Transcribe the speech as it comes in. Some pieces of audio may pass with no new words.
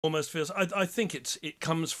almost feels. I think it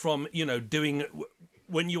comes from doing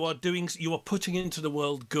when you are doing, you are putting into the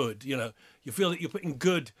world good. You feel that you're putting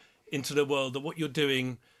good into the world. That what you're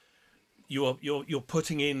doing, you're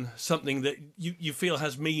putting in something that you feel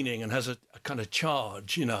has meaning and has a kind of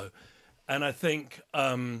charge. And I think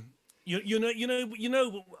I mean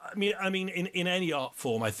in any art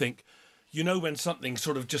form, I think when something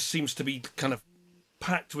sort of just seems to be kind of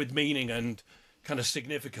packed with meaning and kind of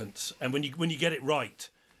significance, and when you get it right,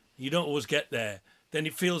 you don't always get there, then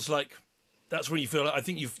it feels like that's when you feel like, I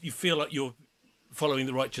think you feel like you're following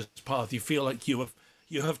the righteous path. You feel like you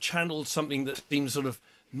have channeled something that seems sort of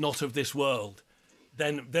not of this world.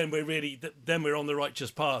 Then we're on the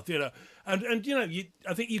righteous path, and I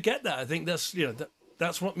think you get that. I think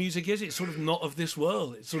that's what music is. It's sort of not of this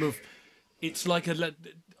world. It's like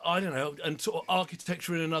I don't know, and sort of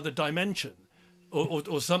architecture in another dimension,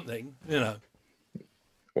 or something.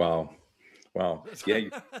 Wow. Wow. Yeah.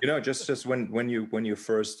 Just when you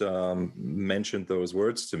first mentioned those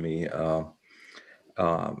words to me, I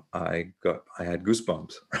had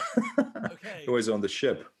goosebumps. Okay. It was on the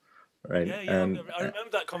ship, right? Yeah, yeah. I remember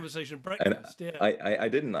that conversation at And breakfast. Yeah. I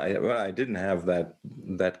didn't have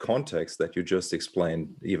that context that you just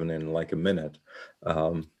explained, even in like a minute.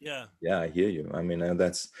 Yeah. Yeah, I hear you. I mean,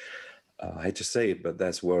 that's I hate to say it, but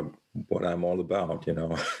that's what I'm all about.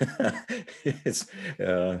 It's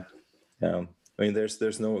yeah. I mean,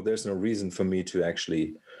 there's no reason for me to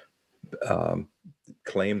actually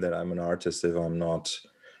claim that I'm an artist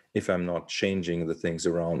if I'm not changing the things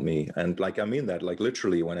around me. And like, I mean that, like,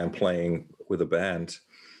 literally, when I'm playing with a band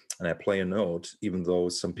and I play a note, even though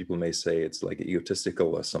some people may say it's like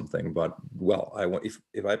egotistical or something, but well, I want,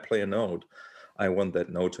 if I play a note, I want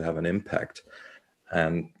that note to have an impact.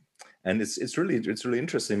 And it's really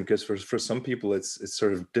interesting, because for some people it's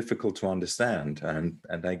sort of difficult to understand,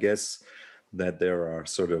 and I guess that there are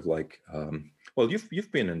sort of like well,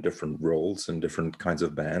 you've been in different roles in different kinds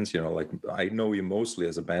of bands, like I know you mostly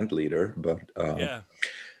as a band leader, Yeah.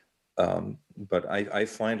 but I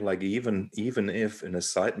find, like, even if in a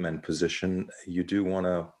sideman position, you do want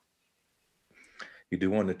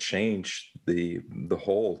to change the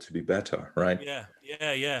whole to be better, right? Yeah.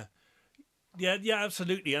 Yeah. Yeah. Yeah. Yeah.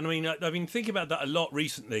 Absolutely. And I mean, I've been thinking about that a lot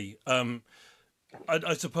recently.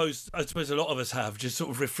 I suppose a lot of us have, just sort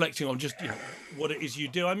of reflecting on just what it is you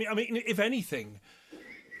do. I mean, if anything,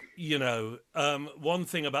 one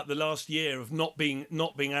thing about the last year of not being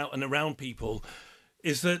out and around people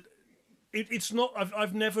is that it's not.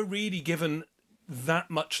 I've never really given that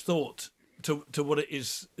much thought to what it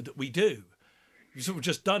is that we do. We've sort of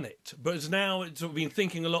just done it, but it's sort of been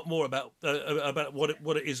thinking a lot more about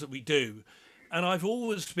what it is that we do, and I've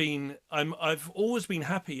always been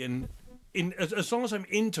happy in as long as I'm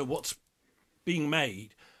into what's being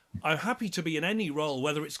made. I'm happy to be in any role,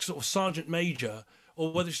 whether it's sort of sergeant major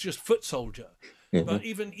or whether it's just foot soldier. But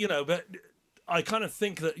even but I kind of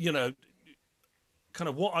think that kind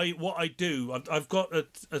of what I do. I've got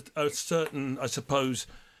a certain, I suppose,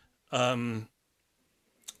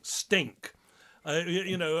 stink.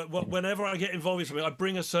 Whenever I get involved in something, I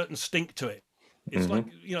bring a certain stink to it. It's like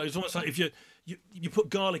it's almost like if you put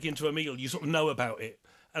garlic into a meal, you sort of know about it.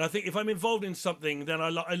 And I think if I'm involved in something, then I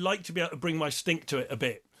like to be able to bring my stink to it a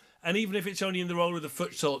bit. And even if it's only in the role of the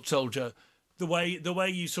foot soldier, the way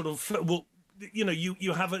you sort of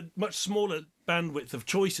you have a much smaller bandwidth of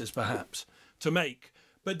choices perhaps to make.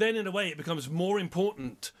 But then in a way, it becomes more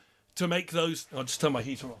important to make those. I'll just turn my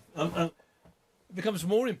heater off. It becomes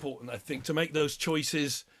more important, I think, to make those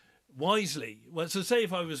choices wisely. Well, so say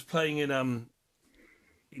if I was playing it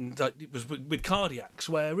was with Cardiacs,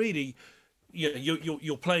 where really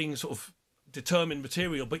you're playing sort of determined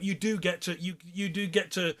material, but you do get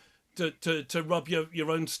to rub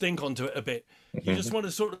your own stink onto it a bit. You just want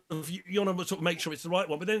to sort of make sure it's the right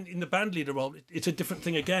one. But then in the band leader role, it's a different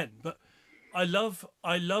thing again. But I love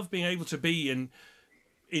being able to be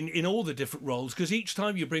in all the different roles, because each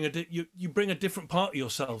time you bring a different part of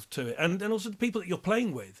yourself to it, and also the people that you're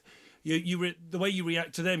playing with, the way you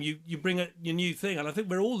react to them, you bring your new thing. And I think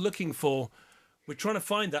we're trying to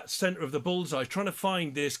find that center of the bullseye, trying to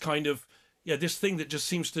find this kind of this thing that just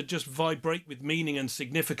seems to just vibrate with meaning and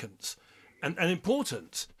significance and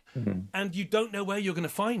importance. And you don't know where you're going to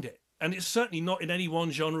find it, and it's certainly not in any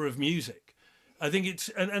one genre of music. I think it's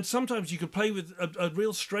and sometimes you could play with a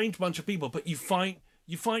real strange bunch of people, but you find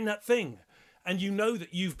that thing, and you know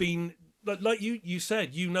that you've been, like you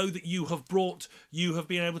said, that you have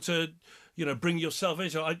been able to bring yourself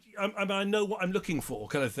into. I know what I'm looking for,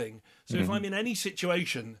 kind of thing. So if I'm in any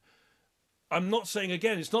situation, I'm not saying,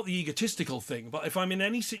 again, it's not the egotistical thing, but if I'm in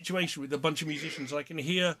any situation with a bunch of musicians, I can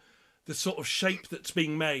hear the sort of shape that's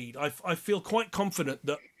being made, I feel quite confident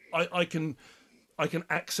that I can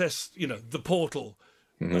access, you know, the portal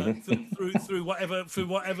through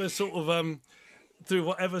whatever sort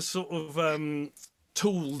of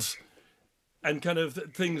tools and kind of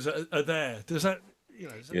things are there. Does that, you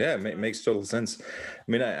know? Yeah, it makes total sense. I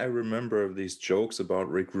mean, I remember these jokes about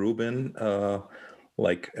Rick Rubin,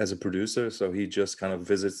 like as a producer. So he just kind of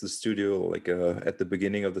visits the studio like at the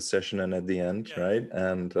beginning of the session and at the end, Yeah. right?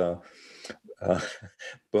 And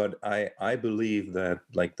but I believe that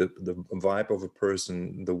like the vibe of a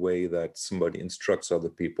person, the way that somebody instructs other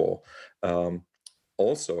people,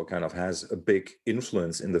 also kind of has a big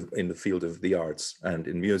influence in the field of the arts and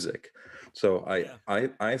in music. So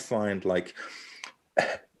I find like,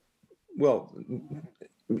 well,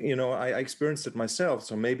 you know, I experienced it myself.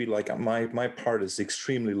 So maybe like my part is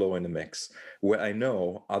extremely low in the mix, where I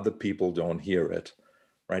know other people don't hear it,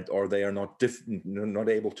 right? Or they are not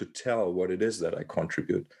able to tell what it is that I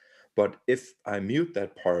contribute. But if I mute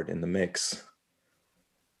that part in the mix,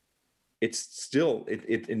 it's still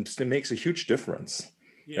it still makes a huge difference.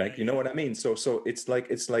 Yeah, Like, you know what I mean? So it's like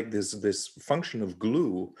this function of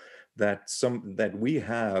glue that we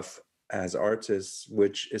have as artists,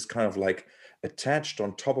 which is kind of like attached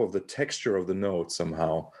on top of the texture of the note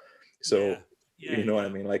somehow. So you know what I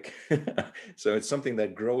mean? Like, so it's something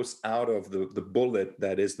that grows out of the bullet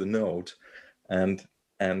that is the note, and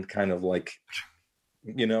kind of like,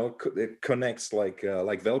 you know, it connects like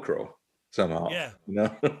Velcro somehow. Yeah. You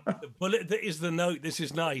know? The bullet that is the note. This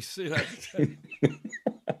is nice.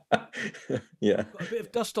 Yeah. Got a bit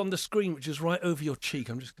of dust on the screen, which is right over your cheek.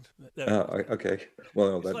 I'm just okay.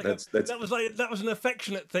 Well, that's that was an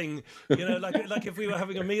affectionate thing, you know, like if we were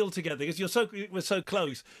having a meal together, because we're so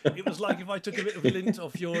close. It was like if I took a bit of lint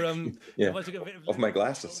off your if I took a bit of my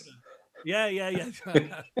glasses. Yeah. Yeah.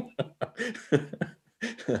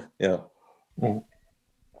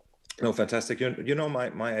 No, fantastic. You know,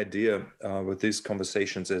 my idea with these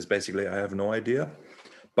conversations is basically I have no idea,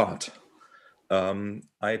 but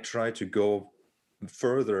I try to go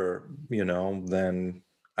further, you know, than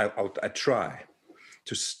I try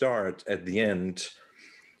to start at the end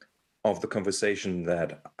of the conversation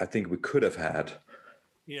that I think we could have had.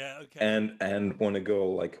 Yeah, okay. And want to go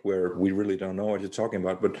like where we really don't know what you're talking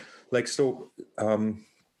about. But like, so I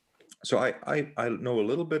know a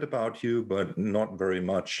little bit about you, but not very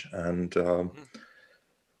much. And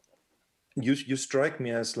you strike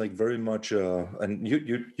me as like very much and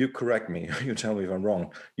you correct me, you tell me if I'm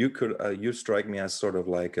wrong. You strike me as sort of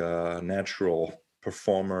like a natural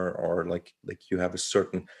performer, or like you have a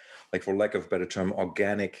certain, like, for lack of a better term,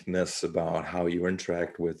 organicness about how you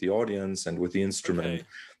interact with the audience and with the instrument.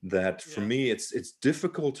 That for me it's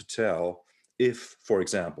difficult to tell if, for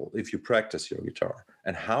example, if you practice your guitar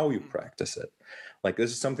and how you practice it. Like,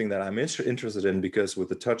 this is something that I'm interested in, because with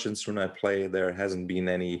the touch instrument I play, there hasn't been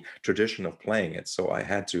any tradition of playing it. So I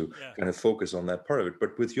had to kind of focus on that part of it.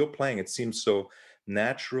 But with your playing, it seems so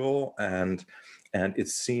natural, and it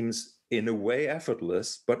seems in a way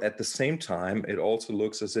effortless, but at the same time, it also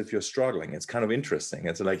looks as if you're struggling. It's kind of interesting.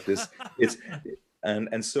 It's like this,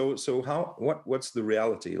 and so what's the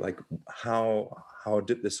reality? Like, how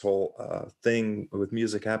did this whole thing with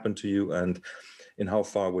music happen to you, and in how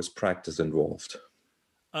far was practice involved?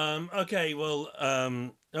 Okay,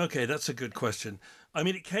 that's a good question. I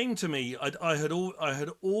mean, it came to me. I had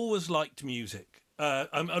always liked music.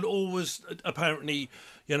 I'd always apparently,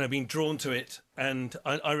 you know, been drawn to it, and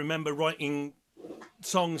I remember writing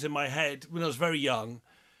songs in my head when I was very young.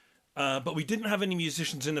 But we didn't have any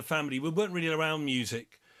musicians in the family. We weren't really around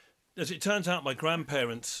music. As it turns out, my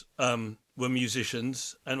grandparents were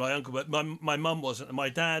musicians, and my uncle, but my mum wasn't, and my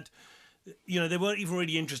dad, you know, they weren't even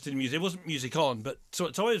really interested in music. There wasn't music on, but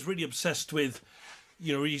so I was really obsessed with,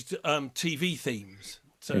 you know, TV themes.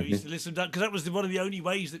 So I used to listen to that, because that was one of the only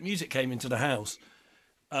ways that music came into the house.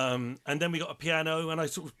 And then we got a piano, and I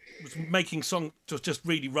sort of was making songs, just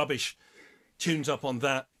really rubbish tunes up on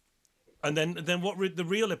that. And then what the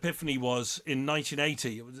real epiphany was in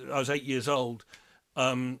 1980. I was 8 years old.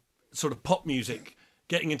 Sort of pop music,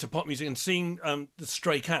 getting into pop music, and seeing the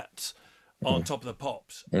Stray Cats on Top of the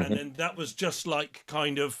Pops, and then that was just like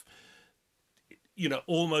kind of, you know,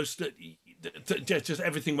 almost just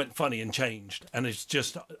everything went funny and changed, and it's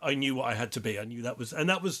just, I knew what I had to be. I knew that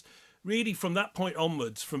was really from that point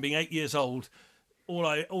onwards, from being 8 years old, all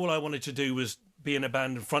I wanted to do was be in a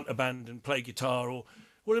band and front a band and play guitar, or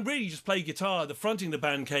really just play guitar. The fronting the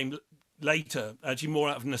band came later, actually more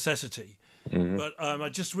out of necessity, but I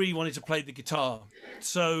just really wanted to play the guitar.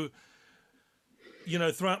 So, you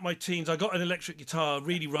know, throughout my teens, I got an electric guitar, a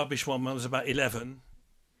really rubbish one when I was about 11.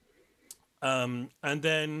 And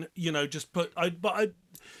then, you know, just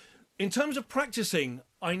in terms of practicing,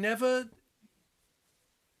 I never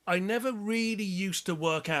really used to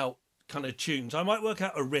work out kind of tunes. I might work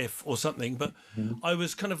out a riff or something, but I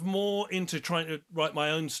was kind of more into trying to write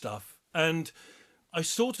my own stuff. And I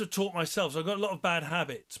sort of taught myself. So I got a lot of bad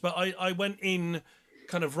habits, but I went in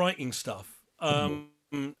kind of writing stuff. And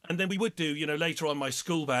then we would do, you know, later on my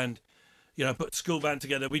school band, you know, put a school band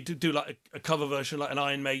together. We do like a cover version, like an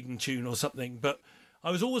Iron Maiden tune or something. But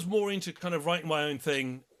I was always more into kind of writing my own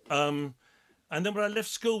thing. And then when I left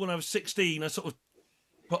school when I was 16, I sort of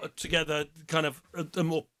put together kind of a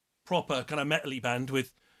more proper kind of metal-y band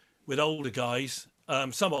with older guys,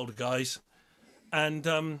 some older guys,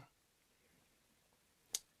 and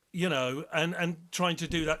you know, and trying to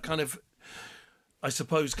do that kind of, I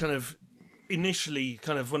suppose, kind of initially,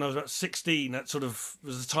 kind of when I was about 16, that sort of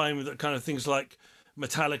was the time that kind of things like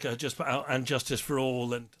Metallica had just put out and Justice for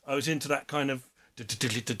All, and I was into that kind of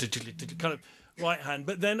right hand.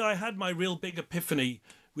 But then I had my real big epiphany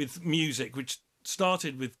with music, which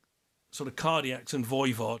started with sort of Cardiacs and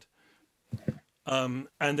Voivod, and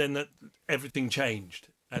then that everything changed.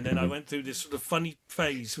 And then I went through this sort of funny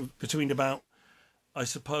phase between about, I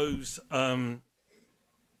suppose,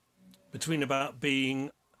 between about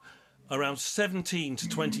being around 17 to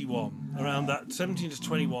 21, around that 17 to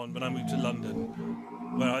 21 when I moved to London,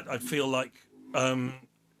 where I feel like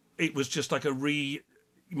it was just like a resetting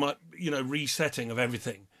of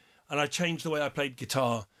everything. And I changed the way I played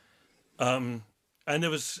guitar. And there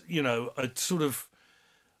was, you know,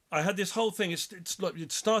 I had this whole thing. It's like,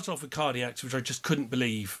 it started off with Cardiacs, which I just couldn't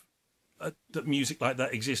believe that music like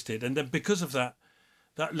that existed. And then because of that,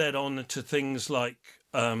 that led on to things like,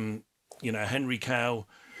 you know, Henry Cow,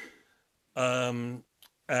 and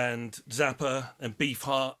Zappa and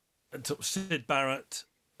Beefheart and sort of Syd Barrett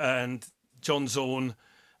and John Zorn,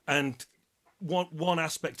 and one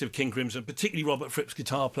aspect of King Crimson, particularly Robert Fripp's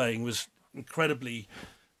guitar playing, was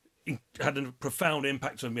had a profound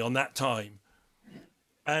impact on me on that time.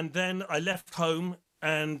 And then I left home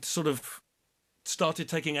and sort of started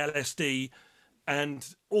taking LSD,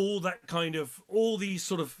 and all these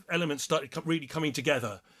sort of elements started really coming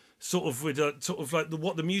together, sort of with sort of like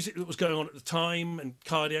what the music that was going on at the time, and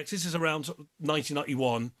Cardiacs. This is around sort of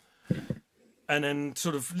 1991, and then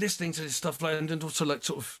sort of listening to this stuff, like, and also like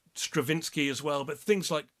sort of Stravinsky as well, but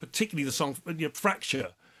things like particularly the song, you know, Fracture,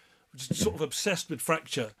 which is sort of obsessed with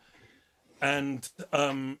Fracture, and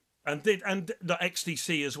the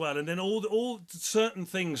XTC as well, and then all certain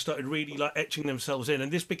things started really like etching themselves in,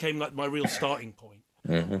 and this became like my real starting point.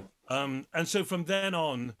 And so from then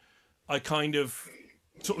on, I kind of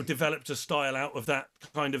sort of developed a style out of that,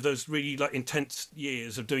 kind of those really like intense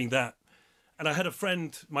years of doing that. And I had a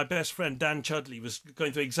friend, my best friend Dan Chudley, was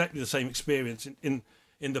going through exactly the same experience in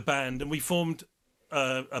the band, and we formed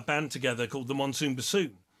a band together called the Monsoon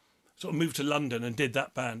Bassoon. Sort of moved to London and did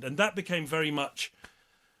that band, and that became very much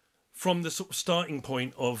from the sort of starting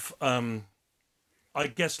point of, I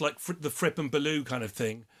guess, like the Fripp and Ballou kind of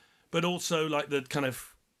thing, but also like the kind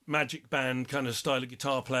of magic band kind of style of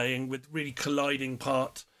guitar playing with really colliding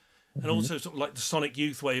parts, and also sort of like the Sonic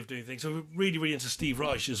Youth way of doing things. So we're really, really into Steve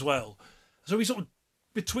Reich as well. So we sort of,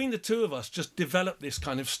 between the two of us, just developed this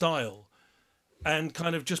kind of style and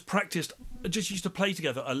kind of just practiced, just used to play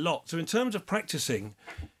together a lot. So in terms of practicing,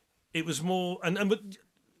 it was more, and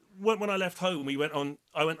when I left home, I went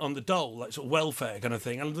on the dole, like sort of welfare kind of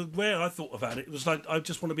thing. And the way I thought about it was like,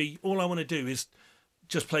 all I want to do is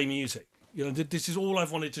just play music. You know, this is all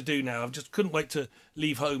I've wanted to do now. I just couldn't wait to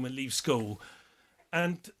leave home and leave school.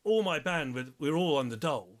 And all my band, we were all on the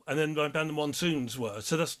dole. And then my band, the Monsoons, were.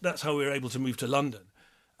 So that's how we were able to move to London.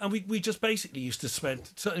 And we just basically used to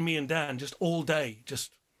spend, certainly me and Dan, just all day,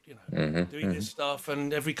 just, you know, doing this stuff.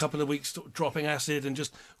 And every couple of weeks, sort of dropping acid and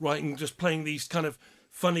just writing, just playing these kind of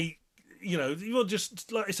funny, you know,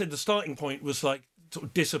 just like I said, the starting point was like sort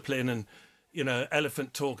of discipline and, you know,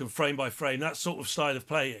 elephant talk and frame by frame, that sort of style of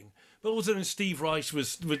playing. But also then Steve Reich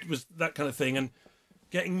was that kind of thing, and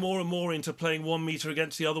getting more and more into playing 1 meter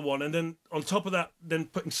against the other one, and then on top of that, then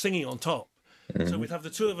putting singing on top. So we'd have the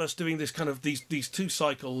two of us doing this kind of these two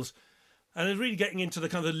cycles, and then really getting into the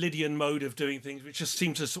kind of Lydian mode of doing things, which just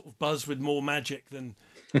seemed to sort of buzz with more magic than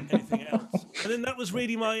anything else. And then that was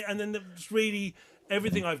really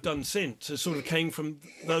everything I've done since has sort of came from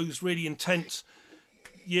those really intense,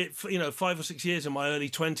 you know, 5 or 6 years in my early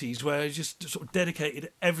 20s, where I just sort of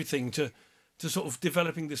dedicated everything to sort of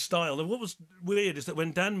developing this style. And what was weird is that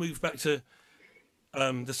when Dan moved back to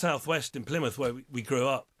the southwest in Plymouth, where we grew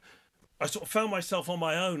up, I sort of found myself on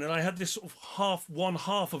my own, and I had this sort of one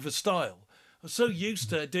half of a style. I was so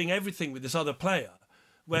used to doing everything with this other player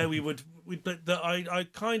where but that I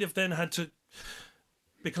kind of then had to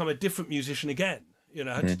become a different musician again. You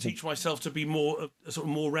know, I had to teach myself to be more a sort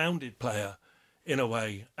of more rounded player in a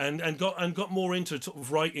way, and got more into sort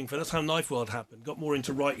of writing for. That's how Knife World happened. Got more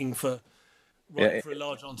into writing for a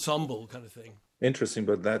large ensemble kind of thing. Interesting,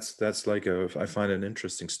 but that's like I find an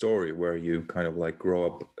interesting story where you kind of like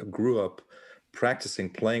grew up practicing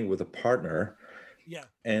playing with a partner, Yeah.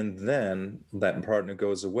 and then that partner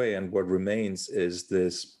goes away, and what remains is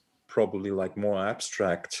this probably like more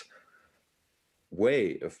abstract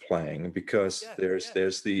way of playing, because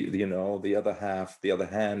there's the the other half, the other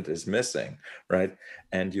hand is missing, right?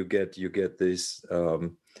 And you get this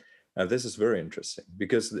this is very interesting,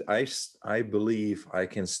 because I believe I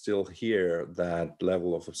can still hear that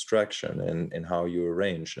level of abstraction in how you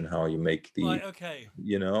arrange and how you make the Right. Okay.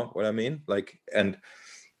 you know what I mean, like. And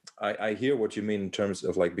I hear what you mean in terms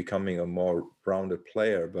of like becoming a more rounded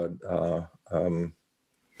player, but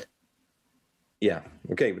yeah,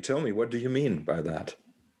 okay, but tell me, what do you mean by that,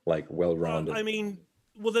 like well-rounded? I mean,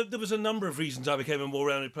 well, there was a number of reasons I became a more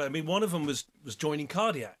rounded player. I mean, one of them was joining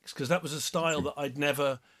Cardiacs, because that was a style that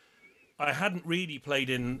I hadn't really played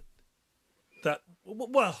in. That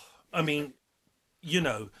well, I mean, you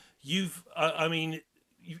know, I mean,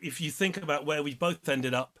 if you think about where we both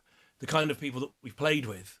ended up, the kind of people that we played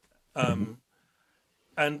with,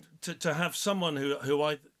 and to have someone who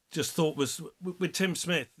I just thought was with Tim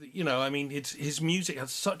Smith, you know, I mean, his music had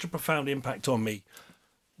such a profound impact on me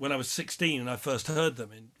when I was 16 and I first heard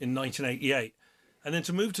them in 1988, and then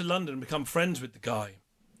to move to London and become friends with the guy,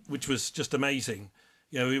 which was just amazing.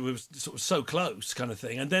 You know, it was sort of so close, kind of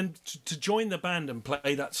thing, and then to join the band and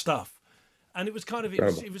play that stuff, and it was kind of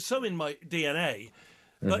it was so in my DNA.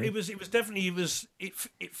 But it was definitely it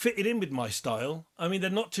fitted in with my style. I mean,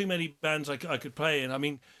 there are not too many bands I could play in. I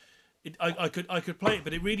mean, I could play it,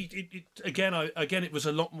 but it really again it was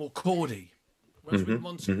a lot more chordy. Whereas with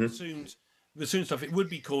Monsoon Bassoon stuff, it would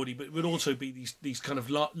be chordy, but it would also be these kind of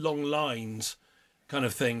long lines, kind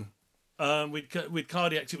of thing. With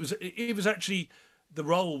Cardiacs, it was actually, the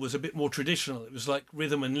role was a bit more traditional. It was like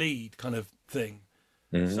rhythm and lead kind of thing.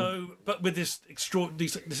 So, but with this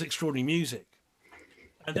extraordinary music.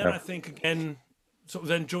 And then I think again, sort of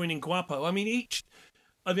then joining Guapo. I mean,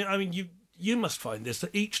 you must find this,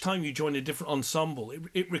 that each time you join a different ensemble,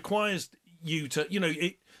 it requires you to, you know,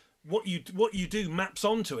 what you do maps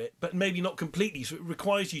onto it, but maybe not completely. So it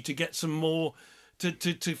requires you to get some more,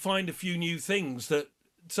 to find a few new things that.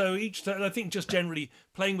 So I think just generally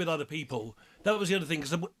playing with other people. That was the other thing,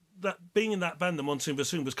 because that being in that band, the Monsoon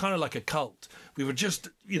Bassoon, was kind of like a cult. We were just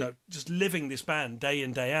living this band day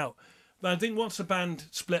in, day out. But I think once the band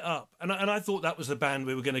split up, and I thought that was the band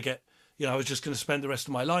we were going to get, you know, I was just going to spend the rest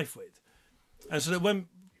of my life with. And so that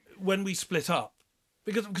when we split up,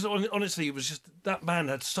 because honestly, it was just, that band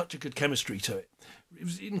had such a good chemistry to it. It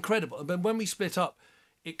was incredible. But when we split up,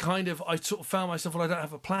 it kind of, I sort of found myself, well, I don't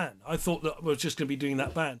have a plan. I thought that I was just going to be doing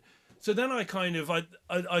that band. So then I kind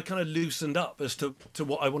of loosened up as to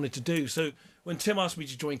what I wanted to do. So when Tim asked me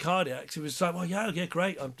to join Cardiacs, it was like, well, yeah,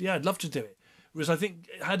 great. I'd love to do it. Whereas I think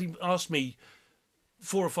had he asked me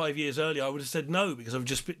 4 or 5 years earlier, I would have said no, because I've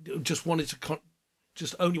just wanted to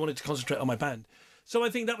only wanted to concentrate on my band. So I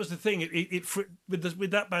think that was the thing.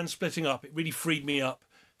 With that band splitting up, it really freed me up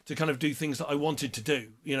to kind of do things that I wanted to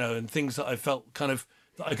do, you know, and things that I felt kind of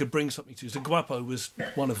that I could bring something to. So Guapo was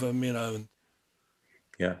one of them, you know. And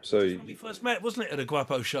yeah. So we first met, wasn't it, at a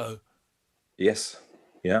Guapo show? Yes.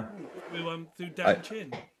 Yeah. Through Dan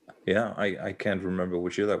Chin. Yeah, I can't remember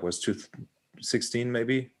which year that was. 2016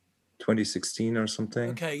 maybe, 2016 or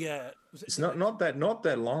something. Okay, yeah. It's not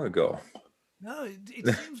that long ago. No, it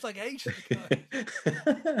seems like ages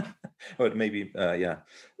ago. But maybe, yeah.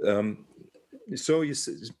 So you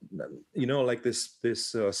know, like this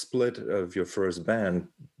split of your first band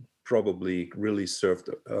probably really served,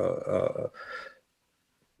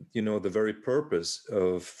 you know, the very purpose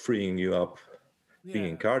of freeing you up, being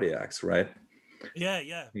in Cardiacs, right?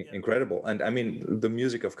 Yeah. Incredible. And I mean, the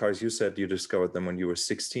music of Cars, you said you discovered them when you were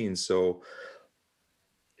 16. So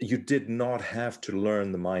you did not have to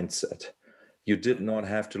learn the mindset. You did not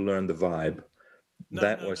have to learn the vibe.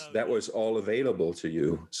 That was all available to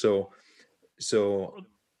you. So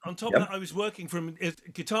on top of that, I was working from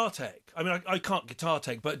Guitar Tech. I mean, I can't Guitar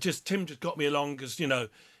Tech, but Tim just got me along because, you know,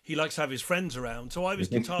 he likes to have his friends around. So I was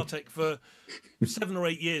Guitar Tech for 7 or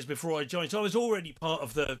 8 years before I joined. So I was already part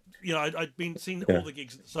of the, you know, I'd been seeing all the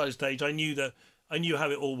gigs at the side stage. I knew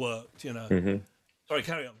how it all worked, you know. Sorry,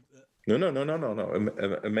 carry on.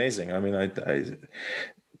 No. Amazing. I mean,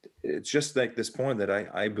 it's just like this point that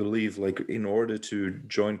I believe, like, in order to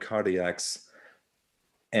join Cardiacs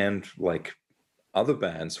and like other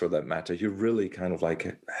bands for that matter, you really kind of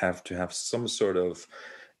like have to have some sort of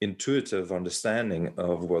intuitive understanding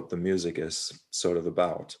of what the music is sort of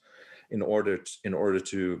about in order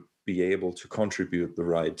to be able to contribute the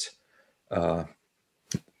right, uh,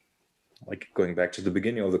 like going back to the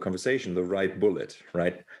beginning of the conversation, the right bullet,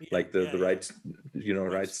 right? Yeah, Like yeah, the yeah. right, you know,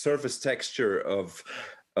 Right. right surface texture Yeah,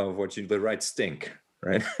 of what you, the right stink,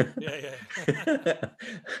 right? yeah, yeah.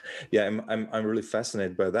 Yeah, I'm really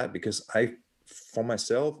fascinated by that because for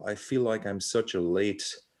myself, I feel like I'm such a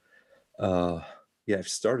late, uh, yeah, I've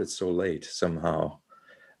started so late somehow,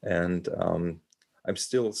 and I'm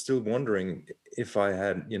still wondering if I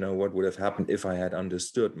had, you know, what would have happened if I had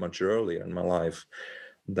understood much earlier in my life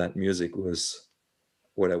that music was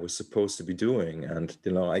what I was supposed to be doing. And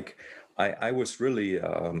you know, like I was really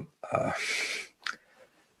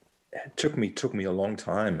it took me a long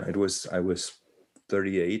time. I was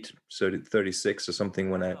 38, 36 or something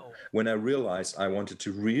Wow. when I realized I wanted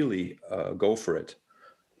to really go for it.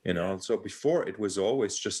 You Yeah, know, so before it was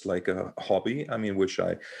always just like a hobby. I mean, which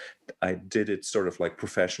I did it sort of like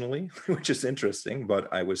professionally, which is interesting,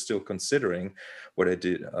 but I was still considering what I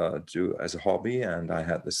did do as a hobby. And I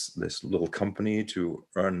had this little company to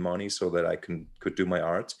earn money so that I could do my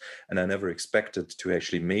art. And I never expected to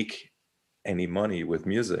actually make any money with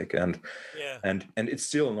music. yeah, And it's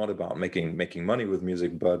still not about making money with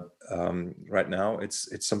music, but right now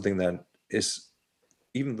it's something that is,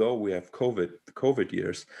 even though we have COVID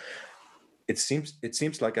years, it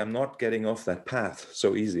seems like I'm not getting off that path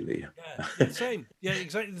so easily. yeah, yeah. Same. Yeah,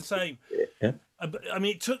 exactly the same. Yeah. I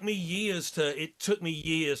mean, it took me years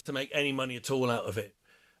to make any money at all out of it.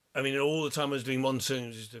 I mean, all the time I was doing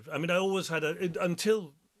monsoons. I mean, I always had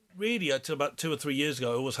until really until about 2 or 3 years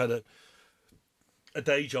ago, I always had a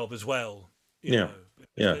day job as well. You Yeah. know,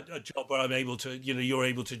 Yeah. a job where I'm able to, you're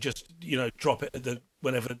able to just, drop it at the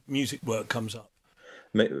whenever music work comes up.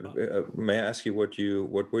 But May I ask you what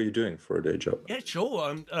were you doing for a day job? yeah, sure.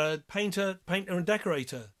 I'm a painter and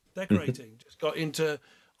decorator. Mhm. Decorating. Just got into,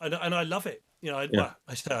 and I love it. Yeah.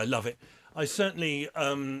 I say I love it. I certainly,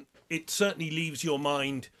 it certainly leaves your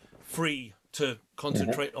mind free to Mhm.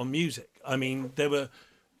 concentrate on music. I mean, there were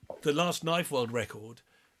the last Knife World record.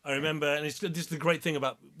 I remember, and this is the great thing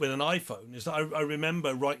about with an iPhone is that I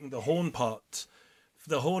remember writing the horn parts,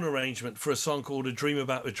 the horn arrangement for a song called "A Dream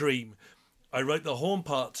About a Dream." I wrote the horn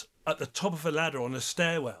parts at the top of a ladder on a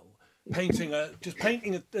stairwell, just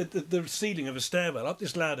painting the ceiling of a stairwell up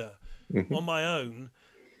this ladder Mhm. on my own,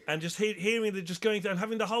 and just hearing the just going through and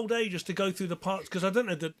having the whole day just to go through the parts because I don't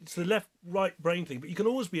know that it's the left right brain thing, but you can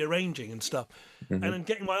always be arranging and stuff, and Mhm. then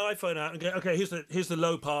getting my iPhone out and go, okay, here's the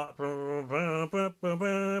low part,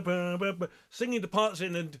 singing the parts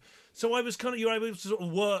in, and so I was kind of you're able to sort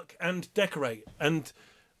of work and decorate, and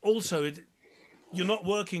also you're not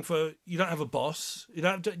working for you don't have a boss,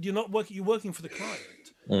 you're not working you're working for the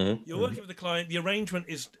client. Mhm. You're Mhm. working for the client. The arrangement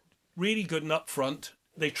is really good and upfront.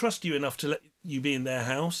 They trust you enough to let you be in their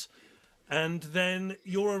house, and then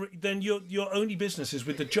your only business is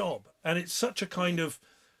with the job. And it's such a kind of,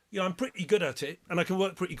 I'm pretty good at it, and I can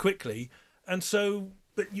work pretty quickly. And so,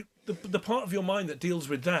 but the part of your mind that deals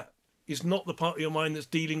with that is not the part of your mind that's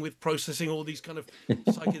dealing with processing all these kind of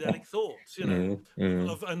psychedelic thoughts, Mhm.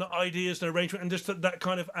 Mhm. and ideas and arrangement and just that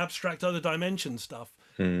kind of abstract other dimension stuff.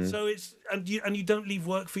 Mhm. So it's and you don't leave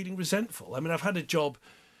work feeling resentful. I mean, I've had a job,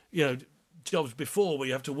 you know, jobs before where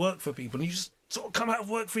you have to work for people and you just sort of come out of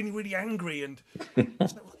work feeling really angry and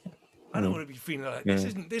it's like, I don't want to be feeling like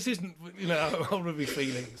Mhm. this isn't how I want to be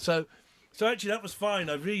feeling. So actually that was fine.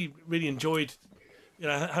 I really enjoyed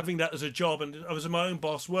having that as a job, and I was my own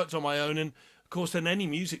boss, worked on my own, and of course then any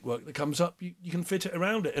music work that comes up, you can fit it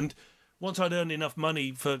around it. And once I'd earned enough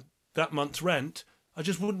money for that month's rent, I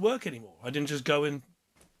just wouldn't work anymore. I didn't just go and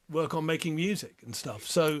work on making music and stuff.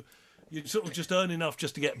 So you sort of just earn enough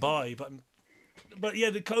just to get by. But yeah,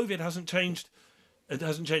 the COVID hasn't changed. It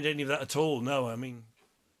hasn't changed any of that at all. No, I mean,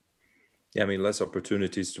 Yeah, I mean, less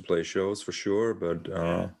opportunities to play shows for sure, but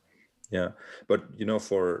yeah, yeah. But you know,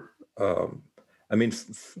 I mean,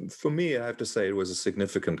 for me, I have to say it was a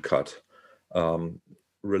significant cut. Um,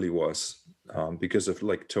 really was, because of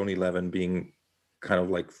like Tony Levin being kind of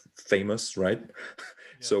like famous, right?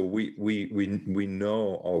 yeah, So we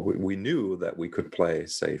know, or we knew that we could play,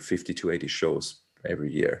 say, 50 to 80 shows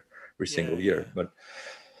every year, every yeah, single yeah, year.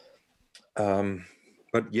 Um,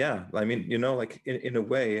 but yeah, I mean, you know, like in a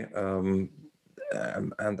way, and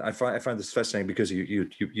I find this fascinating because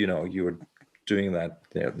you know, you were doing that,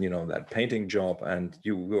 that painting job, and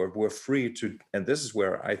you were free to. And this is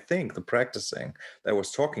where I think the practicing that I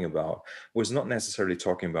was talking about was not necessarily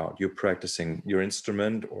talking about you practicing your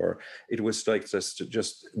instrument, or it was like just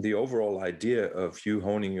the overall idea of you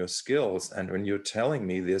honing your skills. And when you're telling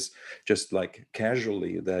me this, just like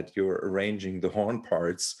casually, that you're arranging the horn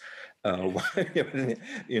parts,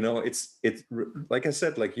 it's like I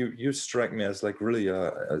said, like you strike me as like really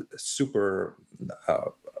a super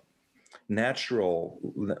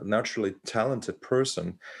naturally talented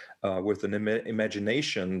person, with an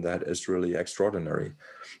imagination that is really extraordinary.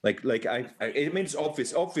 I mean, it's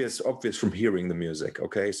obvious from hearing the music.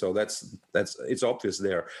 Okay, so that's it's obvious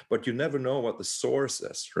there, but you never know what the source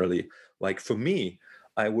is really. Like for me,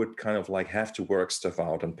 I would kind of like have to work stuff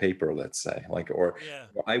out on paper, let's say, or Yeah.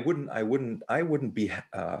 I wouldn't be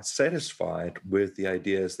satisfied with the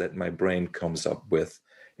ideas that my brain comes up with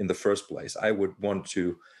in the first place. I would want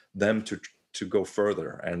them to go further,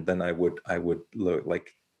 and then I would like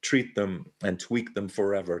treat them and tweak them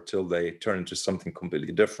forever till they turn into something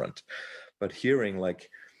completely different. But hearing like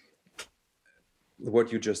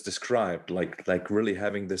what you just described, like really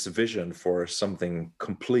having this vision for something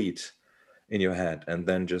complete in your head, and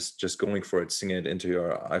then just going for it, singing it into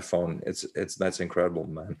your iPhone, that's incredible,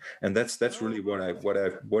 man. And that's really what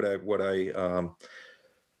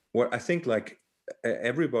I think, like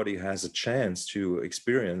everybody has a chance to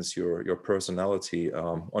experience your personality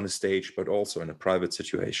on a stage, but also in a private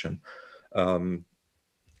situation.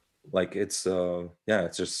 Like it's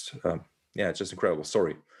it's just incredible.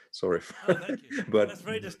 Sorry. Oh, thank you. But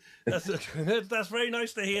That's very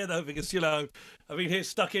nice to hear, though, because I've been here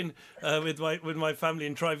stuck in with my family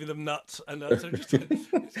and driving them nuts, and so it's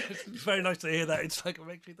very nice to hear that. It's like it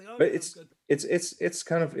makes me think, oh, but yeah, it's good. it's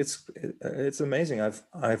kind of it's amazing.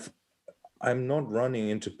 I'm not running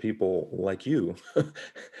into people like you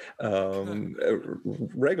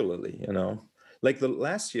regularly, Like the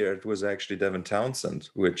last year, it was actually Devin Townsend,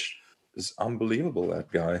 which is unbelievable.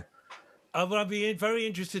 That guy. I'd be very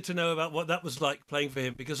interested to know about what that was like playing for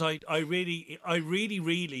him, because I really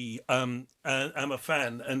am a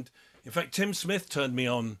fan. And in fact, Tim Smith turned me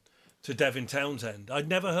on to Devin Townsend. I'd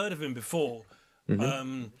never heard of him before,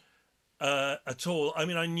 at all. I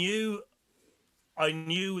mean, I knew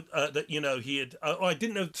that he had. I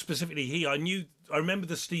didn't know specifically he. I remember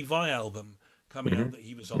the Steve Vai album coming out that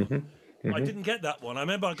he was on. I didn't get that one. I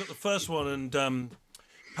remember I got the first one and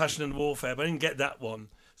Passion and Warfare, but I didn't get that one.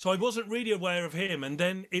 So I wasn't really aware of him. And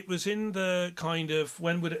then it was in the kind of,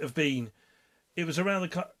 when would it have been? It was around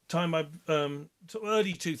the time early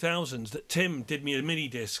 2000s that Tim did me a mini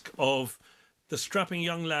disc of the Strapping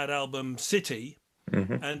Young Lad album City,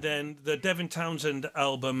 and then the Devin Townsend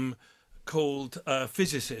album called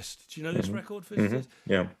Physicist. Do you know this record, Physicist?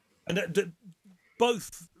 Yeah. And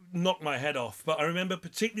both knocked my head off. But I remember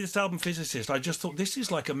particularly this album Physicist, I just thought, this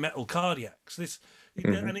is like a Metal Cardiacs.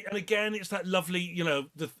 And again, it's that lovely,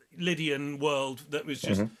 the Lydian world that was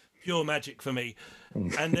just pure magic for me.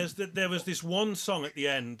 And there was this one song at the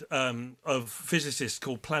end of Physicist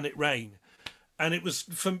called Planet Rain. And it was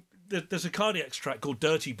there's a Cardiacs track called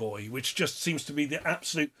Dirty Boy, which just seems to be the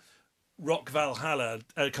absolute rock Valhalla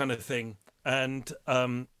kind of thing. And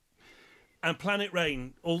Planet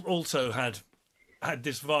Rain also had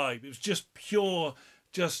this vibe. It was just pure,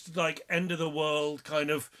 just like end of the world kind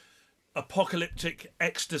of apocalyptic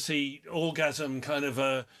ecstasy orgasm kind of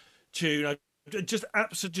a tune. I just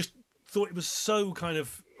thought it was so kind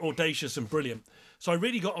of audacious and brilliant. So I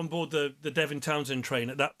really got on board the Devin Townsend train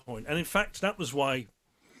at that point. And in fact, that was why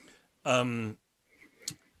when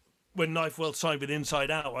Knife World signed with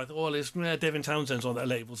Inside Out, I thought, Devin Townsend's on that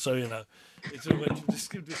label, so it's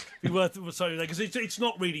be worth it. So because it's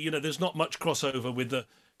not really, there's not much crossover with the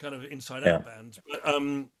kind of Inside Out bands,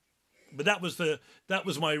 but that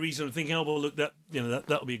was my reason of thinking, look,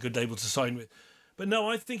 that'll be a good label to sign with. But no,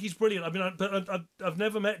 I think he's brilliant. I mean, I've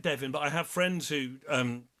never met Devin, but I have friends who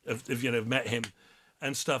have met him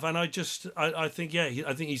and stuff, and I think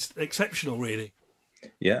I think he's exceptional, really.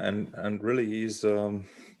 Yeah, and really he's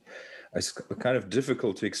it's kind of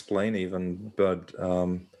difficult to explain even, but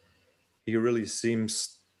he really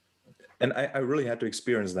seems. And I really had to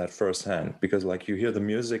experience that firsthand, because like you hear the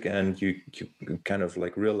music and you kind of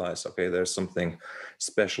like realize, okay, there's something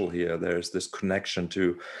special here. There's this connection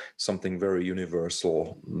to something very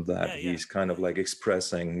universal that he's kind of like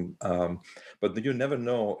expressing. But you never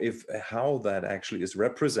know how that actually is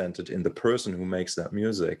represented in the person who makes that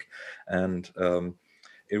music. And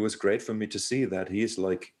it was great for me to see that he's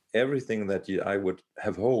like everything that I would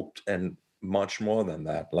have hoped, and much more than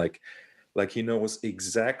that. Like he knows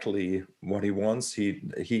exactly what he wants. He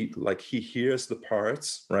hears the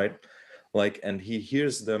parts, right? like, and he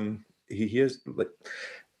hears them. He hears like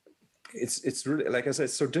it's really, like I said,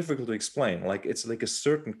 it's so difficult to explain. Like it's like a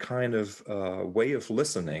certain kind of way of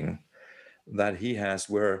listening that he has,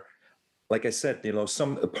 where, like I said,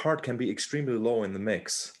 some a part can be extremely low in the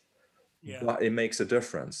mix, Yeah. but it makes a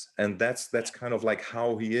difference, and that's kind of like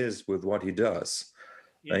how he is with what he does.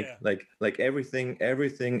 Yeah. Like everything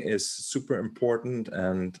is super important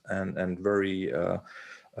and very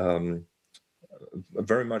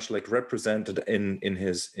very much like represented in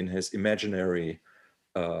his imaginary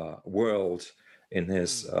world, in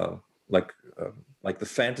his like the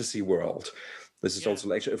fantasy world. This is also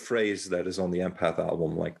like a phrase that is on the Empath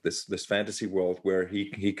album, like this fantasy world where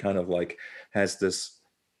he kind of like has this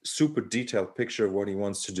super detailed picture of what he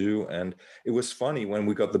wants to do. And it was funny when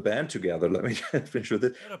we got the band together. Let me finish with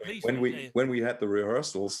it. When we had the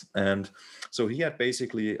rehearsals, and so he had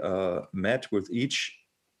basically met with each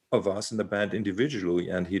of us in the band individually,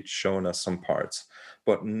 and he'd shown us some parts,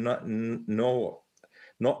 but not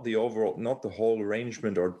the overall, not the whole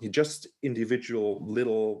arrangement, or just individual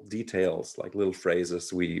little details, like little phrases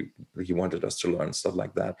he wanted us to learn, stuff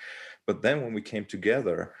like that. But then when we came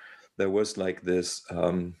together, there was like this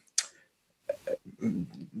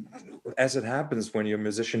as it happens when you're a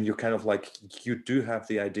musician, you kind of like, you do have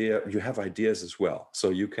the idea, you have ideas as well, so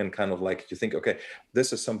you can kind of like, you think, okay,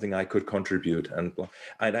 this is something I could contribute. And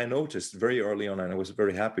I noticed very early on, and I was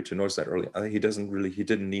very happy to notice that early, he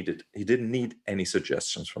didn't need any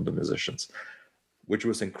suggestions from the musicians, which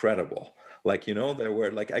was incredible. Like, there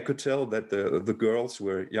were, like, I could tell that the girls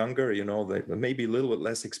were younger, they maybe a little bit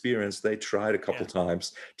less experienced. They tried a couple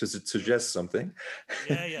times to suggest something.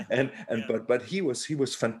 But he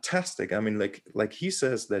was fantastic. I mean, like he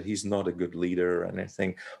says that he's not a good leader or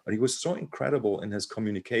anything, but he was so incredible in his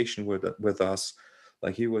communication with us.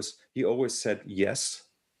 Like he always said yes.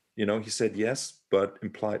 He said yes, but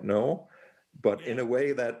implied no, but in a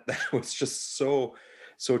way that was just so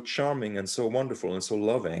charming and so wonderful and so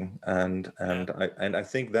loving, and I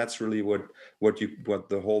think that's really what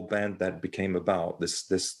the whole band that became about,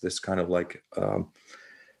 this kind of like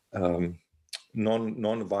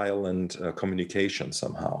non-violent communication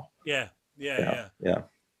somehow. Yeah.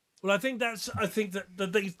 Well, I think that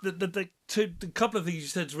the couple of things you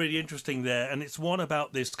said is really interesting there, and it's one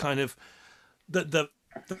about this kind of the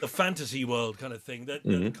fantasy world kind of thing, that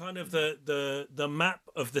kind of the map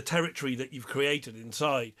of the territory that you've created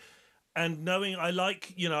inside, and knowing, I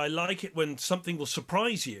like it when something will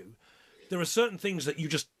surprise you. There are certain things that you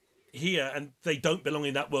just hear and they don't belong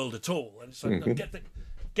in that world at all, and so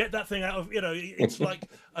get that thing out of, it's like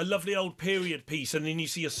a lovely old period piece, and then you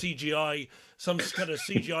see some kind of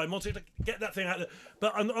CGI monster, get that thing out of there.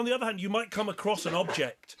 But on the other hand, you might come across an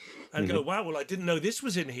object and go, wow, well, I didn't know this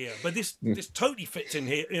was in here, but this totally fits in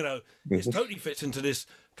here, this totally fits into this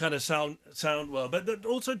kind of sound world. But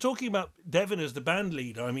also talking about Devin as the band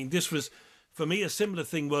leader, I mean, this was, for me, a similar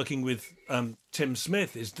thing working with Tim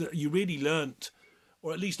Smith, is that you really learnt,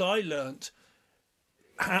 or at least I learnt,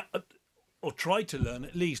 or tried to learn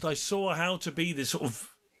at least, I saw how to be this sort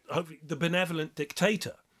of, hopefully, the benevolent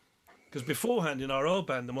dictator. Because beforehand in our old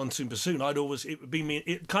band, the Monsoon Bassoon, it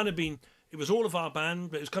was all of our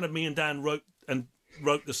band, but it was kind of me and Dan wrote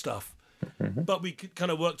the stuff. But we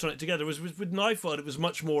kind of worked on it together. With Knife World, it was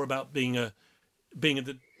much more about being a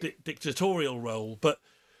dictatorial role, but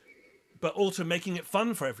also making it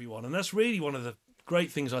fun for everyone. And that's really one of the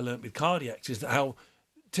great things I learned with Cardiacs, is that how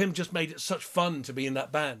Tim just made it such fun to be in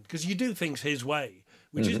that band, because you do things his way,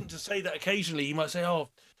 which isn't to say that occasionally you might say, oh,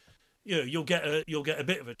 you'll get a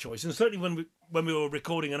bit of a choice. And certainly when we were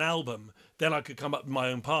recording an album, then I could come up with my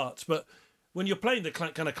own parts. But when you're playing the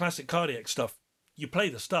kind of classic Cardiac stuff, you play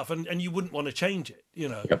the stuff and you wouldn't want to change it,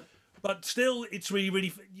 Yep. But still, it's really,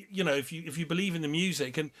 really, if you believe in the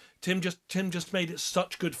music, and Tim just made it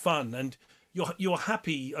such good fun, and you're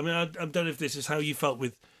happy. I mean, I don't know if this is how you felt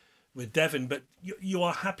with Devin, but you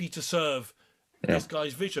are happy to serve this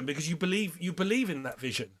guy's vision, because you believe in that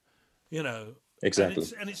vision, Exactly.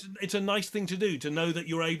 And it's a nice thing to do, to know that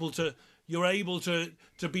you're able to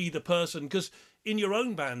be the person, because in your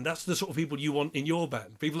own band, that's the sort of people you want in your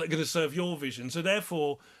band, people that are going to serve your vision. So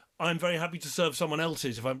therefore, I'm very happy to serve someone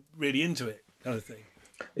else's if I'm really into it, kind of thing.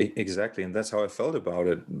 Exactly, and that's how I felt about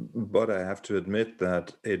it. But I have to admit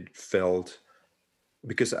that it felt,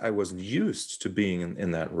 because I wasn't used to being in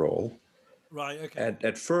that role. Right. Okay.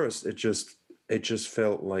 At first, it just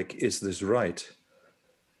felt like, is this right?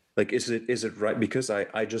 Like, is it right? Because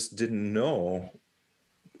I just didn't know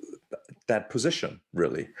that position,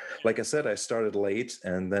 really. Like I said, I started late,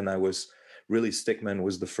 and then Stickman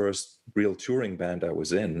was the first real touring band I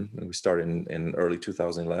was in. And we started in early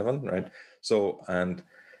 2011, right? So, and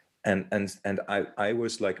I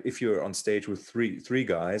was like, if you're on stage with three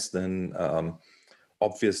guys, then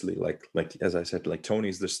obviously, like as I said, like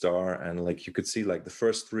Tony's the star, and like you could see, like the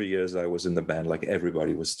first 3 years I was in the band, like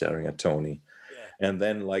everybody was staring at Tony. Yeah. And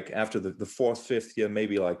then like after the fourth, fifth year,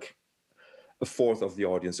 maybe like a fourth of the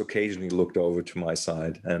audience occasionally looked over to my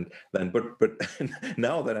side. And then but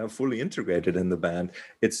now that I'm fully integrated in the band,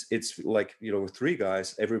 it's like, you know, with three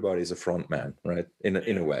guys, everybody's a front man, right? In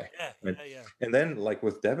a way. Yeah, Right? yeah. And then like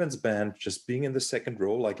with Devin's band, just being in the second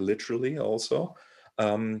row, like literally also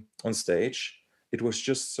on stage, it was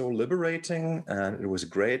just so liberating, and it was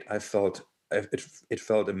great. I felt it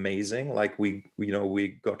felt amazing. Like we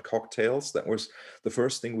got cocktails. That was the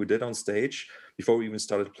first thing we did on stage before we even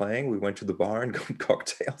started playing. We went to the bar and got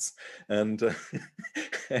cocktails, and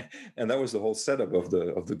and that was the whole setup of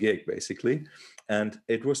the gig basically. And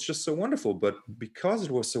it was just so wonderful. But because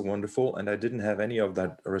it was so wonderful, and I didn't have any of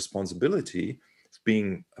that responsibility of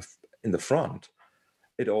being in the front,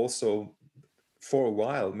 it also for a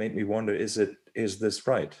while made me wonder: is this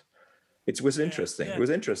right? It was interesting. Yeah. It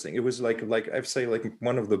was interesting. It was like I'd say like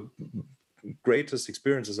one of the greatest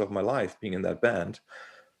experiences of my life being in that band.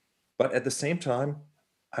 But at the same time,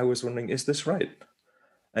 I was wondering, is this right?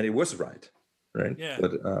 And it was right? Yeah.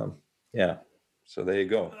 But yeah. So there you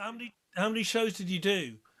go. How many shows did you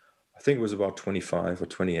do? I think it was about 25 or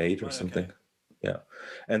 28 or Right, something. okay. Yeah.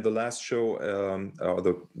 And the last show, or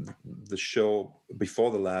the show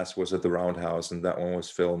before the last, was at the Roundhouse, and that one was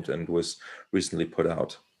filmed and was recently put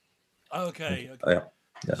out. Okay. Yeah.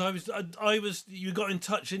 Because I was, you got in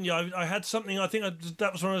touch, didn't you? I had something. I think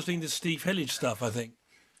that was when I was doing the Steve Hillage stuff. I think.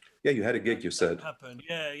 Yeah, you had a gig. You said. Happened.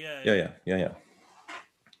 Yeah.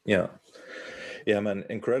 Yeah, man,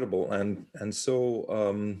 incredible. And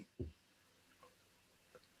so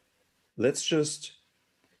let's just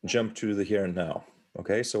jump to the here and now.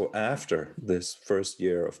 Okay, so after this first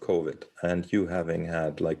year of COVID, and you having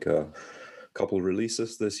had like a couple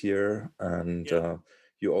releases this year, and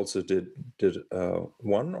you also did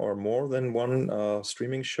one or more than one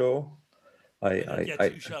streaming show.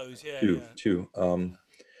 Two shows. Two.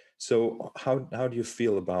 So how do you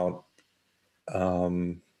feel about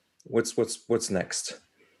what's next?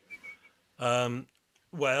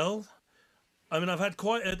 Well, I mean, I've had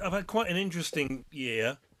quite an interesting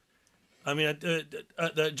year. I mean,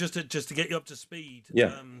 just to get you up to speed.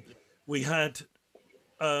 Yeah. We had.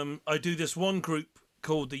 I do this one group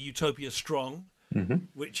called the Utopia Strong,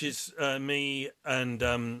 which is me and.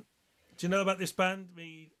 Do you know about this band?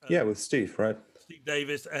 Yeah, with Steve, right? Steve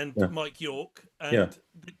Davis and Mike York, and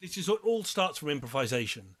this is all starts from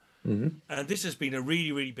improvisation. And this has been a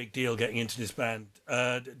really, really big deal getting into this band.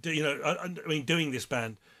 I mean, doing this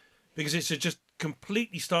band, because it's just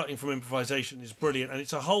completely starting from improvisation is brilliant, and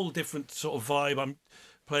it's a whole different sort of vibe. I'm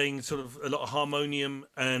playing sort of a lot of harmonium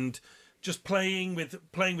and just playing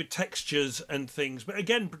with textures and things, but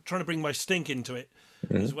again, trying to bring my stink into it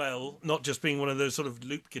as well, not just being one of those sort of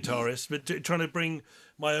loop guitarists, but trying to bring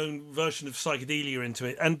my own version of psychedelia into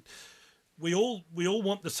it. And we all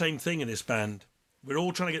want the same thing in this band. We're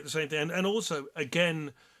all trying to get the same thing. And also,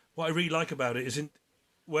 again, what I really like about it is,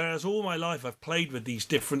 whereas all my life I've played with these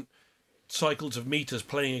different cycles of meters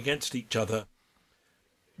playing against each other,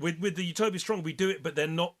 with the Utopia Strong, we do it, but they're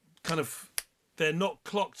not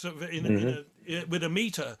clocked sort of with a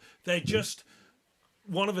meter. They're just,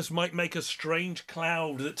 one of us might make a strange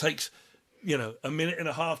cloud that takes, a minute and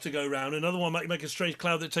a half to go round. Another one might make a strange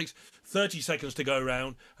cloud that takes 30 seconds to go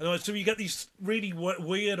round. And so you get these really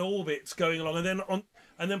weird orbits going along,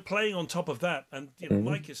 and then playing on top of that. And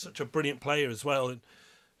Mike is such a brilliant player as well, and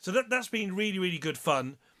so that's been really, really good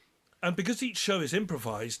fun. And because each show is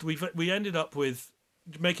improvised, we ended up with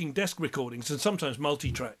making desk recordings and sometimes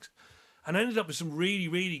multi-tracks, and ended up with some really,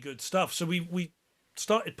 really good stuff. So we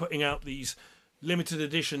started putting out these limited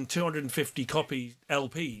edition 250 copy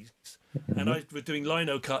LPs, and I was doing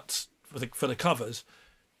lino cuts for the covers,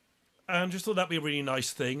 and just thought that'd be a really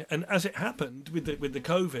nice thing. And as it happened with the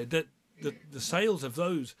COVID, that the sales of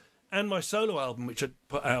those and my solo album, which I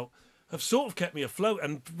put out, have sort of kept me afloat,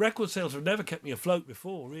 and record sales have never kept me afloat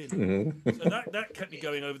before, really. So that kept me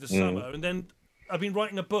going over the summer. And then I've been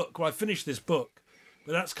writing a book, I finished this book,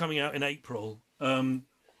 but that's coming out in April. I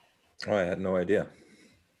had no idea.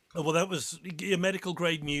 Well, that was medical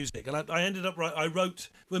grade music, and I ended up I wrote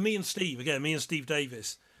with me and Steve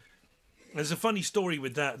Davis. There's a funny story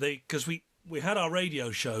with that, because we had our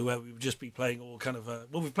radio show where we would just be playing all kind of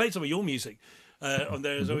we played some of your music on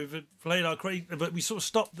there, so we've played our crazy, but we sort of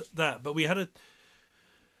stopped that. But we had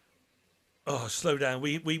slow down.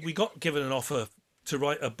 We got given an offer to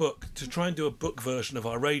write a book, to try and do a book version of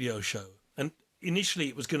our radio show, and initially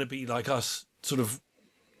it was going to be like us sort of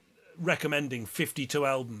recommending 52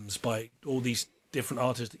 albums by all these different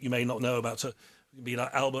artists that you may not know about. So it could be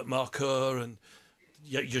like Albert Marcoeur and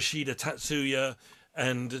Yoshida Tatsuya,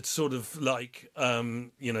 and it's sort of like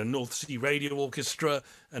North Sea Radio Orchestra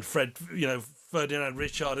and Ferdinand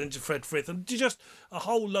Richard and Fred Frith, and just a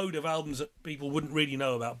whole load of albums that people wouldn't really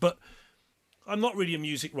know about. But I'm not really a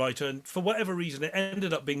music writer, and for whatever reason, it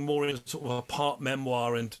ended up being more in sort of a part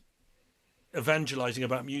memoir and evangelizing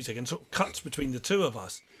about music, and sort of cuts between the two of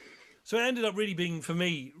us. So it ended up really being, for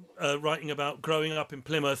me, writing about growing up in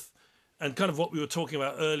Plymouth and kind of what we were talking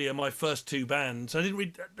about earlier, my first two bands. I didn't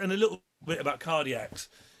read, and a little bit about Cardiacs,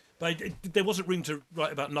 but there wasn't room to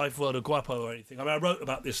write about Knife World or Guapo or anything. I mean, I wrote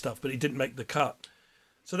about this stuff, but it didn't make the cut.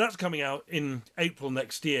 So that's coming out in April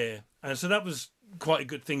next year. And so that was quite a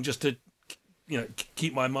good thing, just to,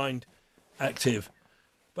 keep my mind active.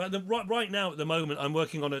 But right now, at the moment, I'm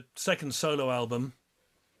working on a second solo album.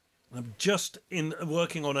 I'm just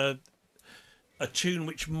working on a tune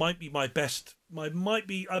which might be my best,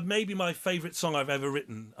 maybe my favourite song I've ever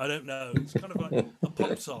written. I don't know. It's kind of like a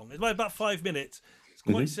pop song. It's about 5 minutes. It's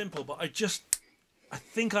quite simple, but I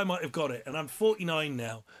think I might have got it. And I'm 49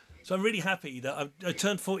 now, so I'm really happy that I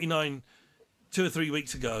turned 49 2 or 3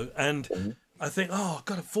 weeks ago, and I think, oh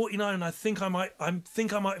God, I'm 49, and I think I might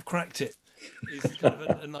have cracked it. It's kind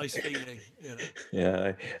of a nice feeling,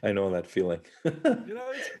 Yeah, I know that feeling.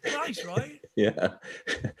 It's nice, right? Yeah.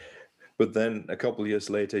 But then a couple of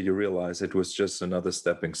years later, you realize it was just another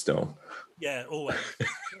stepping stone. Yeah, always.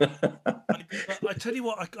 I tell you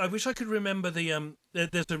what, I wish I could remember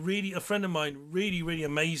there's a friend of mine, really, really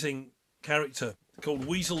amazing character called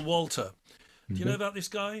Weasel Walter. Do you know about this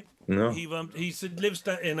guy? No. He lives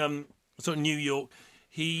in sort of New York.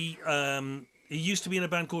 He used to be in a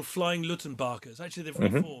band called Flying Luttenbachers. Actually, they've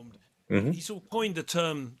reformed. He sort of coined the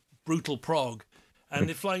term brutal prog. And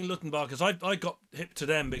the Flying Luttenbachers, I got hip to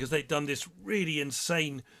them because they'd done this really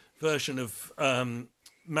insane version of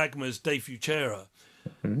Magma's De Futura.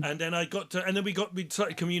 And then we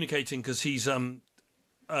started communicating because he's was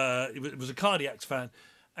a Cardiacs fan,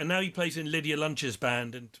 and now he plays in Lydia Lunch's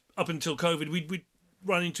band. And up until COVID, we'd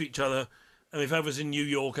run into each other, and if I was in New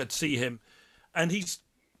York, I'd see him. And he's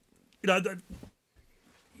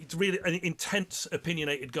really an intense,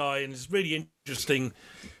 opinionated guy, and it's really interesting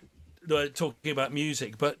talking about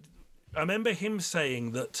music. But I remember him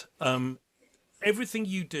saying that everything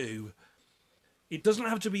you do, it doesn't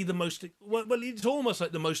have to be the most, well, it's almost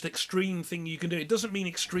like the most extreme thing you can do. It doesn't mean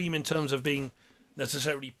extreme in terms of being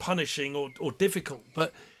necessarily punishing or difficult,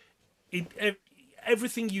 but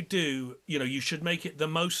everything you do, you should make it the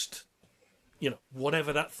most,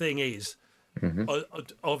 whatever that thing is,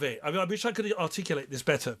 of it. I wish I could articulate this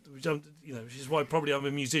better, which is why probably I'm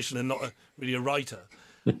a musician and not really a writer.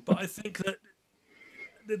 But I think that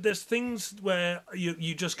there's things where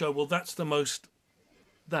you just go, well, that's the most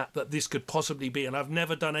that this could possibly be, and I've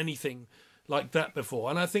never done anything like that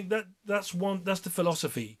before. And I think that's the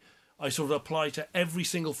philosophy I sort of apply to every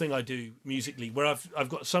single thing I do musically, where I've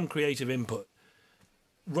got some creative input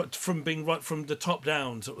from the top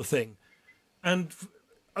down sort of thing. And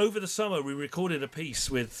over the summer, we recorded a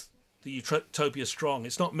piece with the Utopia Strong.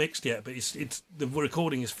 It's not mixed yet, but it's the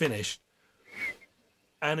recording is finished.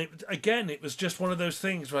 And it was just one of those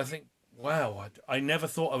things where I think, wow, I never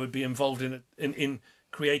thought I would be involved in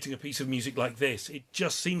creating a piece of music like this. It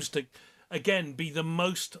just seems to, again, be the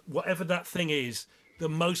most, whatever that thing is, the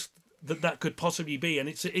most that could possibly be. And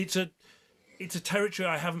it's a territory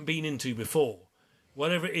I haven't been into before.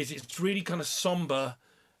 Whatever it is, it's really kind of somber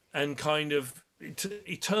and kind of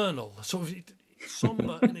eternal, sort of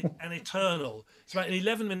somber and eternal. It's about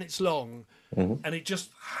 11 minutes long, and it just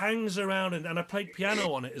hangs around. And I played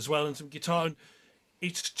piano on it as well and some guitar. And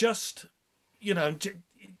it's just,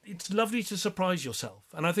 it's lovely to surprise yourself.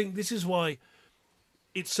 And I think this is why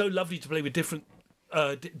it's so lovely to play with different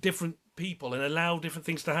people and allow different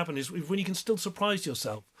things to happen, is when you can still surprise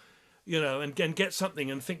yourself, and get something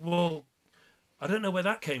and think, well, I don't know where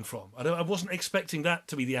that came from. I wasn't expecting that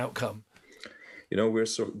to be the outcome. We're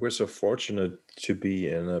so fortunate to be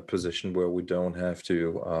in a position where we don't have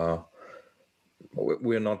to.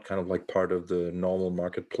 We're not kind of like part of the normal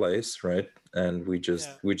marketplace, right? And we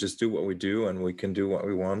just do what we do, and we can do what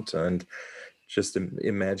we want. And just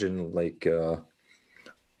imagine, like,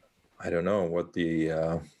 I don't know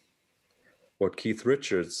what Keith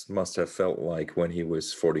Richards must have felt like when he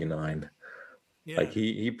was 49. Yeah. Like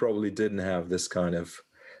he probably didn't have this kind of.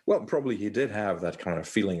 Well, probably he did have that kind of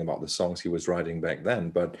feeling about the songs he was writing back then,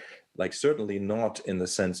 but like certainly not in the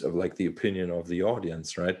sense of like the opinion of the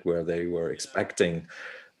audience, right? Where they were expecting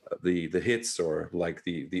the hits or like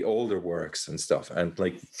the older works and stuff. And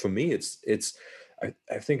like for me, it's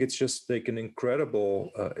I think it's just like an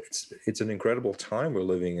incredible it's an incredible time we're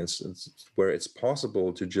living in, where it's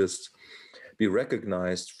possible to just be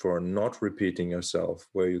recognized for not repeating yourself,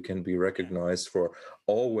 where you can be recognized for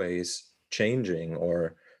always changing,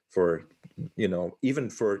 or for, you know, even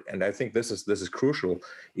for, and I think this is crucial,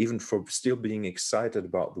 even for still being excited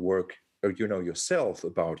about the work, or, you know, yourself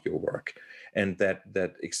about your work. And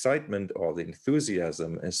that excitement or the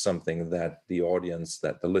enthusiasm is something that the audience,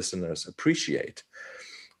 that the listeners appreciate.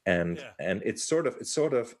 And it's sort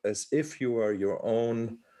of as if you are your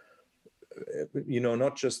own, you know,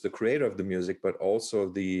 not just the creator of the music, but also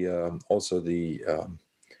the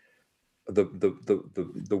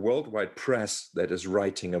worldwide press that is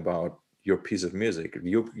writing about your piece of music.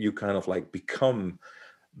 You kind of like become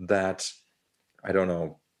that, I don't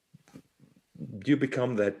know, you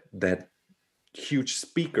become that huge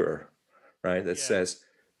speaker, right? That says,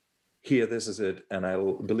 here, this is it, and I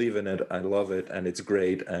believe in it, I love it, and it's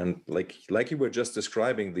great. And like you were just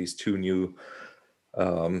describing these two new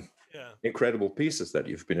incredible pieces that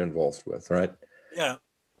you've been involved with, right? Yeah.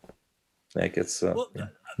 Like it's Well,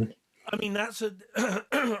 I mean, that's a.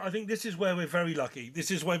 I think this is where we're very lucky.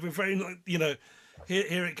 This is where we're very, you know,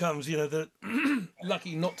 here it comes. You know, the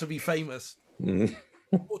lucky not to be famous,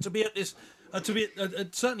 or to be at this, to be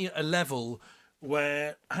at certainly at a level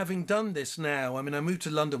where, having done this now. I mean, I moved to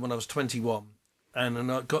London when I was 21,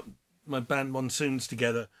 and I got my band Monsoons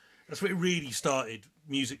together. That's where it really started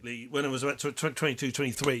musically, when I was about 22,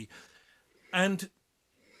 23. And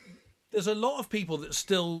there's a lot of people that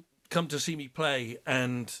still come to see me play,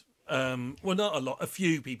 and well, not a lot, a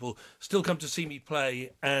few people still come to see me play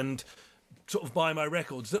and sort of buy my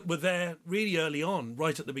records that were there really early on,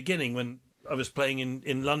 right at the beginning, when I was playing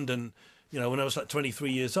in London, you know, when I was like 23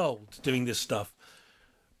 years old doing this stuff.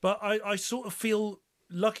 But I sort of feel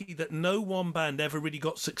lucky that no one band ever really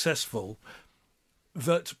got successful,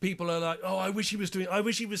 that people are like, oh, I wish he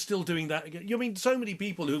was still doing that again. You know, I mean, so many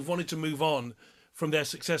people who've wanted to move on from their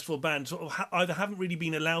successful band sort of either haven't really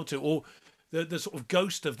been allowed to, or the sort of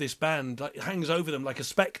ghost of this band like hangs over them like a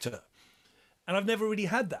spectre. And I've never really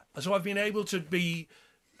had that. So I've been able to be,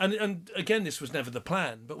 and again, this was never the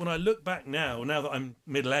plan, but when I look back now that I'm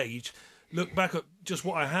middle-aged, look back at just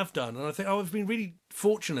what I have done, and I think, oh, I've been really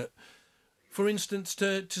fortunate, for instance,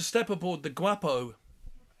 to step aboard the Guapo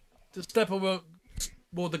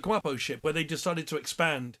ship, where they decided to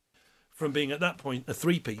expand from being at that point a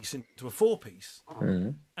 3-piece into a 4-piece,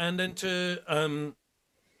 and then to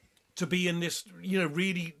be in this, you know,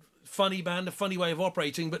 really funny band, a funny way of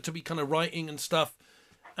operating, but to be kind of writing and stuff,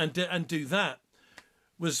 and do that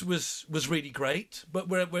was really great. But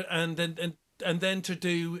and then to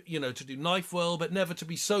do, you know, to do Knife World, but never to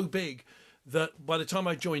be so big that by the time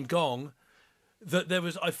I joined Gong, that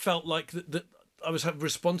I felt like that I was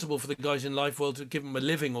responsible for the guys in Life World to give them a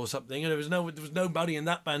living or something, and there was nobody in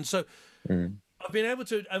that band. So I've been able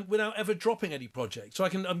to, and without ever dropping any project. So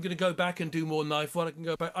I'm going to go back and do more Knife World. I can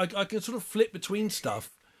go back. I can sort of flip between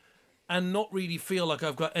stuff, and not really feel like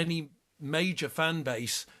I've got any major fan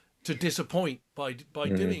base to disappoint by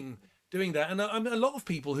doing that. And a lot of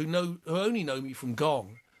people who only know me from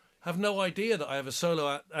Gong have no idea that I have a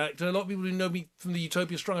solo act, and a lot of people who know me from the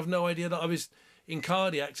Utopia Strong have no idea that I was in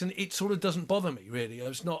Cardiacs, and it sort of doesn't bother me really.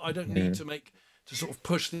 I don't need to sort of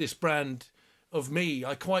push this brand of me.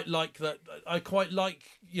 I quite like that. I quite like,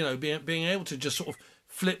 you know, being able to just sort of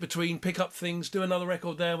flip between, pick up things, do another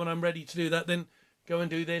record there when I'm ready to do that, then go and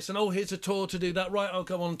do this, and oh, here's a tour to do that. Right, I'll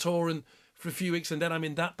go on tour and for a few weeks, and then I'm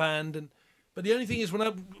in that band. But the only thing is,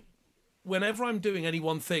 whenever I'm doing any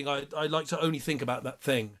one thing, I like to only think about that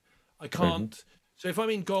thing. I can't. So if I'm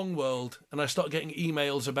in Gong World and I start getting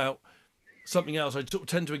emails about something else, I sort of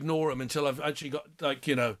tend to ignore them until I've actually got, like,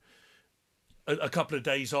 you know, a couple of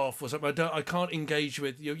days off or something. I can't engage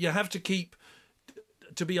with you. You have to keep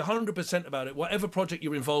to be 100% about it. Whatever project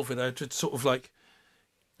you're involved with, to sort of like,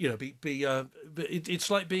 you know, it's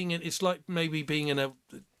like maybe being in a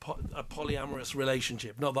polyamorous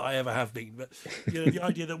relationship. Not that I ever have been, but you know, the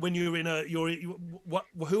idea that when you're in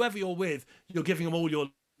whoever you're with, you're giving them all your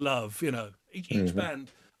love. You know, each band.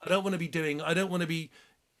 I don't want to be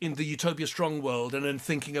in the Utopia Strong world and then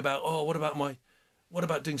thinking about, oh, what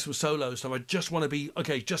about doing some solo stuff? I just want to be,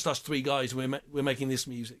 okay, just us 3 guys, we're making this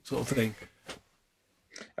music, sort of thing.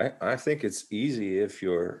 I think it's easy if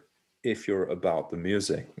you're about the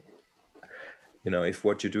music. You know, if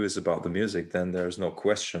what you do is about the music, then there's no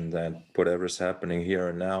question that whatever's happening here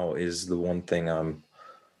and now is the one thing I'm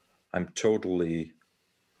totally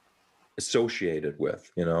associated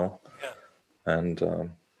with, you know. Yeah. And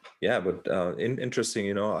but interesting,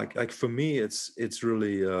 you know, like for me, it's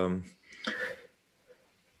really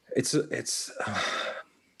it's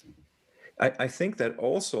I think that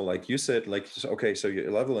also, like you said, like, okay, so your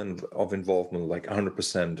level of involvement, like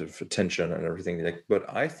 100% of attention and everything, like,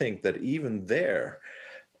 but I think that even there,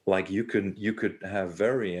 like you could have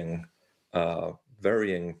varying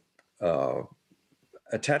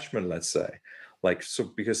attachment, let's say, like, so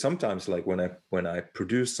because sometimes, like when I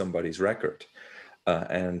produce somebody's record,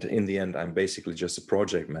 and in the end I'm basically just a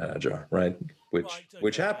project manager, right,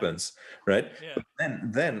 which happens, right, Yeah.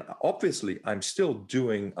 but then obviously I'm still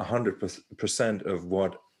doing 100% of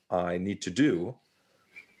what I need to do,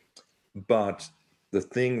 but the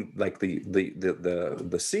thing, like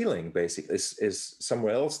the ceiling basically is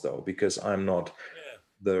somewhere else, though, because I'm not Yeah.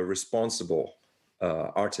 the responsible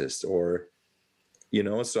artist, or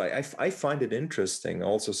so I find it interesting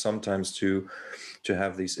also sometimes to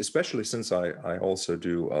have these, especially since I also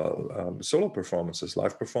do solo performances,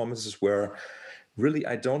 live performances, where really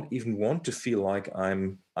I don't even want to feel like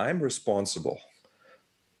I'm responsible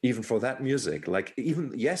even for that music. Like,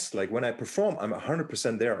 even, yes, like when I perform, I'm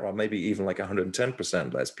 100% there, or maybe even like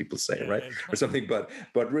 110%, as people say, right, or something,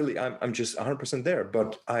 but really I'm just 100% there,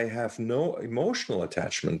 but I have no emotional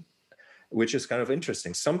attachment, which is kind of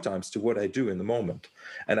interesting sometimes, to what I do in the moment.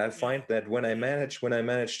 And I find that when I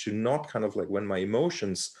manage to not kind of, like, when my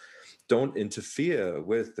emotions don't interfere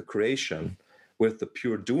with the creation, with the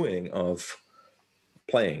pure doing of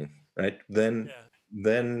playing, right, then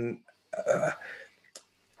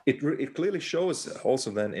it clearly shows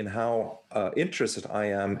also then in how interested I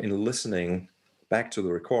am in listening back to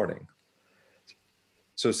the recording.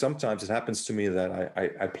 So sometimes it happens to me that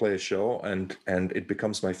I play a show and it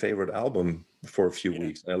becomes my favorite album for a few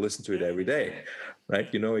weeks, and I listen to it every day, right?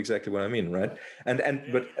 You know exactly what I mean, right?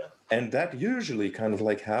 And that usually kind of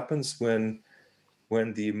like happens when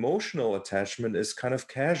the emotional attachment is kind of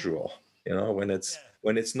casual, when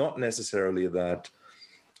it's not necessarily that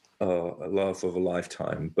love of a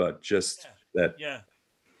lifetime, but just that. Yeah.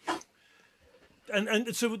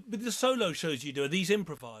 And so with the solo shows you do, are these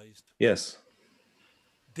improvised? Yes.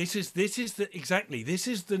 This is this is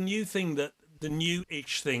the new thing, that the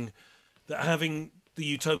new-ish thing, that having the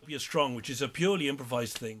Utopia Strong, which is a purely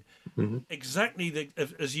improvised thing, exactly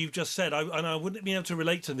as you've just said. I wouldn't be able to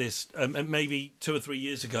relate to this maybe 2 or 3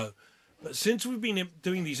 years ago, but since we've been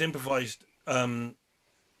doing these improvised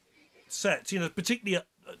sets, particularly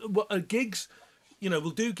at gigs, we'll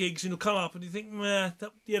do gigs and you'll come up and you think,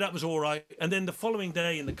 that was all right, and then the following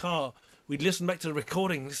day in the car we'd listen back to the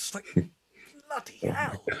recording. It's like, bloody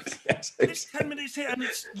hell. Yes. This 10 minutes here, and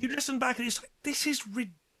you listen back and it's like, this is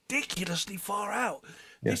ridiculously far out.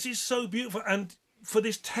 Yeah. This is so beautiful. And for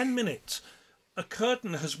this 10 minutes, a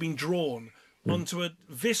curtain has been drawn onto a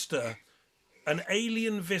vista, an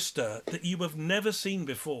alien vista that you have never seen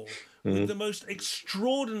before, with the most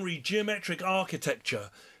extraordinary geometric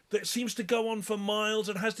architecture that seems to go on for miles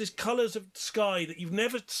and has these colours of sky that you've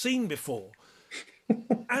never seen before.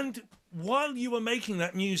 And while you were making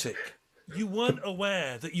that music, you weren't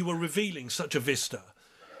aware that you were revealing such a vista.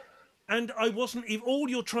 And I wasn't even, all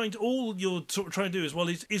you're trying to do is, well,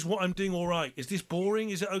 is what I'm doing all right? Is this boring?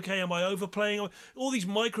 Is it okay? Am I overplaying? All these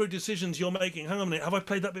micro decisions you're making. Hang on a minute, have I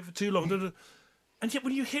played that bit for too long? And yet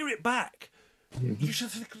when you hear it back, you should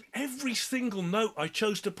think every single note I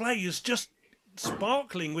chose to play is just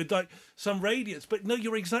sparkling with like some radiance. But no,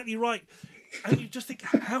 you're exactly right. And you just think,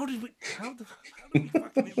 how did we fucking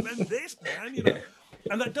invent this, man?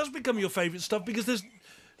 And that does become your favourite stuff because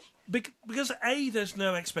A, there's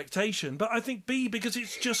no expectation, but I think B, because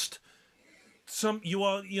it's just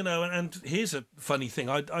and here's a funny thing.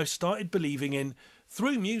 I started believing in,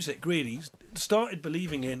 through music, really, started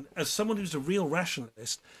believing in, as someone who's a real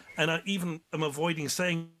rationalist, and I even am avoiding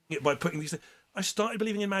saying it by putting these things, I started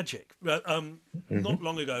believing in magic not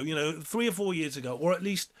long ago, 3 or 4 years ago, or at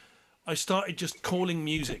least I started just calling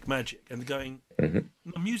music magic and going, no,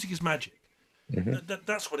 music is magic.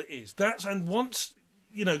 That's what it is. And once,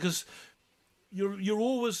 because you're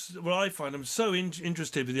always, what I find, I'm so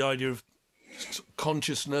interested with the idea of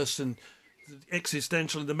consciousness and the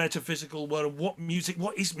existential and the metaphysical world. What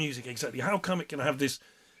is music exactly? How come it can have this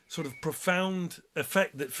sort of profound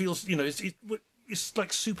effect that feels, it's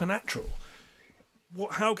like supernatural?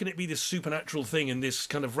 How can it be this supernatural thing in this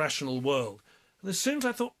kind of rational world? And as soon as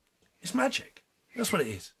I thought, it's magic, that's what it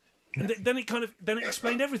is. And then it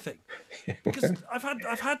explained everything. Because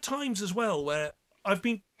I've had times as well where I've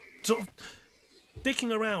been sort of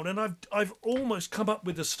dicking around and I've almost come up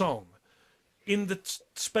with a song in the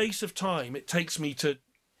space of time it takes me to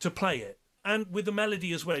play it, and with the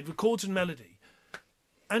melody as well, it records in melody,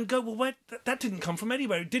 and go, well, where that didn't come from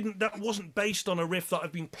anywhere. That wasn't based on a riff that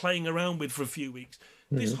I've been playing around with for a few weeks.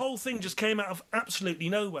 This whole thing just came out of absolutely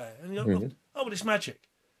nowhere, and you go, oh, well, it's magic.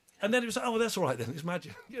 And then it was like, oh, well, that's all right then, it's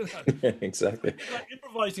magic. You know? Exactly. Like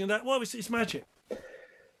improvising and that, well, it's magic.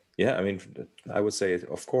 Yeah, I mean, I would say,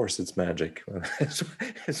 of course, it's magic.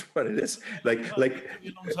 It's what it is. It took me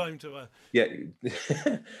a long time to. Yeah.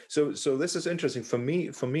 So this is interesting for me.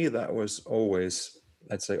 For me, that was always,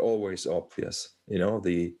 I'd say, always obvious. You know,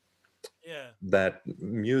 that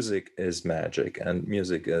music is magic, and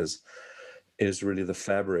music is really the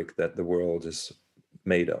fabric that the world is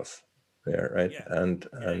made of. There, right?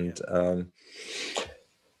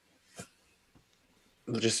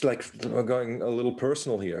 Just like going a little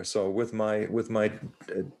personal here. So with my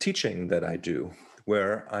teaching that I do,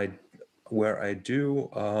 where I do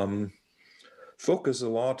focus a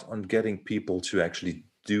lot on getting people to actually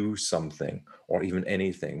do something or even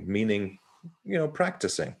anything, meaning, you know,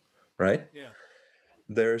 practicing, right? Yeah.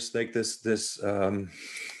 There's like this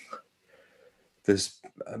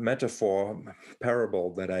metaphor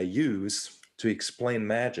parable that I use to explain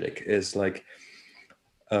magic is like,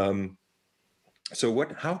 so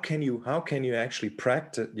how can you actually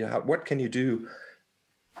practice? What can you do?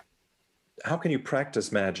 How can you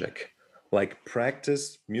practice magic? Like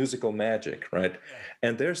practice musical magic, right? Yeah.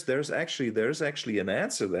 And there's actually an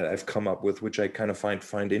answer that I've come up with, which I kind of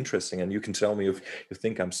find interesting. And you can tell me if you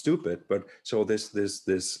think I'm stupid. But so this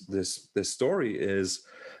story is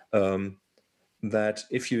that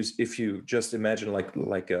if you just imagine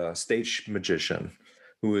like a stage magician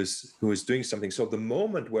who is doing something. So the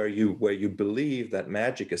moment where you believe that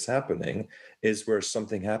magic is happening is where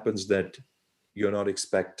something happens that you're not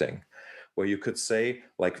expecting. Where you could say,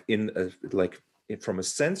 from a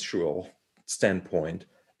sensual standpoint,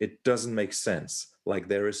 it doesn't make sense. Like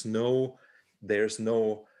there's no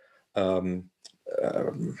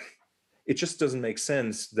it just doesn't make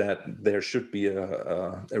sense that there should be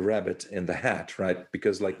a rabbit in the hat, right?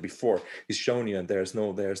 Because like before he's shown you, and there's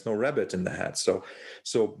no rabbit in the hat. So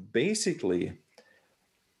basically,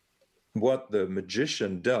 what the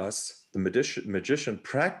magician does, the magician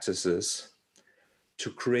practices to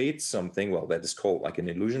create something. Well, that is called like an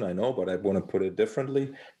illusion, I know, but I want to put it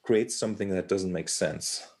differently. Create something that doesn't make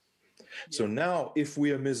sense. Yeah. So now, if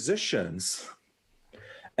we are musicians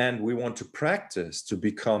and we want to practice to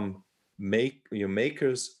become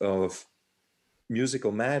makers of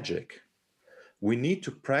musical magic, we need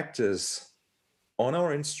to practice on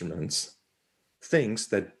our instruments things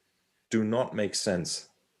that do not make sense,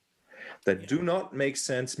 do not make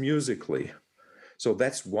sense musically. So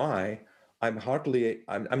that's why I'm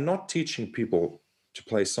not teaching people to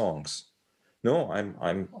play songs. No,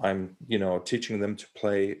 I'm teaching them to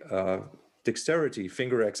play dexterity,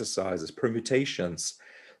 finger exercises, permutations,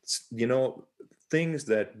 things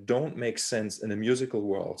that don't make sense in a musical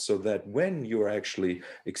world, so that when you're actually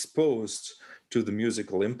exposed to the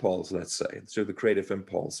musical impulse, let's say, to the creative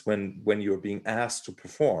impulse, when you're being asked to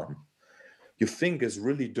perform, your fingers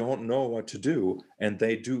really don't know what to do, and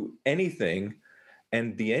they do anything,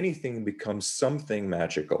 and the anything becomes something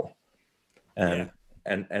magical. And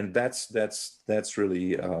that's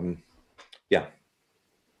really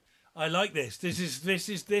I like this. This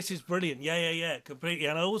is brilliant. Yeah, completely.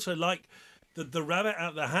 And I also like the rabbit out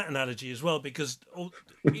of the hat analogy as well, because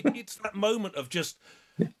it's that moment of just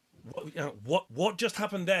what just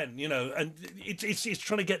happened then, and it's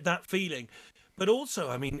trying to get that feeling. But also,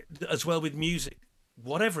 I mean, as well with music,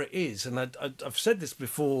 whatever it is, and I've said this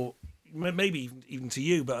before, maybe even to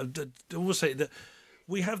you, but I will say that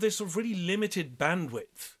we have this sort of really limited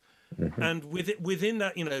bandwidth, and within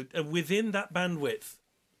that, within that bandwidth,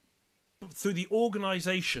 through the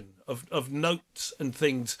organisation of notes and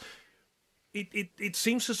things, it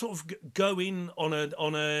seems to sort of go in on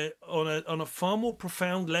a far more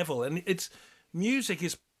profound level, and music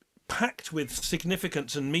is packed with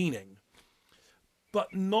significance and meaning,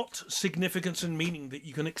 but not significance and meaning that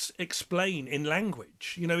you can explain in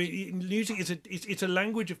language. Music is a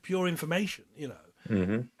language of pure information.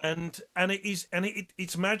 And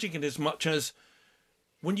it's magic in as much as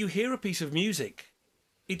when you hear a piece of music,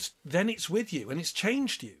 it's with you and it's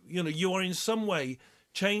changed you. You are in some way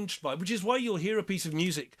changed by, which is why you'll hear a piece of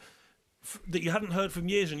music that you hadn't heard from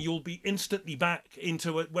years, and you'll be instantly back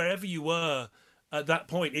into it wherever you were at that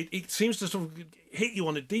point. It seems to sort of hit you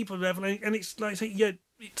on a deeper level, and it's like,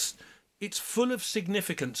 it's full of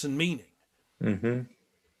significance and meaning.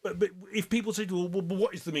 But if people say, well,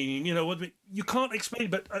 what is the meaning? You can't explain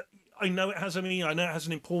it, but I know it has a meaning. I know it has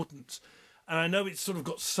an importance, and I know it's sort of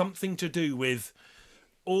got something to do with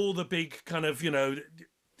all the big kind of the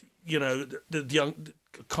young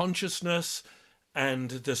consciousness and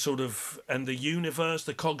the sort of and the universe,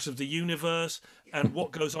 the cogs of the universe, and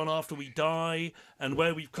what goes on after we die, and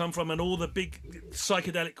where we've come from, and all the big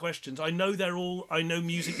psychedelic questions. I know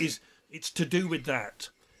music is, it's to do with that,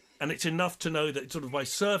 and it's enough to know that sort of by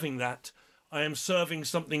serving that, I am serving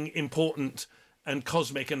something important and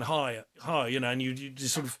cosmic and high, and you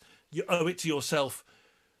just sort of, you owe it to yourself.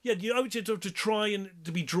 Yeah, you owe it to try and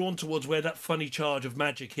to be drawn towards where that funny charge of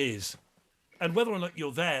magic is. And whether or not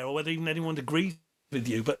you're there, or whether even anyone agrees with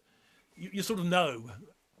you, but you sort of know.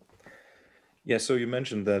 Yeah, so you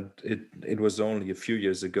mentioned that it was only a few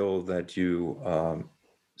years ago that you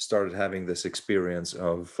started having this experience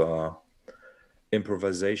of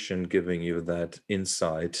improvisation giving you that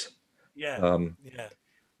insight. Yeah, yeah,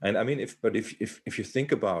 And I mean, if you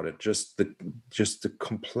think about it, just the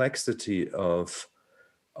complexity of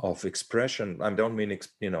expression. I don't mean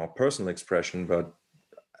personal expression, but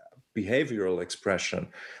behavioral expression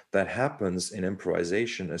that happens in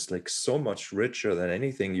improvisation is like so much richer than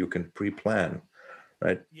anything you can pre-plan,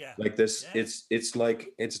 right? yeah, Like this, yeah, it's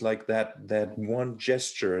like that one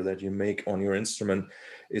gesture that you make on your instrument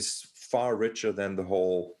is far richer than the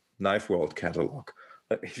whole Knife World catalog,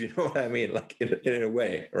 if you know what I mean, like in a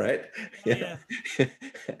way, right? yeah, Yeah.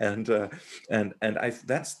 And I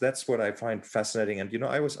that's what I find fascinating. And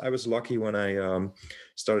I was lucky when I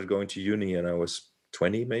started going to uni, and I was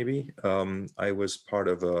 20 maybe. I was part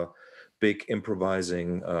of a big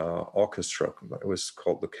improvising orchestra. It was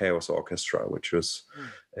called the Chaos Orchestra, which was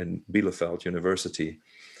in Bielefeld University,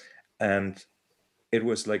 and it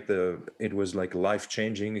was like a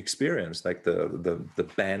life-changing experience. Like the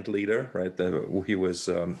band leader, right? He was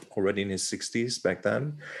already in his 60s back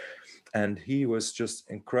then, and he was just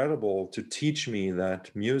incredible to teach me that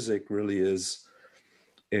music really is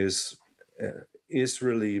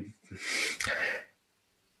really,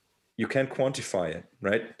 you can't quantify it,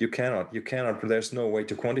 right? You cannot, there's no way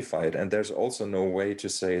to quantify it. And there's also no way to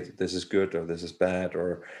say this is good or this is bad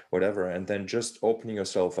or whatever. And then just opening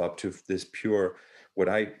yourself up to this pure, what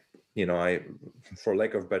I, for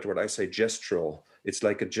lack of a better word, I say gestural. It's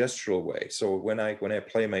like a gestural way. So when I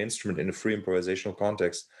play my instrument in a free improvisational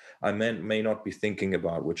context, I may not be thinking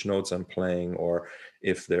about which notes I'm playing, or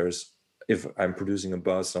if I'm producing a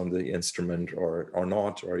buzz on the instrument or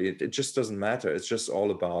not, or it just doesn't matter. It's just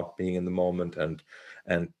all about being in the moment,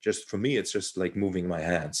 and just for me, it's just like moving my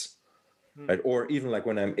hands, right? Or even like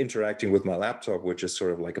when I'm interacting with my laptop, which is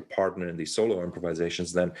sort of like a partner in these solo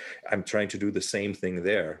improvisations, then I'm trying to do the same thing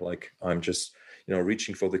there. Like I'm just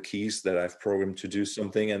reaching for the keys that I've programmed to do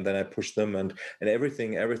something, and then I push them, and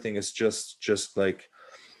everything is just like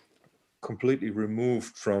completely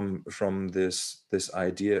removed from this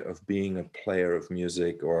idea of being a player of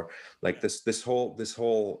music, or like this whole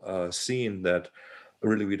scene that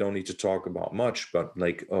really we don't need to talk about much, but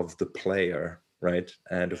like of the player, right?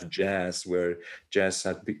 And of jazz, where jazz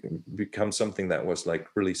had become something that was like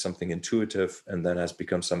really something intuitive, and then has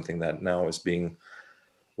become something that now is being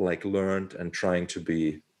like learned and trying to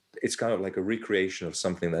be, it's kind of like a recreation of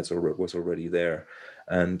something that was already there.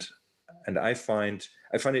 And I find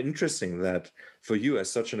it interesting that for you, as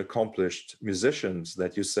such an accomplished musician,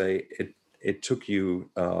 that you say it took you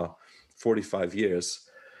 45 years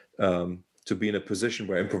to be in a position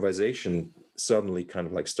where improvisation suddenly kind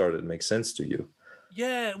of like started to make sense to you.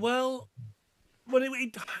 yeah. Well,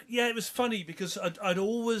 it was funny because I'd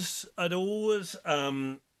always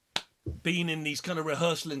been in these kind of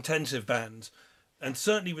rehearsal intensive bands, and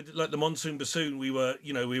certainly with like the Monsoon Bassoon, we were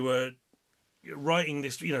writing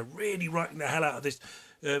this, really writing the hell out of this,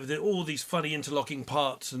 all these funny interlocking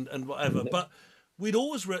parts and whatever. But we'd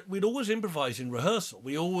always improvise in rehearsal.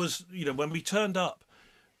 We always, when we turned up,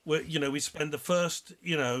 we spend the first,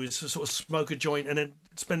 sort of smoke a joint, and then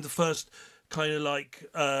spend the first kind of like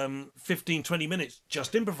 15, 20 minutes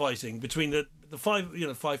just improvising between the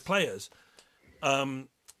five players,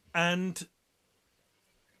 and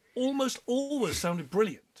almost always sounded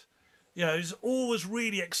brilliant. It's always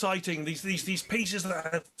really exciting. These pieces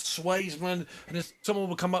that have sways, man, and someone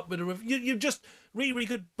will come up with you're just really, really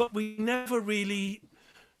good. But we never really.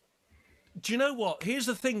 Do you know what? Here's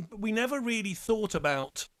the thing: we never really thought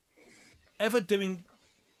about ever doing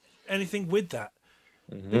anything with that,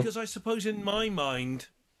 because I suppose in my mind,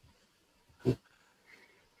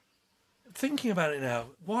 thinking about it now,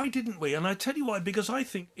 why didn't we? And I tell you why. Because I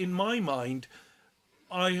think in my mind,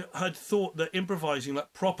 I had thought that improvising,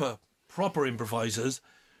 like proper improvisers,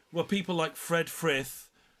 were people like Fred Frith,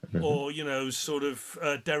 or sort of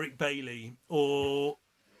Derek Bailey, or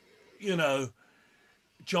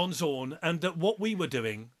John Zorn, and that what we were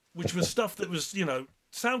doing, which was stuff that was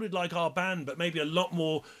sounded like our band, but maybe a lot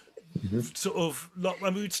more sort of, like, I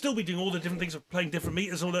mean, we'd still be doing all the different things of playing different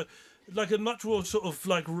meters, all the, like a much more sort of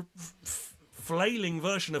like flailing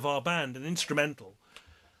version of our band, an instrumental.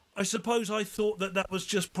 I suppose I thought that was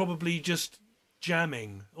just probably just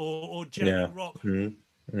jamming or jamming rock.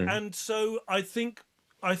 And so I think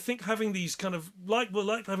having these kind of like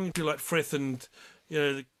having people like Frith and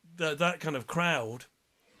that kind of crowd,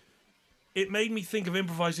 it made me think of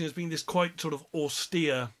improvising as being this quite sort of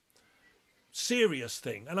austere, serious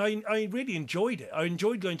thing, and I really enjoyed it. I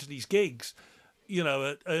enjoyed going to these gigs.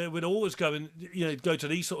 Would always go and go to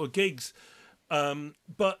these sort of gigs,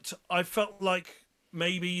 but I felt like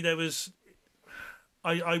maybe there was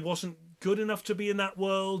I wasn't good enough to be in that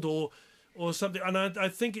world or something. And I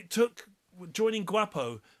think it took joining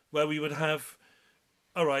Guapo, where we would have,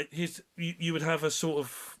 all right, you would have a sort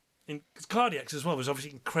of, in Cardiacs as well was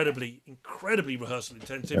obviously incredibly rehearsal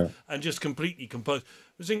intensive and just completely composed.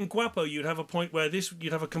 Whereas in Guapo, you'd have a point where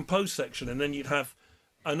you'd have a composed section and then you'd have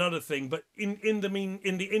another thing. But in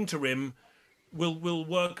the interim, we'll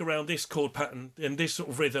work around this chord pattern and this sort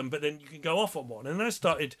of rhythm, but then you can go off on one. And that's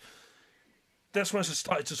when I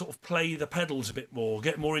started to sort of play the pedals a bit more,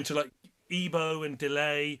 get more into like ebo and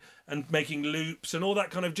delay and making loops and all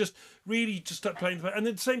that kind of, just really just start playing. And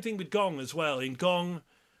then the same thing with Gong as well. In Gong,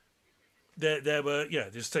 there were,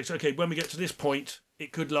 this takes, okay, when we get to this point,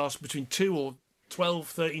 it could last between 2 or 12,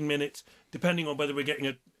 13 minutes, depending on whether we're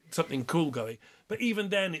getting something cool going. But even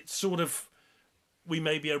then, it's sort of, we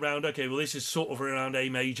may be around, okay, well, this is sort of around A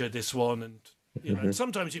major, this one. And, and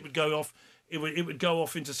sometimes it would go off, it would go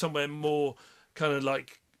off into somewhere more kind of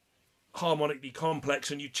like harmonically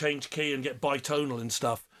complex, and you change key and get bitonal and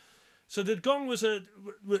stuff. So the Gong was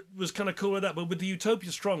kind of cool with that, but with the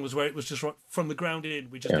Utopia Strong was where it was just right from the ground in.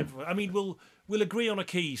 We just, I mean, we'll agree on a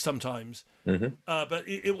key sometimes, but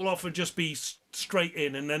it will often just be straight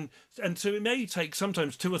in, and so it may take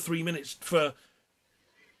sometimes 2 or 3 minutes for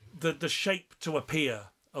the shape to appear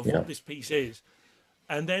of what this piece is,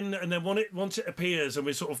 and then once it appears, and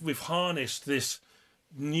we've harnessed this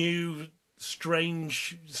new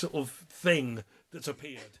strange sort of thing that's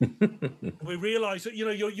appeared. We realise that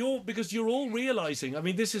you're all realising. I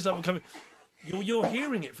mean, this is coming. You're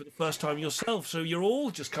hearing it for the first time yourself, so you're all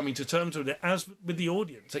just coming to terms with it as with the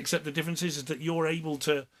audience. Except the difference is that you're able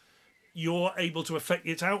to affect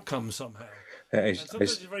its outcome somehow. And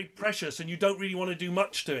sometimes it's very precious, and you don't really want to do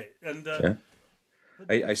much to it. And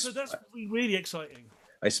so that's really exciting.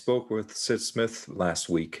 I spoke with Sid Smith last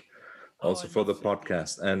week, also for the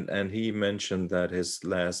podcast, and he mentioned that his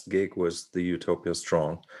last gig was the Utopia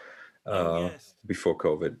Strong before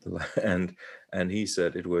COVID, and he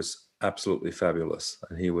said it was absolutely fabulous.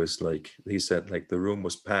 And he said the room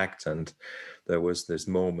was packed, and there was this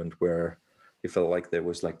moment where he felt like there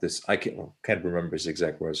was like this, I can't remember his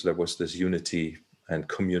exact words, there was this unity and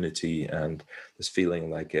community and this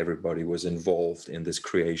feeling like everybody was involved in this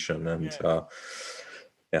creation. And I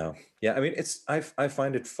mean, I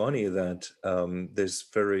find it funny that this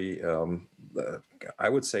very, I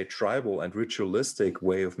would say, tribal and ritualistic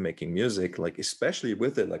way of making music, like especially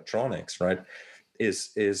with electronics, right,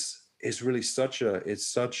 is really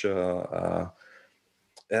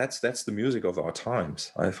that's the music of our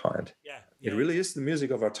times, I find. It really is the music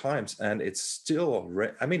of our times, and it's still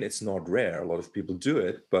I mean, it's not rare. A lot of people do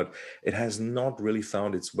it, but it has not really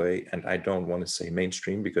found its way. And I don't want to say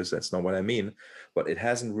mainstream, because that's not what I mean, but it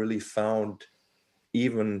hasn't really found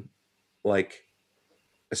even like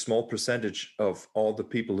a small percentage of all the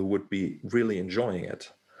people who would be really enjoying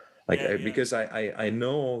it. Because I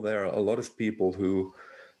know there are a lot of people who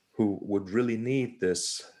would really need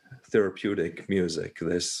this therapeutic music,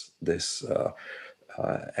 this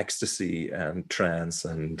ecstasy and trance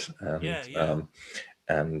and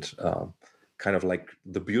kind of like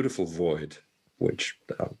the beautiful void, which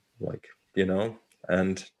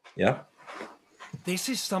This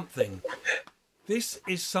is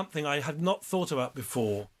something I had not thought about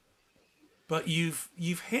before, but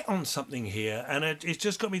you've hit on something here, and it's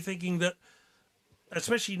just got me thinking that,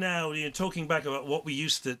 especially now, talking back about what I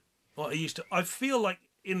used to, I feel like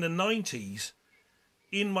in the 90s,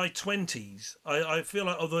 in my 20s, I feel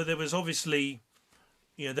like, although there was obviously,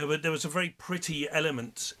 there was a very pretty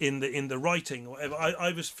element in the writing or whatever,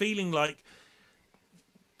 I was feeling like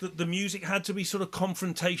the music had to be sort of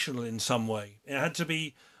confrontational in some way. It had to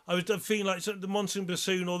be. I was feeling like the Monsoon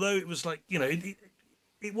Bassoon, although it was like, it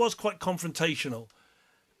was quite confrontational,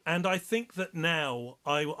 and I think that now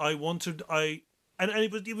it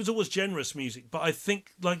was always generous music, but I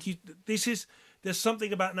think there's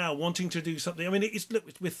something about now wanting to do something. I mean,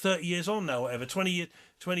 we're 30 years on now, whatever, 20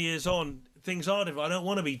 years on, things are different.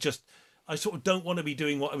 I sort of don't want to be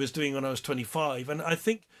doing what I was doing when I was 25. And I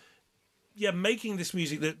think making this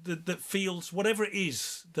music that feels whatever it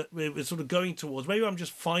is that we're sort of going towards. Maybe I'm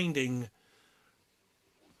just finding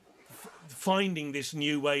this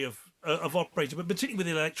new way of operating, but particularly with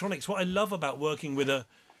electronics. What I love about working with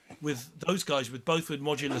those guys, with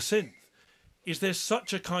modular synth, is there's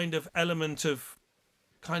such a kind of element of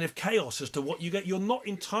kind of chaos as to what you get. You're not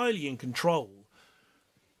entirely in control.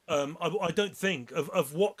 I don't think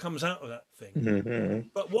of what comes out of that thing,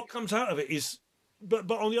 but what comes out of it is.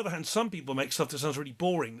 But on the other hand, some people make stuff that sounds really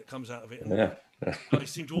boring that comes out of it, and I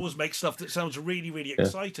seem to always make stuff that sounds really, really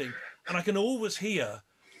exciting, and I can always hear.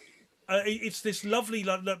 It's this lovely,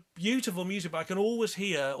 like, beautiful music, but I can always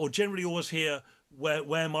hear, or generally always hear,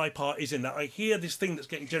 where my part is in that. I hear this thing that's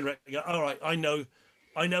getting generated. All right, I know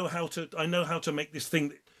how to make this thing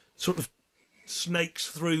that sort of snakes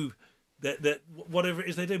through that whatever it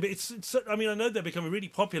is they do. But it's I mean, I know they're becoming really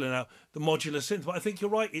popular now, the modular synth, but I think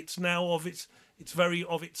you're right. It's now it's very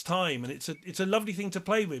of its time, and it's a lovely thing to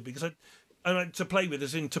play with, because to play with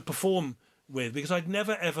as in to perform with, because I'd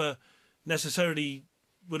never ever necessarily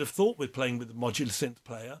would have thought with playing with the modular synth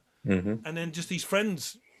player, and then just these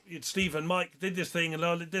friends, Steve and Mike, did this thing,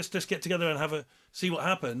 and let's just get together and see what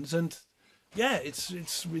happens, and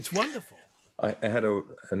it's wonderful. I had a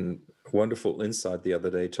wonderful insight the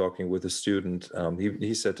other day talking with a student.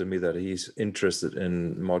 He said to me that he's interested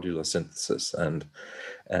in modular synthesis, and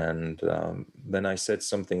then I said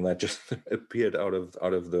something that just appeared out of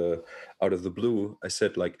the blue. I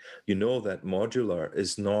said, like, that modular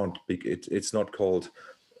is not it's not called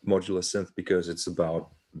modular synth because it's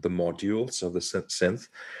about the modules of the synth.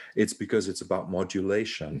 It's because it's about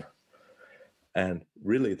modulation. And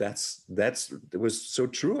really, it was so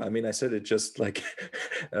true. I mean, I said it just like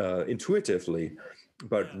intuitively,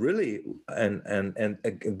 but really, and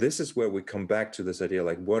this is where we come back to this idea,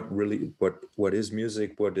 like what is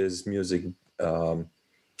music? What is music?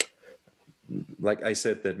 Like I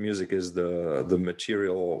said, that music is the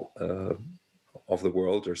material of the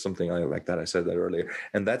world, or something like that. I said that earlier,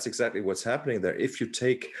 and that's exactly what's happening there. If you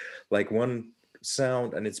take like one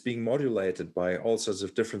sound and it's being modulated by all sorts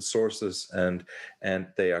of different sources, and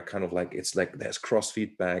they are kind of like, it's like there's cross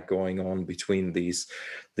feedback going on between these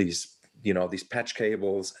patch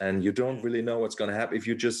cables, and you don't really know what's going to happen if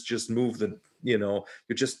you just move you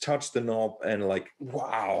just touch the knob and like,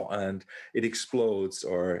 wow, and it explodes,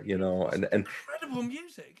 or and incredible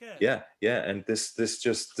music. And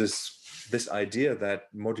this idea that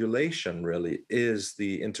modulation really is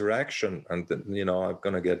the interaction, and I'm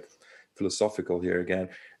going to get philosophical here again,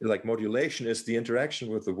 like modulation is the interaction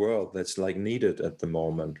with the world that's like needed at the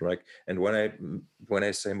moment, right? And when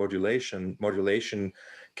I say modulation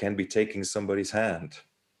can be taking somebody's hand,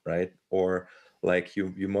 right? Or like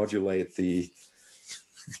you modulate the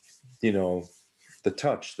the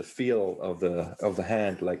touch, the feel of the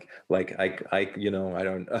hand, like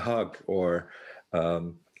a hug,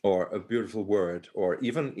 or a beautiful word, or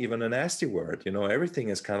even a nasty word. Everything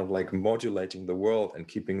is kind of like modulating the world and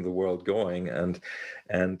keeping the world going. And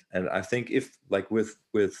I think if like with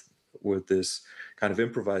this kind of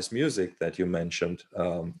improvised music that you mentioned,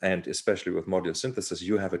 and especially with modular synthesis,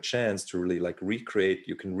 you have a chance to really like recreate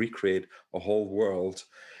a whole world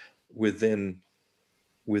within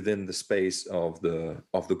the space of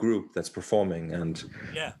the group that's performing, and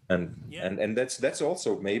that's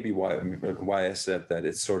also maybe why I said that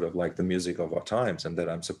it's sort of like the music of our times, and that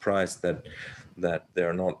I'm surprised that there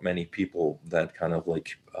are not many people that kind of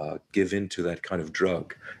like give into that kind of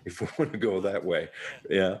drug, if we want to go that way.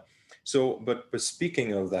 So but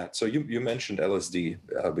speaking of that, so you mentioned LSD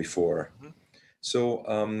before.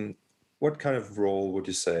 So what kind of role would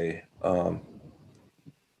you say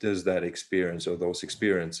does that experience, or those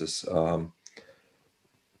experiences,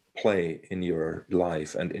 play in your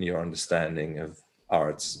life and in your understanding of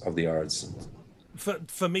the arts?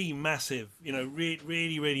 For me, massive. Really,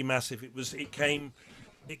 really, really massive. It came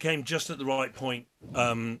just at the right point,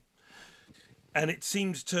 and it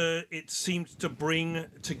seems to bring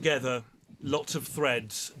together lots of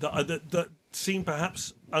threads that seem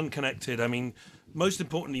perhaps unconnected. I mean, most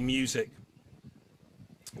importantly, music,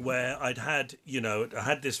 where I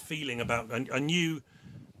had this feeling about, I knew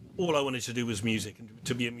all I wanted to do was music and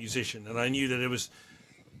to be a musician, and I knew that it was,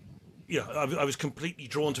 I was completely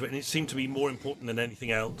drawn to it, and it seemed to be more important than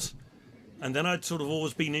anything else. And then I'd sort of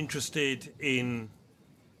always been interested in,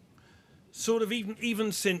 sort of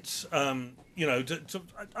even since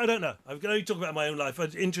I don't know. I'm going to talk about my own life. I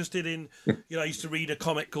was interested in, I used to read a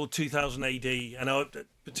comic called 2000 AD, and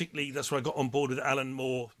particularly that's where I got on board with Alan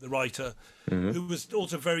Moore, the writer, who was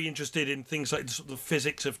also very interested in things like the sort of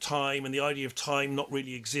physics of time and the idea of time not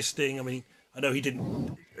really existing. I mean, I know he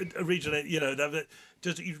didn't originate,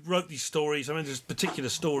 just he wrote these stories. I mean, there's a particular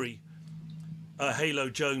story, Halo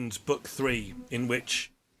Jones Book 3, in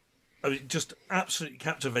which it just absolutely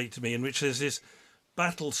captivated me, in which there's this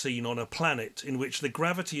battle scene on a planet in which the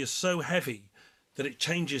gravity is so heavy that it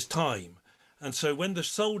changes time. And so when the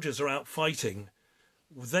soldiers are out fighting,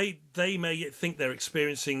 they may think they're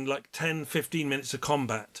experiencing like 10, 15 minutes of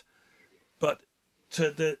combat, but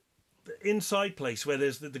to the inside place where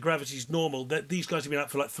there's the gravity's normal, that these guys have been out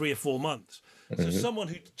for like 3 or 4 months. So someone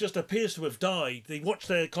who just appears to have died, they watch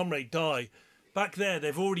their comrade die, back there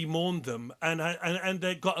they've already mourned them and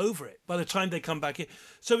they got over it by the time they come back in.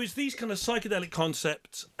 So it's these kind of psychedelic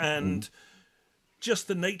concepts and just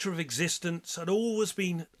the nature of existence. I was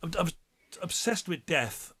obsessed with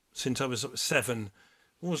death since I was 7.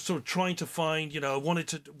 I was sort of trying to find, I wanted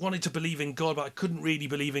to believe in God, but I couldn't really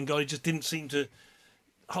believe in God. It just didn't seem to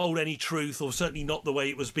hold any truth, or certainly not the way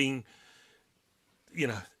it was being,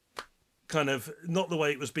 kind of not the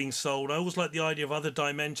way it was being sold. I always liked the idea of other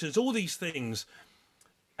dimensions, all these things.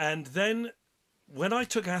 And then when I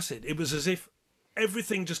took acid, it was as if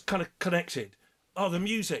everything just kind of connected. Oh, the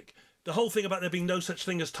music, the whole thing about there being no such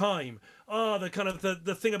thing as time. Oh, the kind of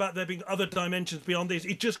the thing about there being other dimensions beyond this.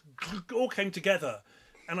 It just all came together.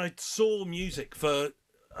 And I saw music for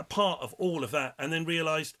a part of all of that, and then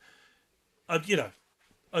realised, oh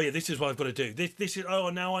yeah, this is what I've got to do. This is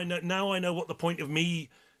now I know what the point of me.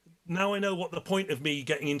 Now I know what the point of me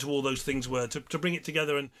getting into all those things were, to bring it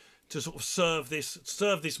together and to sort of serve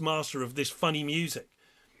this master of this funny music.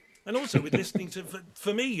 And also with listening to,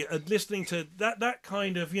 for me, listening to that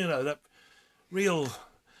kind of, that real,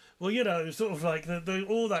 well, sort of like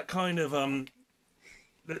all that kind of,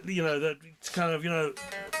 that kind of,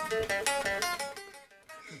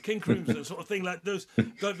 kink rooms and sort of thing, like those,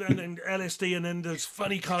 and then LSD, and then those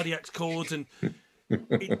funny cardiac chords, and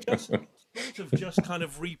it just sort of just kind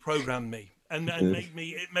of reprogrammed me and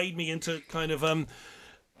made me into kind of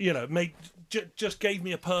just gave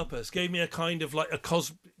me a purpose, gave me a kind of like a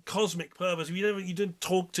cosmic purpose. You didn't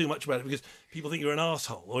talk too much about it because people think you're an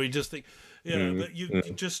asshole, or you just think but you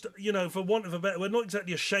just for want of a better, we're not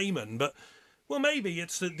exactly a shaman, but well, maybe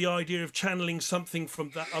it's the idea of channeling something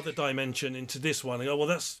from that other dimension into this one. And go, well,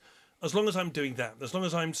 that's, as long as I'm doing that, as long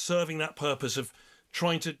as I'm serving that purpose of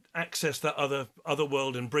trying to access that other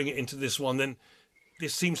world and bring it into this one, then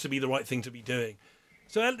this seems to be the right thing to be doing.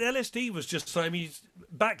 So LSD was just, I mean,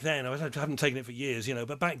 back then, I haven't taken it for years,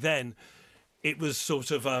 but back then it was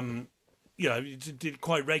sort of, did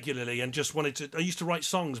quite regularly, and just I used to write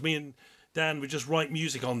songs. Me and Dan would just write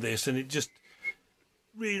music on this, and it just,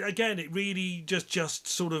 it really just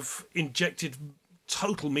sort of injected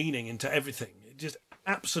total meaning into everything. It just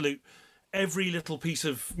absolute, every little piece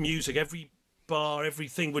of music, every bar,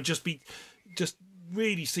 everything would just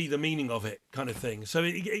really see the meaning of it, kind of thing. So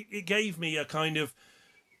it gave me a kind of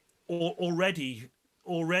already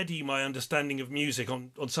my understanding of music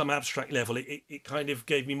on some abstract level. It kind of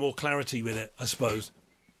gave me more clarity with it, I suppose.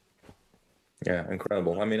 Yeah,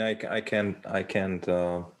 incredible. I mean, I can't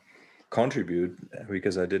contribute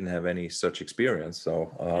because I didn't have any such experience.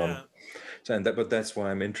 So, but that's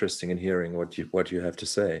why I'm interested in hearing what you have to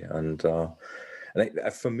say. And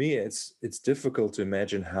for me, it's difficult to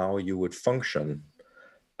imagine how you would function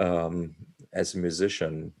as a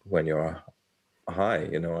musician when you're high.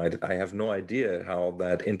 I have no idea how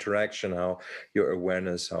that interaction, how your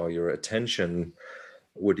awareness, how your attention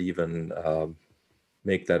would even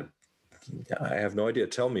make that. I have no idea.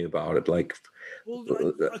 Tell me about it. Like, well,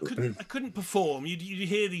 I couldn't perform. You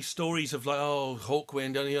hear these stories of like, oh,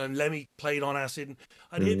 Hawkwind, and Lemmy played on acid.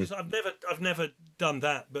 I'd hear this. I've never done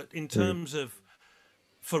that. But in terms of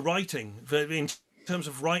in terms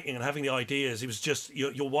of writing and having the ideas, it was just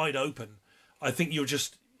you're wide open. I think you're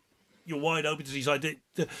wide open to these ideas.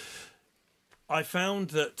 I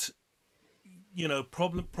found that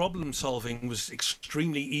problem solving was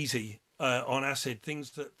extremely easy on acid.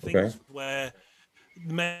 Things where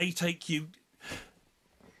may take you,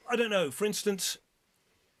 I don't know, for instance,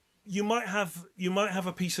 you might have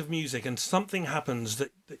a piece of music and something happens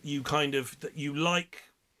that you like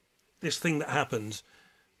this thing that happens,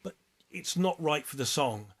 but it's not right for the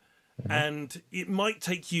song. And it might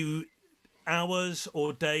take you hours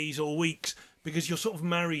or days or weeks because you're sort of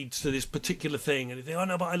married to this particular thing, and you think, oh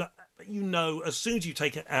no, but I like, as soon as you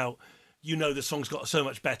take it out, the song's got so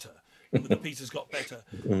much better. The piece has got better,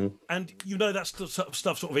 and that stuff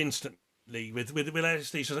sort of instantly with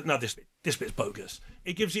LSD. So like, no, this bit's bogus.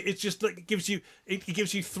 It gives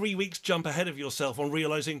you 3 weeks jump ahead of yourself on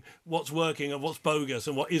realizing what's working and what's bogus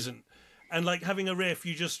and what isn't. And like having a riff,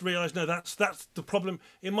 you just realize, no, that's the problem.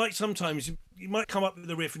 It might sometimes you might come up with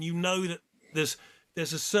a riff and that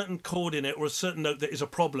there's a certain chord in it or a certain note that is a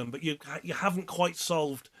problem, but you haven't quite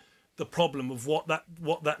solved the problem of what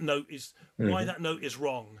that note is, why that note is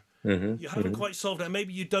wrong. You haven't quite solved that.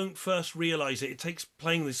 Maybe you don't first realize it. It takes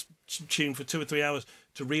playing this tune for 2 or 3 hours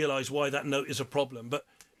to realize why that note is a problem, but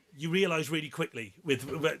you realize really quickly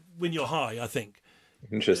when you're high, I think.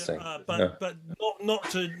 Interesting. But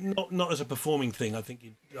not as a performing thing. I think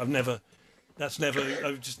I've just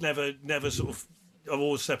never sort of, I've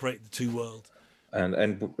always separated the two worlds.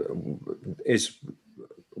 And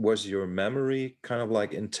was your memory kind of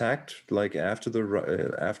like intact, like after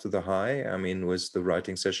the high? I mean, was the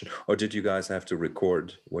writing session, or did you guys have to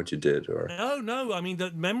record what you did? Or no. I mean,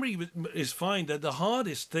 the memory is fine. The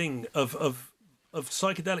hardest thing of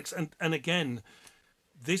psychedelics, and again,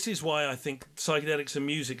 this is why I think psychedelics and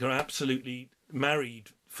music are absolutely married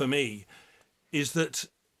for me, is that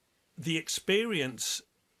the experience,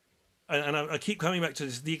 and I keep coming back to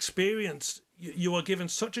this, the experience, you are given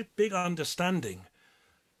such a big understanding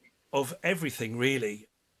of everything, really,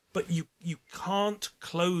 but you can't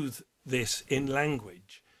clothe this in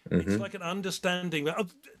language. It's like an understanding.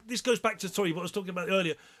 This goes back to, sorry, what I was talking about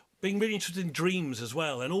earlier, being really interested in dreams as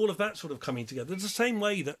well, and all of that sort of coming together. It's the same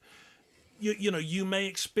way that you may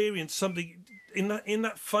experience something in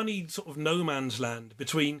that funny sort of no man's land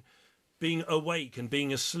between being awake and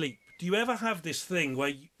being asleep. Do you ever have this thing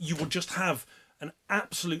where you will just have an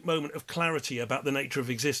absolute moment of clarity about the nature of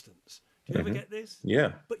existence? Do you ever get this?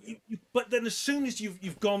 Yeah. But then as soon as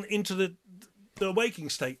you've gone into the waking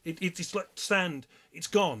state, it's like sand. It's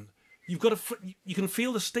gone. You can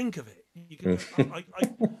feel the stink of it. You can.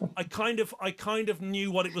 I kind of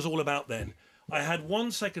knew what it was all about then. I had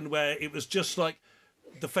 1 second where it was just like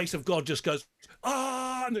the face of God just goes,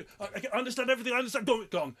 and I understand everything. I understand.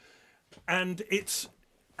 Gone. And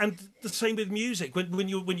the same with music. When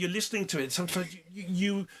you're listening to it, sometimes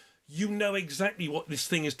you know exactly what this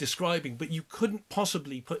thing is describing, but you couldn't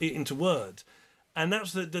possibly put it into words. And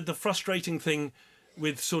that's the frustrating thing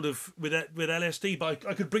with LSD. But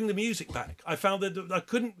I could bring the music back. I found that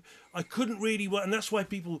I couldn't really work, and that's why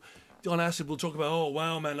people on acid will talk about, oh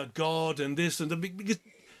wow, man, a God and this and that, because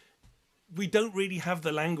we don't really have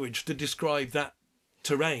the language to describe that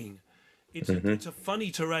terrain. It's a funny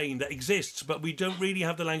terrain that exists, but we don't really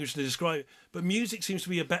have the language to describe it. But music seems to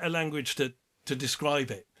be a better language to describe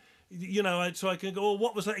it. So I can go, oh,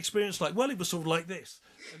 what was that experience like? Well, it was sort of like this.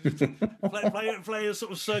 Play a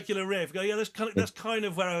sort of circular riff. Go, yeah, that's kind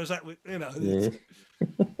of where I was at with,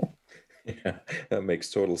 Yeah, that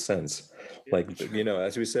makes total sense. Like,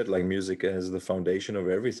 as we said, like music is the foundation of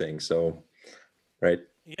everything. So, right.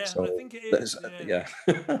 Yeah, so I think it is. Yeah.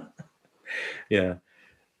 Yeah.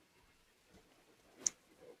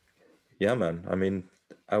 Yeah, man. I mean,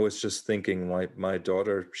 I was just thinking, my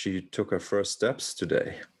daughter, she took her first steps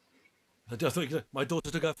today. I thought my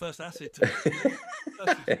daughter took her first acid too.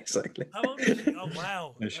 Exactly. How old is she? Oh,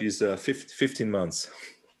 wow. She's 15 months.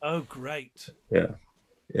 Oh, great. Yeah.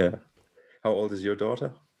 Yeah. How old is your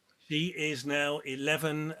daughter? She is now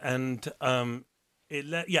 11 and 11. I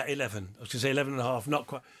was going to say 11 and a half, not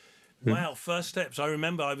quite. Wow, first steps. I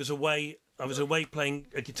remember I was away playing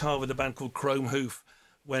a guitar with a band called Chrome Hoof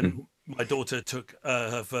when my daughter took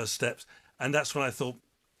her first steps, and that's when I thought,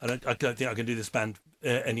 I don't think I can do this band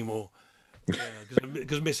anymore.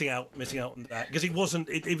 Because missing out on that, because it was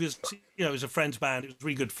it was a friend's band. It was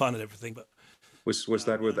really good fun and everything, but was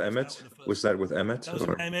that with Emmett? Was that with Emmett? That was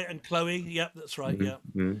with Emmett and Chloe. Yep, that's right. Yeah.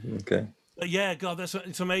 Okay. But yeah, God,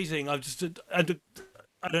 it's amazing. I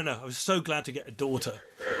don't know. I was so glad to get a daughter.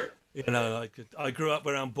 I grew up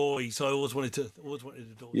around boys, so I always wanted a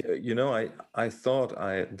daughter. Yeah, I thought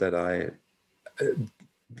that I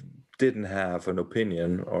didn't have an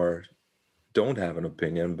opinion or don't have an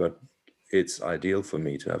opinion, but it's ideal for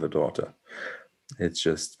me to have a daughter. It's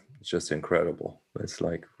just incredible. It's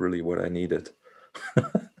like really what I needed.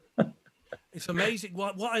 It's amazing.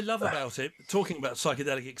 What I love about it, talking about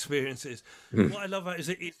psychedelic experiences, what I love about it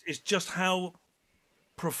is it's just how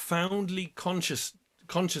profoundly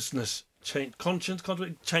consciousness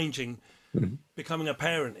changing becoming a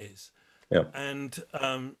parent is. Yeah. And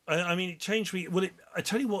I mean, it changed me. Well, I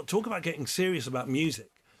tell you what, talk about getting serious about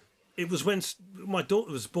music. It was when my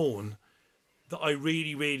daughter was born that I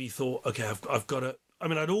really, really thought, okay, I've got to. I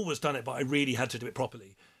mean, I'd always done it, but I really had to do it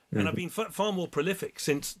properly. And I've been far more prolific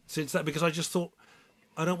since that, because I just thought,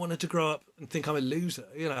 I don't want her to grow up and think I'm a loser.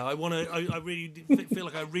 I really feel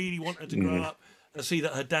like I really want her to grow up and see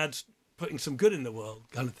that her dad's putting some good in the world,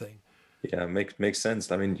 kind of thing. Yeah, makes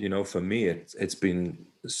sense. I mean, for me, it's been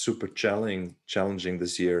super challenging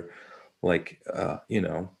this year. Like,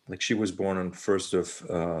 like she was born on 1st of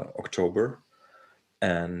October,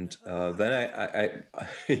 And then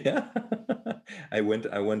yeah, I went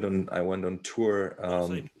on tour. Not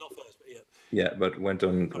same, not first, but yeah. Yeah, but Sorry.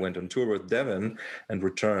 went on tour with Devon and Oh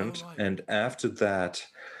returned. right. And after that,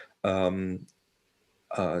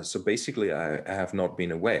 so basically, I have not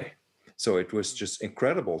been away. So it was Mm. just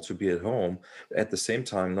incredible to be at home at the same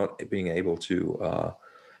time, not being able to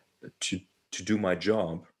to do my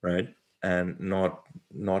job, right, and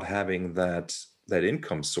not having that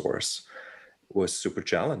income source was super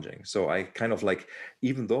challenging. So I kind of like,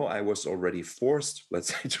 even though I was already forced, let's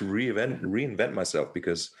say, to reinvent myself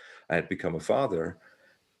because I had become a father.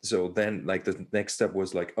 So then like the next step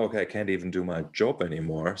was like, okay, I can't even do my job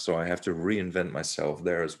anymore. So I have to reinvent myself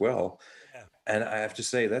there as well. Yeah. And I have to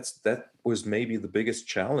say that was maybe the biggest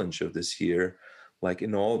challenge of this year, like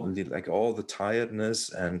in all the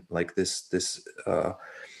tiredness and like this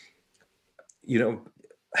you know,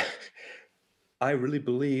 I really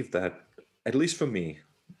believe that, at least for me,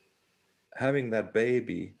 having that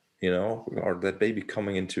baby, or that baby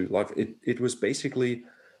coming into life, it was basically,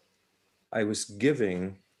 I was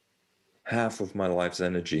giving half of my life's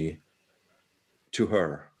energy to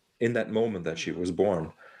her in that moment that she Hmm. was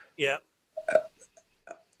born. Yeah.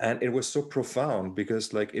 And it was so profound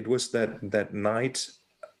because like it was that night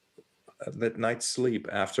sleep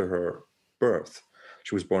after her birth.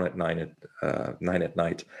 She was born at 9 at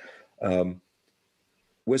night.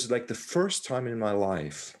 Was like the first time in my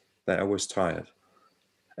life that I was tired.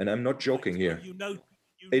 And I'm not Right. joking So here. you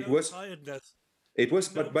It know was tiredness. It was,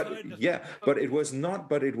 You know but tiredness when yeah, you but come. it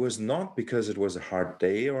was not because it was a hard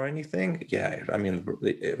day or anything. Yeah, I Yeah. mean,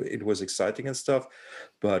 it was exciting and stuff,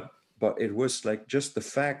 but it was like just the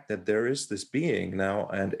fact that there is this being now,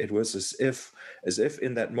 and it was as if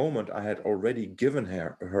in that moment I had already given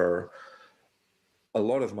her a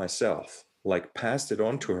lot of myself, like passed it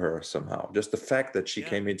on to Mm. her somehow. Just the fact that she Yeah.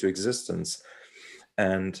 came into existence,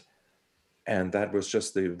 and that was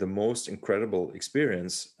just the most incredible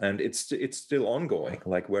experience, and it's still ongoing,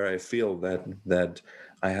 like where I feel that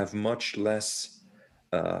I have much less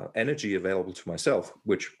energy available to myself,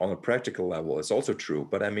 which on a practical level is also true,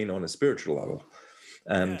 but I mean on a spiritual level.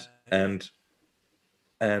 Yeah. and Yeah.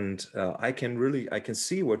 and I can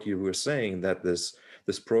see what you were saying, that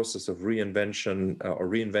this process of reinvention, or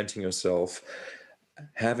reinventing yourself,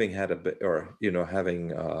 having had a bit, or having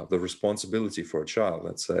the responsibility for a child,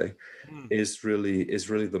 let's say, Mm. is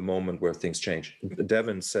really the moment where things change.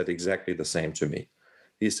 Devin said exactly the same to me.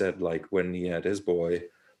 He said, like, when he had his boy,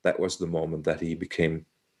 that was the moment that he became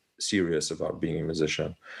serious about being a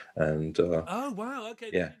musician. And Oh wow. Okay,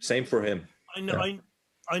 that's yeah, interesting same because for him. I know Yeah,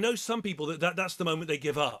 I know some people that's the moment they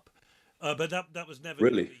give up, but that was never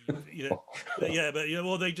going to really. be, you know. But yeah, but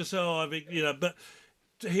well, they just say, oh, I mean, But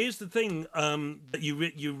here's the thing, that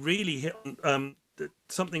you really hit on,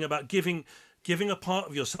 something about giving a part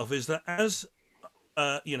of yourself, is that as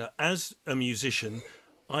as a musician,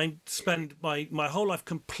 I spend my whole life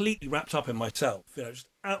completely wrapped up in myself,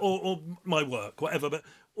 or my work, whatever. But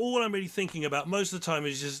all I'm really thinking about most of the time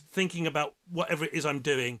is just thinking about whatever it is I'm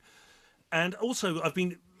doing. And also, I've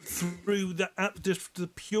been through just the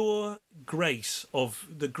pure grace of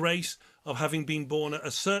having been born at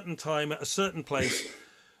a certain time, at a certain place,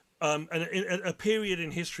 and in a period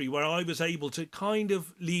in history where I was able to kind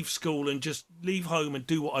of leave school and just leave home and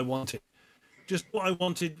do what I wanted, just what I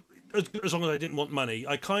wanted, as long as I didn't want money.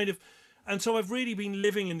 And so I've really been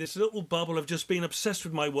living in this little bubble of just being obsessed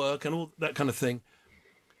with my work and all that kind of thing.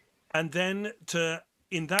 And then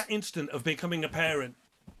in that instant of becoming a parent,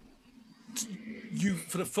 you,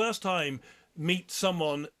 for the first time, meet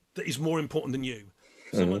someone that is more important than you.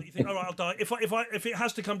 Someone that you think, all right, I'll die. If it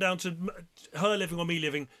has to come down to her living or me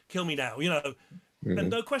living, kill me now, and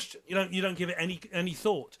no question, you don't give it any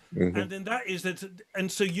thought. And then that is that, and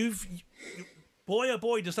so boy oh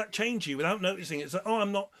boy, does that change you without noticing. It's like, oh,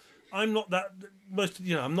 I'm not that most,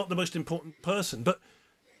 I'm not the most important person, but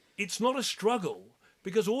it's not a struggle,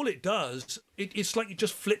 because all it does, it's like it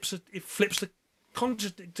flips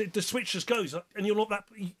the switch just goes, and you're not that,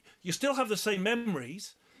 you still have the same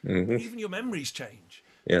memories, but even your memories change,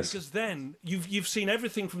 Yes. because then you've seen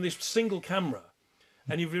everything from this single camera,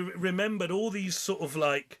 and you've remembered all these sort of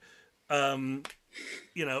like,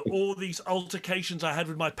 all these altercations I had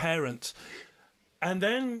with my parents, and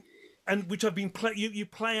then, and which have been you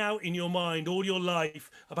play out in your mind all your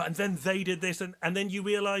life about, and then they did this, and then you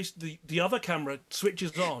realize the other camera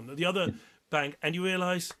switches on, the other bang, and you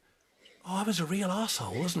realize, oh, I was a real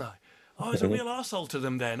asshole, wasn't I? I was a real asshole to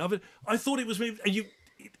them then. I thought it was me,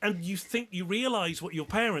 and you think you realize what your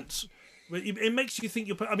parents. It makes you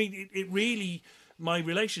think I mean, it really. My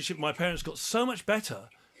relationship with my parents got so much better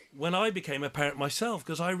when I became a parent myself,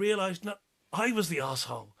 because I realized, no, I was the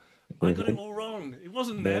asshole. I got it all wrong. It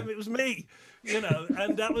wasn't them, it was me. And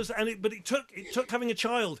that was, but it took having a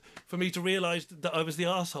child for me to realize that I was the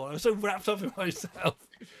asshole. I was so wrapped up in myself.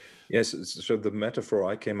 Yes, so the metaphor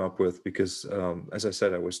I came up with, because as I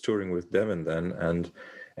said, I was touring with Devin then,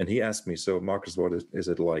 and he asked me, so Marcus, what is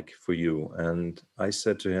it like for you? And I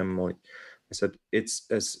said to him, it's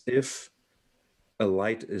as if a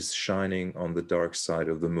light is shining on the dark side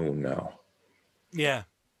of the moon now. Yeah.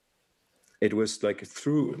 It was like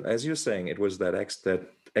through, as you're saying, it was that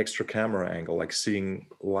extra camera angle, like seeing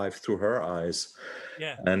life through her eyes.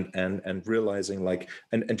 Yeah. And realizing like,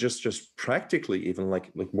 and just practically even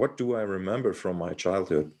like what do I remember from my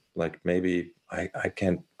childhood? Like maybe I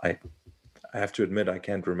have to admit I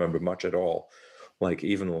can't remember much at all. Like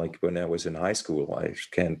even like when I was in high school, I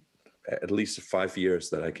can't, at least 5 years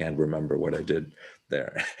that I can't remember what I did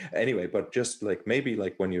there. Anyway, but just like maybe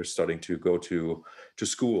like when you're starting to go to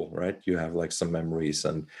school, right? You have like some memories,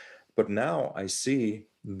 but now I see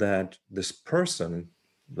that this person,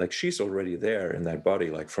 like she's already there in that body,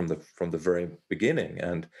 like from the very beginning,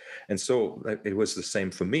 and so like, it was the same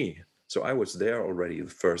for me. So I was there already the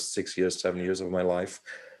first 6 years, 7 years of my life,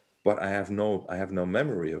 but I have no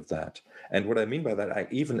memory of that. And what I mean by that,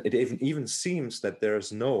 it even seems that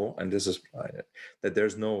there's no, and this is that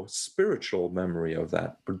there's no spiritual memory of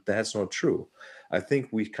that, but that's not true. I think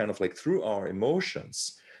we kind of like through our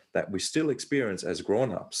emotions that we still experience as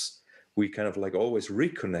grown-ups, we kind of like always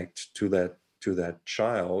reconnect to that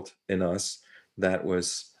child in us that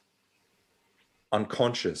was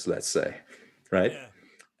unconscious, let's say, right? Yeah.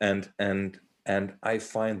 And I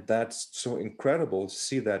find that so incredible to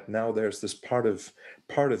see that now there's this part of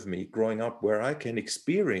me growing up where I can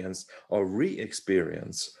experience or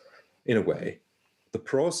re-experience, in a way, the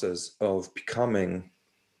process of becoming,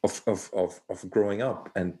 of growing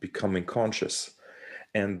up and becoming conscious.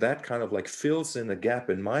 And that kind of like fills in a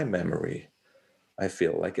gap in my memory. I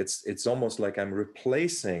feel like it's almost like I'm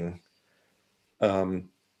replacing something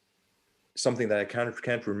that I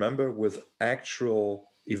can't remember with actual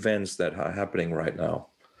events that are happening right now.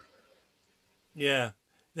 Yeah,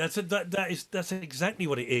 that's exactly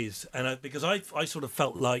what it is. And because I sort of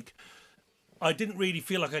felt like I didn't really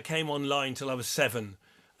feel like I came online till I was 7,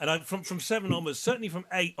 and from 7 onwards, certainly from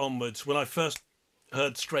 8 onwards, when I first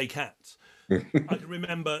heard Stray Cats. I can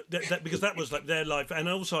remember that because that was like their life, and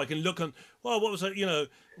also I can look on. Well, what was it?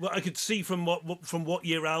 What I could see from what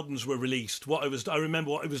year albums were released. I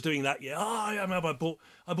remember what I was doing that year. I remember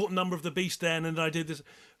I bought Number of the Beast then, and I did this.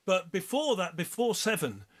 But before that, before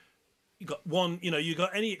 7, you got one. You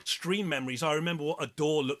got any extreme memories. I remember what a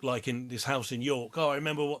door looked like in this house in York. I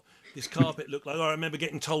remember what this carpet looked like. I remember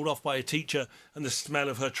getting told off by a teacher and the smell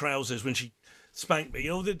of her trousers when she spanked me,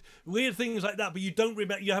 the weird things like that. But you don't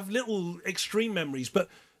remember. You have little extreme memories, but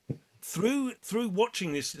through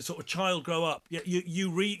watching this sort of child grow up,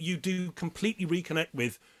 you do completely reconnect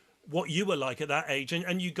with what you were like at that age,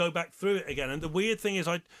 and you go back through it again. And the weird thing is,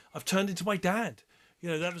 I've turned into my dad.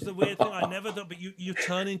 That was the weird thing. I never thought, but you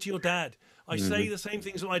turn into your dad. I say the same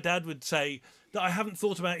things that my dad would say that I haven't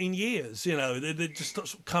thought about in years. They just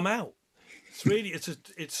sort of come out. It's really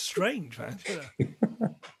it's strange, man.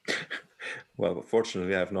 Well,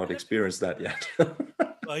 fortunately, I have not experienced that yet.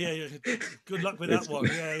 Oh yeah. Good luck with that one.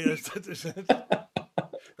 Yeah.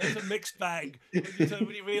 That's a mixed bag.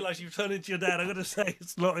 When you realise you've turned into your dad, I'm going to say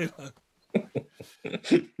it's not.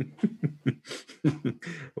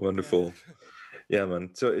 Wonderful. Yeah,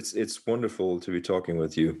 man. So it's wonderful to be talking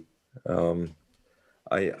with you. I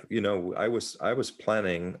was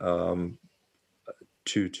planning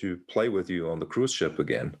to play with you on the cruise ship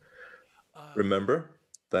again. Remember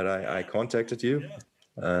that I contacted you,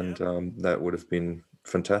 and that would have been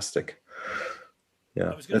fantastic.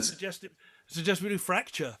 Yeah, I was going to suggest we do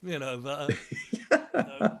Fracture. But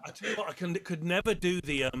I tell you what, could never do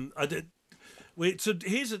the So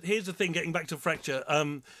here's the thing. Getting back to Fracture,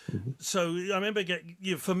 so I remember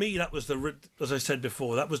for me that was as I said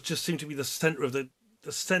before, that was just seemed to be the center of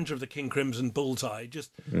the King Crimson bullseye.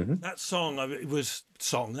 Just that song,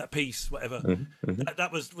 that piece, whatever.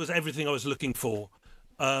 That was everything I was looking for.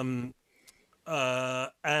 And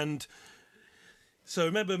so I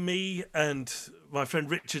remember me and my friend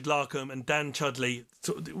Richard Larkham and Dan Chudley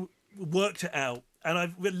sort of worked it out,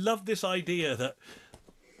 and we loved this idea that.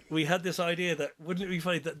 We had this idea that, wouldn't it be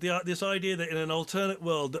funny, that this idea that in an alternate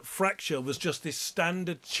world that Fracture was just this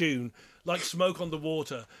standard tune, like Smoke on the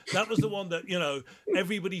Water. That was the one that,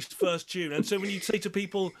 everybody's first tune. And so when you say to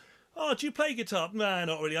people, "Oh, do you play guitar?" "No,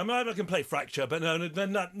 not really. I can play Fracture, but no,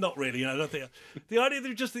 not really. You know, nothing." The idea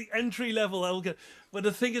that just the entry level, but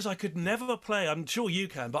the thing is, I could never play. I'm sure you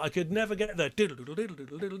can, but I could never get there.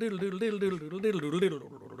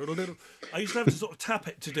 I used to have to sort of tap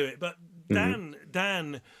it to do it. But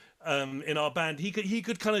Dan, in our band, he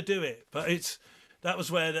could kind of do it, but that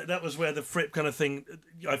was where the Fripp kind of thing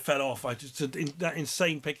I fell off. I just that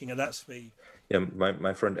insane picking at that speed. Yeah,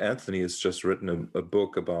 my friend Anthony has just written a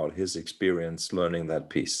book about his experience learning that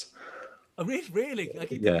piece. Oh, really? Like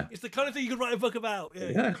Yeah. it's the kind of thing you could write a book about.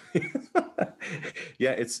 Yeah.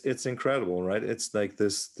 Yeah, it's incredible, right? It's like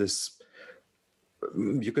this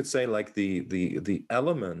you could say like the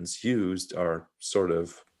elements used are sort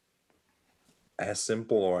of as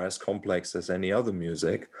simple or as complex as any other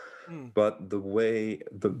music, but the way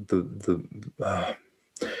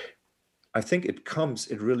I think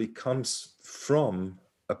it really comes from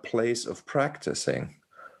a place of practicing.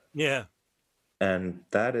 Yeah. And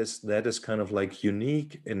that is kind of like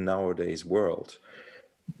unique in nowadays world,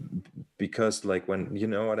 because like when you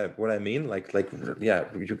know what I mean, yeah,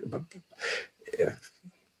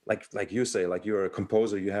 like you say, like you're a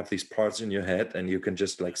composer, you have these parts in your head and you can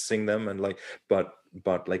just like sing them, and like but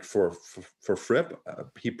like for Fripp,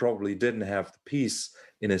 he probably didn't have the piece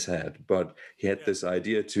in his head, but he had this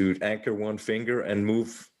idea to anchor one finger and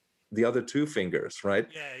move the other two fingers, right?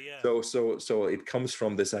 Yeah. So it comes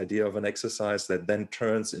from this idea of an exercise that then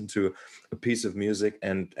turns into a piece of music,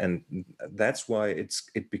 and that's why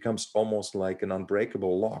it becomes almost like an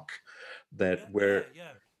unbreakable lock, that where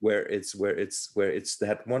it's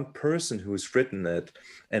that one person who's written it,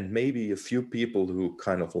 and maybe a few people who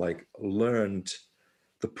kind of like learned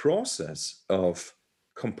the process of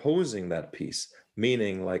composing that piece,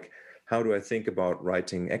 meaning like, how do I think about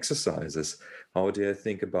writing exercises? How do I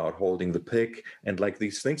think about holding the pick? And like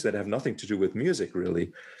these things that have nothing to do with music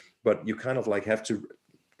really, but you kind of like have to,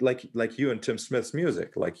 like you and Tim Smith's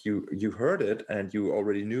music, like you heard it and you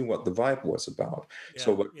already knew what the vibe was about.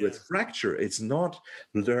 With Fracture, it's not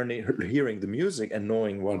hearing the music and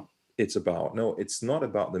knowing what it's about. No, it's not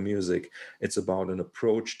about the music. It's about an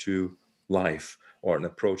approach to life or an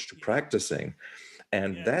approach to practicing.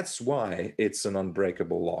 And that's why it's an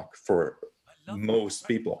unbreakable lock for most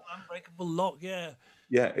people. Unbreakable lock, yeah.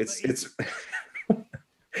 Yeah, it's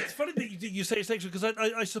It's funny that you say it's extra, because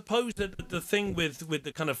I suppose that the thing with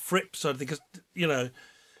the kind of Fripp side of things, because you know,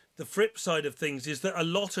 the Fripp side of things is that a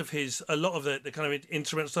lot of the kind of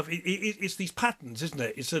instrumental stuff, it's these patterns, isn't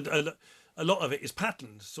it? It's a lot of it is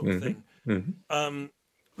patterns sort of thing.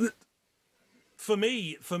 For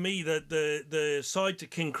me, the side to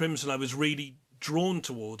King Crimson I was really drawn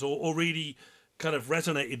towards, or really kind of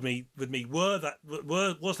resonated with me was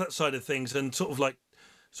that side of things, and sort of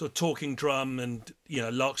talking drum, and you know,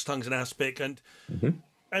 larks, tongues, and aspic, and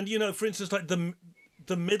you know, for instance, like the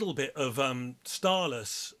middle bit of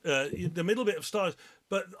Starless, but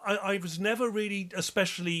I was never really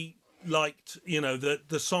especially liked, you know,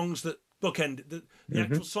 the songs that bookended the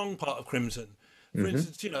actual song part of Crimson. For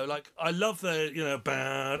instance, you know, like I love the, you know,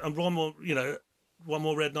 bad and one more, you know, one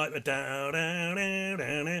more red night,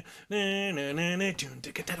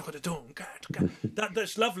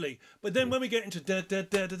 that's lovely. But then when we get into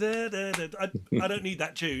I don't need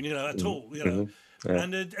that tune, you know, at all, you know.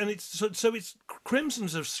 And it's so it's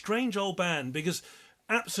Crimson's a strange old band, because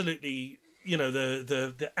absolutely, you know,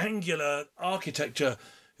 the angular architecture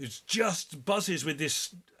is just buzzes with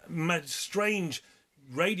this strange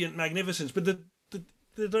radiant magnificence, but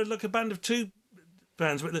they're like a band of two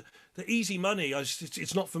bands, but the easy money,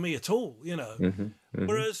 it's not for me at all, you know.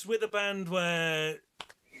 Whereas with a band with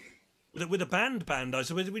a band, I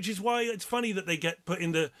suppose, which is why it's funny that they get put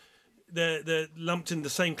in they're lumped in the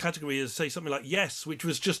same category as, say, something like Yes, which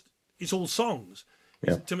was just, it's all songs.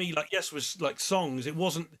 To me, like Yes was like songs. It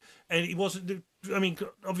wasn't. I mean,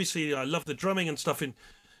 obviously, I love the drumming and stuff in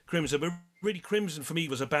Crimson, but really, Crimson for me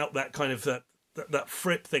was about that kind of that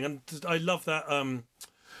Fripp thing, and I love that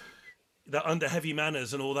that Under Heavy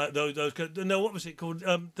Manners and all that. Those no, what was it called?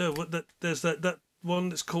 There's that one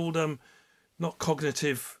that's called not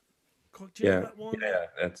Cognitive. Do you know that one? Yeah,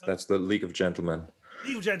 that's the League of Gentlemen.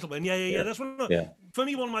 League of Gentlemen, yeah. That's one. For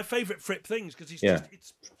me, one of my favourite Fripp things, because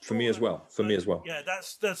it's for me as well. Yeah,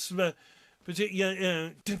 that's. But so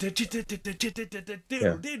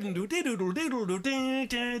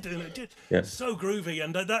groovy,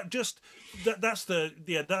 and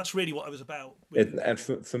that's really what I was about. And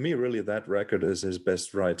for me, really, that record is his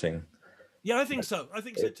best writing. Yeah, I think so. I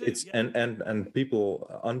think so too. And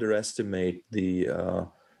people underestimate the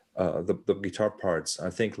the guitar parts. I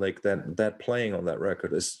think like that playing on that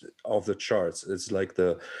record is off the charts. It's like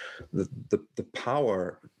the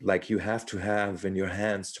power like you have to have in your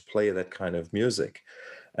hands to play that kind of music,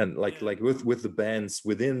 and Yeah. like with the bands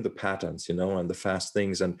within the patterns, you know, and the fast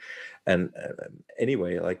things, and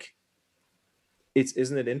anyway, like it's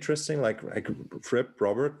isn't it interesting, like Fripp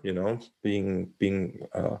Robert, you know, being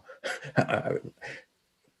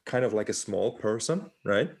kind of like a small person,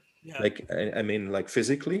 right? Yeah. Like I mean, like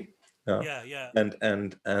physically, uh, Yeah. Yeah.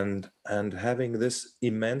 and having this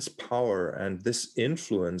immense power and this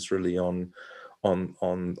influence really on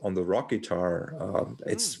the rock guitar.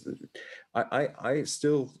 It's I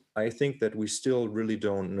still I think that we still really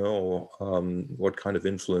don't know what kind of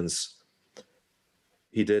influence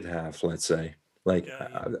he did have. Let's say, like Yeah.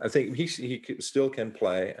 Yeah. I think he still can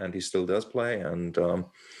play, and he still does play, and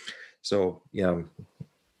so yeah.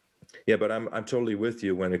 Yeah, but I'm totally with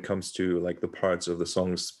you when it comes to like the parts of the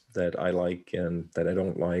songs that I like and that I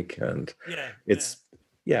don't like, and Yeah. Yeah. it's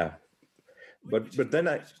yeah. But then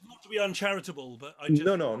Which is not to be uncharitable, but I no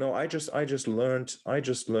just no no I just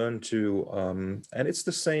learned to and it's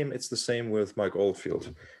the same with Mike Oldfield,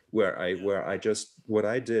 yeah. where I just what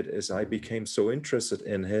I did is I became so interested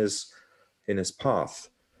in his path,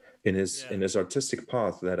 Yeah. in his artistic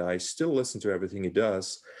path, that I still listen to everything he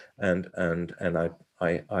does, and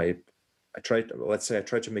I tried, let's say, I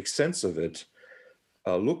tried to make sense of it,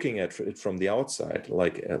 looking at it from the outside,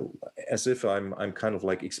 like as if I'm kind of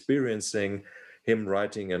like experiencing him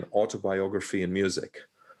writing an autobiography in music,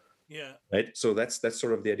 Yeah. right? So that's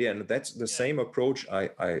sort of the idea, and that's the Yeah. same approach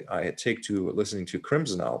I take to listening to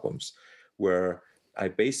Crimson albums, where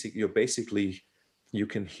you're basically you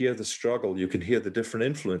can hear the struggle, you can hear the different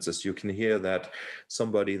influences, you can hear that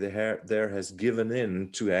somebody there has given in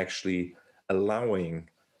to actually allowing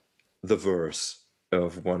the verse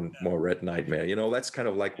of One More Red Nightmare. You know, that's kind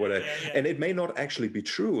of like what Yeah. Yeah. and it may not actually be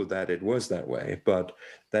true that it was that way, but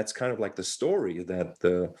that's kind of like the story that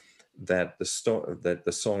the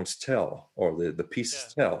songs tell, or the Yeah.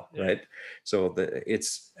 pieces tell, Yeah. right? So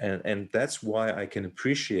it's and that's why I can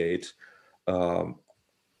appreciate um,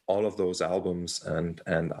 all of those albums, and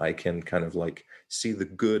I can kind of like see the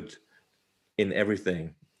good in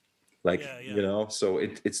everything, like, Yeah. you Yeah. know, so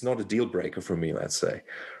it's not a deal breaker for me, let's say,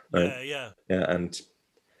 right? Yeah. Yeah.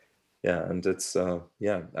 Yeah, and it's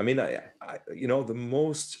yeah, I mean, I you know, the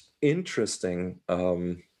most interesting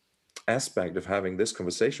aspect of having this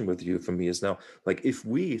conversation with you for me is now, like, if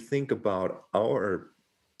we think about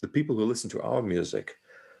the people who listen to our music,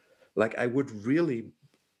 like I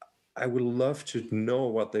would love to know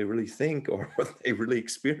what they really think, or what they really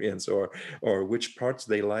experience, or which parts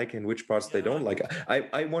they like and which parts they Yeah. don't like.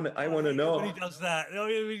 I want to I hate it when he know. does that. I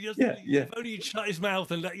mean, Yeah, yeah. if only he'd shut his mouth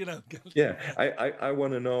and let you know. Yeah, Yeah. I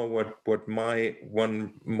want to know what my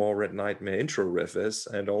One More Red Nightmare intro riff is,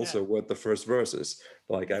 and Yeah. also what the first verse is.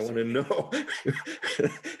 Like, I Yes. want to know.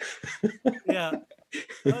 Yeah.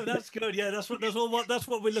 Oh, that's good. Yeah, that's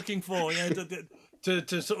what we're looking for. Yeah,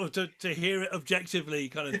 to sort of to hear it objectively,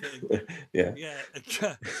 kind of thing. Yeah. Yeah.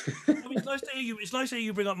 I mean, it's nice to hear you. It's nice to hear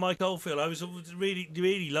you bring up Mike Oldfield. I was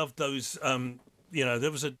really loved those. You know,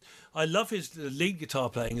 there was a. I love his lead guitar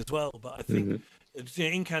playing as well, but I think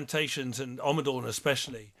Mhm. Incantations and Omadorn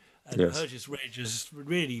especially, and Yes. Purges Rage is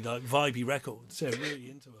really like vibey records. Yeah, really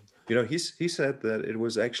into them. You know, he said that it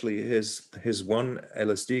was actually his one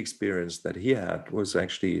LSD experience that he had was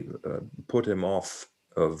actually put him off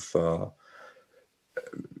of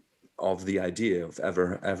the idea of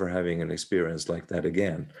ever having an experience like that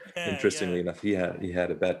again. Yeah, yeah, Interestingly enough, he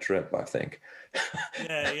had a bad trip, I think.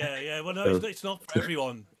 yeah. Well, no, Uh, it's not for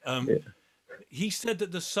everyone. yeah. He said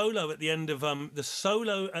that the solo at the end of the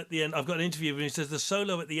solo at the end. I've got an interview and he says the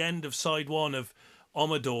solo at the end of side one of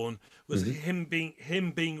Omadorn was Mhm.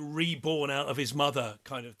 him being reborn out of his mother,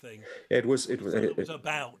 kind of thing. It was What it the was solo was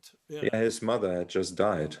about. yeah, his mother had just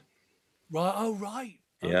died. Right. Oh, right.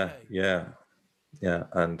 Yeah, Okay. yeah, yeah,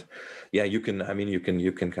 and yeah, you can. I mean, you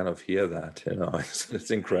can kind of hear that. You know, Was it's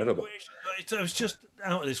it in incredible. anguish? It was just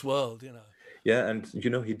out of this world. Yeah, and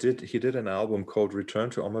you know, he did an album called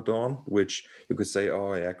Return to Omadorn, which you could say,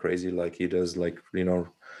 oh yeah, crazy, like he does, like, you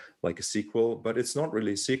know, like a sequel, but it's not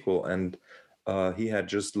really a sequel. And he had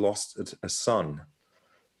just lost a son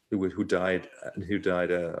who died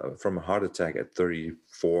from a heart attack at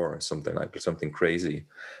 34 or something, like something crazy,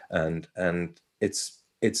 and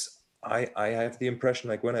I have the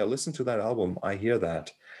impression, like, when I listen to that album, I hear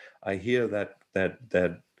that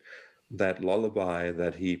lullaby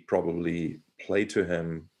that he probably played to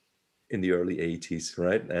him in the early 80s,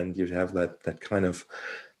 right? And you have that kind of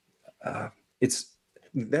it's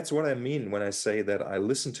that's what I mean when I say that I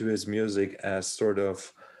listen to his music as sort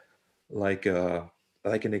of like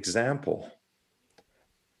an example.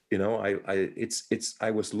 You know,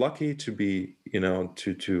 I was lucky to be,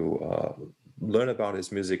 to learn about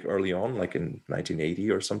his music early on, like in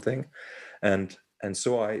 1980 or something, and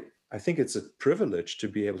so I think it's a privilege to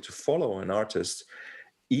be able to follow an artist,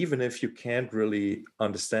 even if you can't really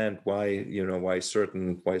understand why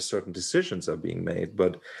certain decisions are being made.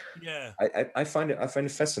 But Yeah. I find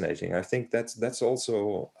it fascinating. I think that's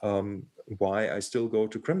also why I still go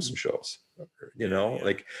to Crimson shows. Yeah. Yeah.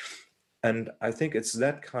 Like, and I think it's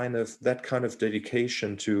that kind of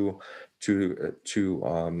dedication to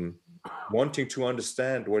wanting to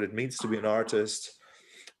understand what it means to be an artist,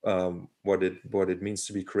 what it means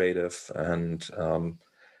to be creative, and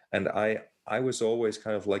I was always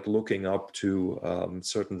kind of like looking up to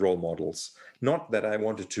certain role models. Not that I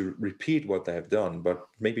wanted to repeat what they have done, but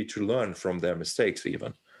maybe to learn from their mistakes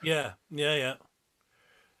even. Yeah. Yeah. Yeah.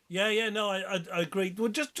 Yeah. Yeah. No, I agree. Well,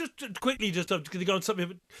 just quickly, just going to go on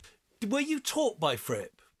something. But were you taught by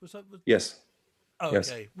Fripp? Was that? Yes, Oh,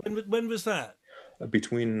 yes. okay. When was that?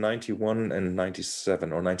 Between 91 and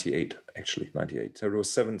 97 or 98, actually 98. So it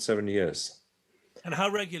was seven years. And how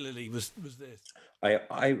regularly was this?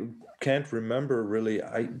 I can't remember really.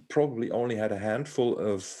 I probably only had a handful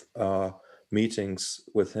of meetings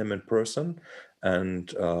with him in person,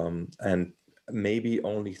 and maybe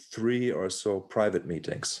only three or so private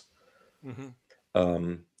meetings.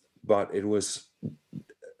 Hmm. But it was,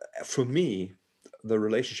 for me, the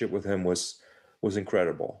relationship with him was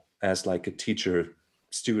incredible as like a teacher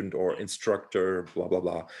student or instructor blah blah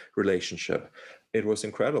blah relationship. It was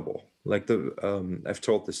incredible. Like I've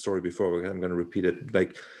told this story before, but I'm going to repeat it.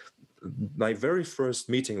 Like, my very first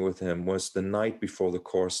meeting with him was the night before the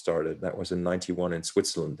course started. That was in 91 in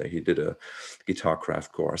Switzerland. That he did a guitar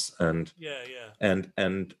craft course, and Yeah. Yeah.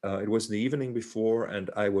 it was the evening before, and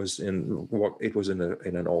I was it was in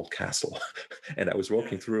an old castle, and I was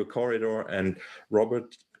walking Yeah. through a corridor, and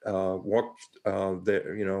Robert walked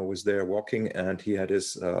there, was there walking, and he had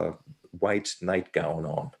his white nightgown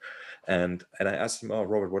on. And I asked him, "Oh,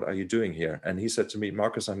 Robert, what are you doing here?" And he said to me,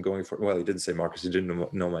 "Marcus, I'm going for," well, he didn't say Marcus, he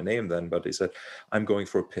didn't know my name then, but he said, "I'm going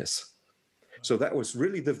for a piss." So that was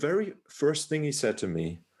really the very first thing he said to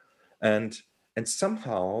me. And and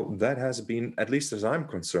somehow that has been, at least as I'm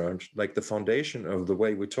concerned, like the foundation of the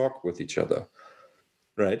way we talk with each other,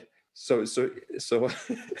 right? So so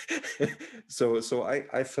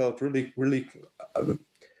I felt really, really, uh,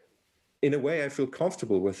 in a way I feel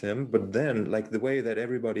comfortable with him, but then like the way that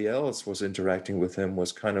everybody else was interacting with him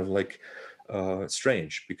was kind of like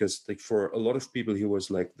strange, because like for a lot of people he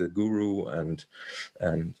was like the guru, and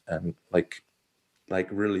like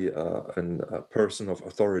really a person of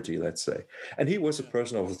authority, let's say. And he was a Yeah.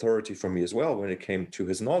 person of authority for me as well when it came to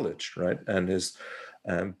his knowledge, right? And his,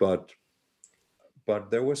 but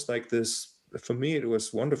there was like this, for me it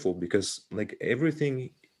was wonderful, because like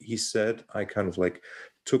everything he said, I kind of like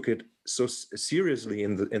took it so seriously,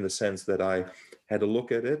 in the sense that I had a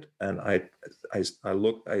look at it, and I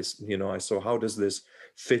looked, I saw, how does this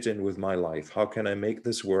fit in with my life? How can I make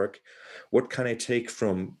this work? What can I take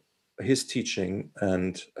from his teachings,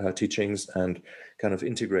 and kind of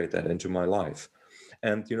integrate that into my life?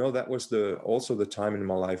 And that was also the time in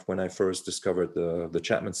my life when I first discovered the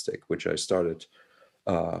Chapman stick, which I started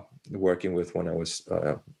uh, working with when I was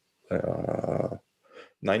uh,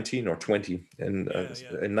 19 or 20 Yeah.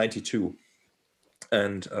 Yeah. in 92.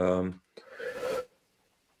 And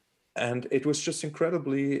and it was just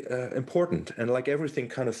incredibly important, and like everything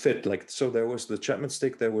kind of fit. Like, so there was the Chapman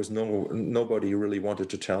stick, there was nobody really wanted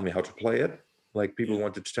to tell me how to play it. Like, people Yeah.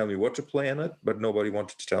 wanted to tell me what to play in it, but nobody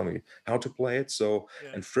wanted to tell me how to play it. So,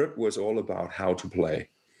 Yeah. and Fripp was all about how to play.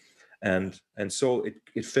 Yeah. And so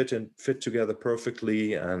it fit together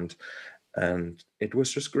perfectly, and it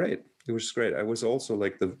was just great. It was just great. I was also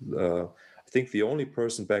like I think the only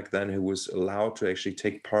person back then who was allowed to actually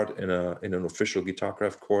take part in an official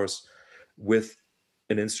guitarcraft course with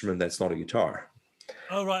an instrument that's not a guitar.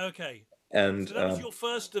 Oh, right. Okay. And So that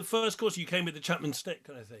was the first course you came with the Chapman stick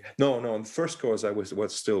kind of thing. no, in the first course I was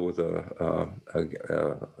still with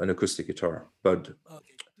an acoustic guitar, Okay.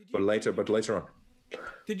 but later on.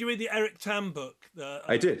 Did you read the Eric Tam book?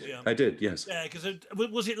 I did. I did. Yes. Yeah, because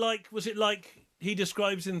was it like he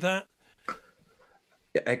describes in that?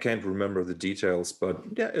 Yeah, I can't remember the details, but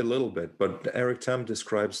yeah, a little bit. But Eric Tam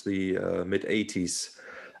describes the mid '80s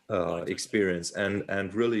Right. Okay. experience,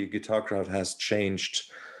 and really, guitarcraft has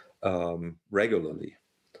changed regularly.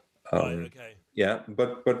 Right. Okay. Yeah,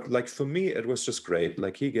 but like for me, it was just great.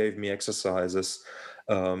 Like, he gave me exercises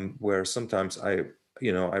where sometimes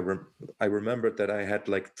I remembered that I had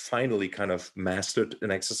like finally kind of mastered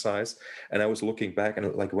an exercise, and I was looking back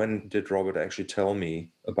and like, when did Robert actually tell me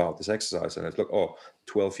about this exercise? And it's like, oh,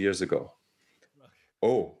 12 years ago.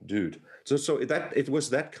 Oh, dude. So that it was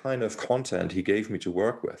that kind of content he gave me to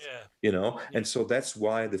work with, Yeah. and Yeah. so that's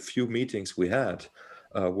why the few meetings we had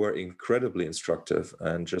were incredibly instructive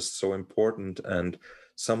and just so important. And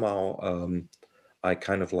somehow I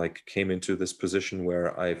kind of like came into this position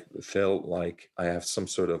where I felt like I have some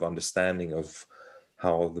sort of understanding of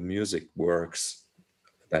how the music works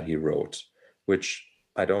that he wrote, which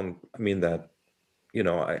I mean that,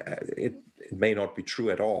 it may not be true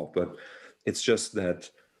at all, but it's just that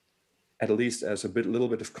at least as little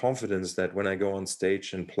bit of confidence that when I go on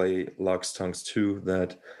stage and play Lux Tongues 2,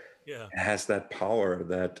 that Yeah. has that power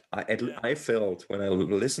that Yeah. I felt when I was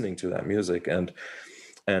listening to that music. And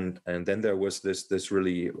then there was this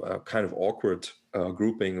really kind of awkward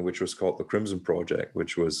grouping, which was called the Crimson Project,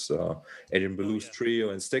 which was Adrian Oh Belews yeah. trio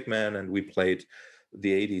and Stickman, and we played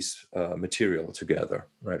the 80s material together,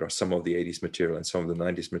 right? Or some of the 80s material and some of the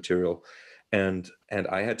 90s material. And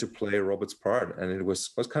I had to play Robert's part, and it was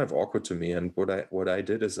kind of awkward to me. And what I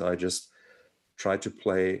did is I just tried to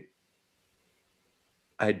play.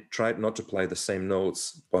 I tried not to play the same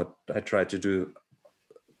notes, but I tried to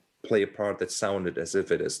play a part that sounded as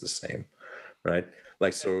if it is the same, right?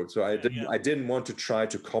 Like so Yeah. Yeah. I didn't want to try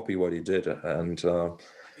to copy what he did.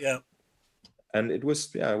 Yeah. And it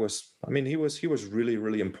was, yeah, it was, I mean, he was really,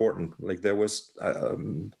 really important. Like there was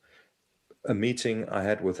a meeting I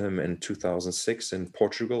had with him in 2006 in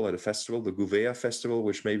Portugal at a festival, the Gouveia Festival,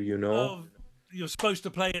 which maybe you know. Oh, you're supposed to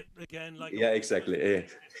play it again, like Yeah, all these exactly.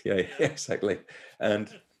 festivals. Yeah, Yeah. exactly.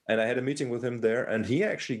 And I had a meeting with him there, and he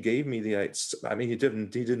actually gave me I mean, he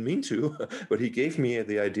didn't mean to, but he gave me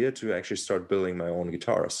the idea to actually start building my own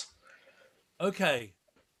guitars. Okay.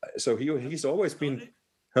 So Have he's you always been, started?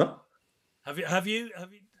 huh? Have you?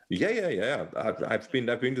 Yeah. I've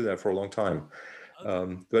been to that for a long time.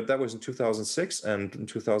 Okay. But that was in 2006, and in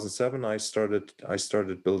 2007 I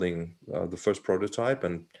started building the first prototype.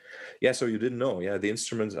 And yeah, so you didn't know, yeah, the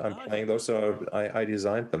instruments I'm No, I playing, didn't know. those are I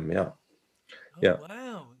designed them. Yeah, Oh yeah, wow.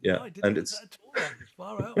 No, yeah. I didn't And know that it's at all, Marcus.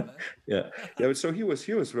 Far out, man. yeah, yeah. But so he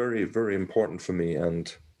was very, very important for me.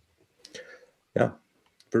 And yeah,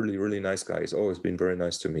 really, really nice guy. He's always been very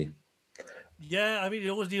nice to me. Yeah, I mean, he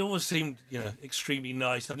always seemed, extremely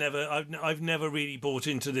nice. I've never really bought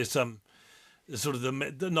into this the sort of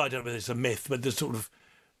no, I don't know if it's a myth, but the sort of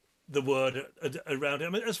the word around it. I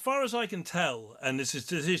mean, as far as I can tell, and this is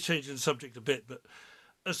changing the subject a bit, but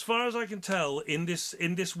as far as I can tell, in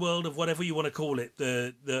this world of whatever you want to call it,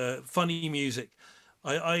 the funny music,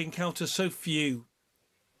 I encounter so few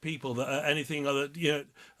people that are anything other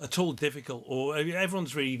at all difficult, or I mean,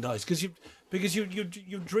 everyone's really nice because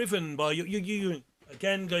you're driven by you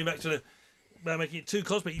again, going back to the making it too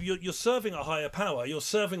cosmic. You're serving a higher power, you're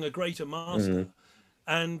serving a greater master. Mhm.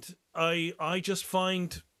 And I just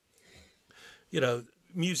find, you know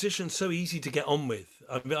musicians so easy to get on with.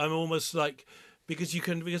 I'm almost like, because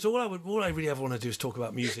all I really ever want to do is talk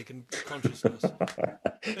about music and consciousness.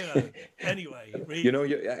 Anyway,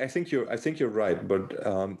 I think you're right, but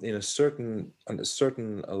in on a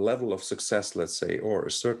certain level of success, let's say, or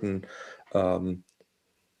a certain um,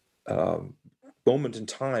 um, moment in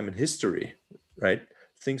time in history, right?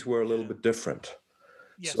 Things were a little yeah, bit different.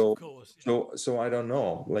 yes, of So course, yeah, so I don't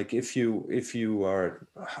know. Like if you are,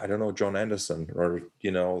 I don't know, John Anderson, or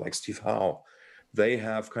like Steve Howe, they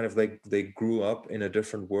have kind of they grew up in a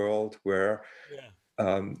different world where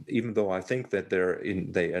yeah, even though I think that their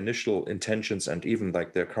initial intentions and even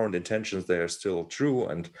like their current intentions, they are still true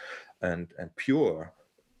and pure,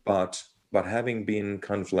 but having been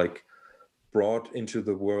kind of like brought into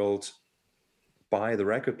the world by the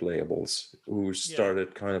record labels who yeah,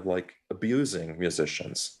 started kind of like abusing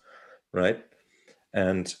musicians, right?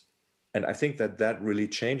 And I think that really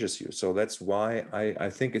changes you. So that's why I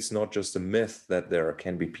think it's not just a myth that there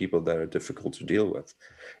can be people that are difficult to deal with,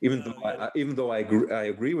 no, yeah, even though I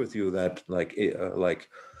agree with you that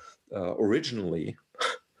originally,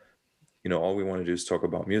 all we want to do is talk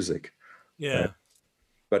about music, right? yeah,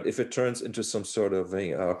 But if it turns into some sort of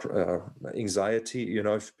anxiety,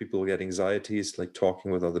 if people get anxieties, like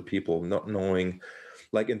talking with other people, not knowing,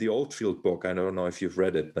 like in the Oldfield book, I don't know if you've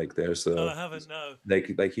read it. Like there's no, a I haven't, no.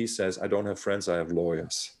 like he says, I don't have friends, I have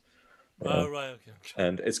lawyers. Oh right, okay, okay.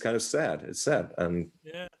 And it's kind of sad. It's sad,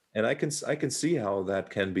 Yeah, and I can see how that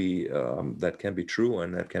can be true,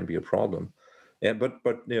 and that can be a problem. Yeah, but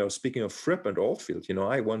speaking of Fripp and Oldfield,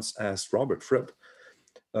 I once asked Robert Fripp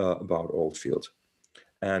about Oldfield,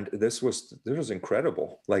 and this was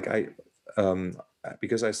incredible. Like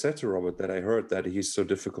because I said to Robert that I heard that he's so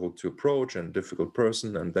difficult to approach and difficult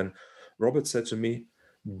person, and then Robert said to me,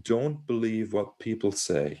 "Don't believe what people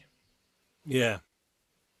say." Yeah.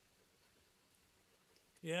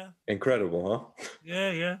 Yeah. Incredible,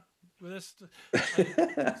 Yeah. Yeah. Well,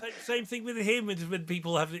 same thing with him. When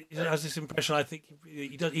people has this impression, I think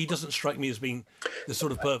he doesn't strike me as being the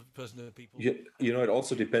sort of person that people. It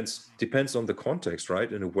also depends on the context,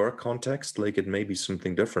 right? In a work context, like it may be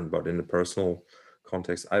something different, but in a personal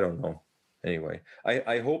context, I don't know. Anyway,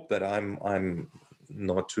 I hope that I'm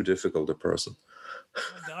not too difficult a person.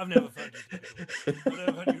 I've never found you difficult. I've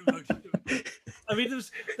never found you difficult. I mean,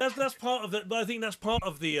 that's part of the. But I think that's part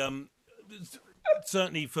of the.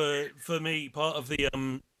 Certainly for me, part of the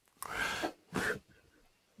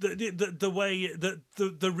way that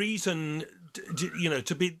the reason,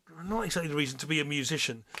 to be, not exactly the reason to be a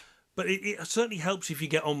musician, but it certainly helps if you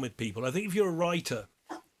get on with people. I think if you're a writer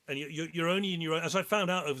and you're only in your own, as I found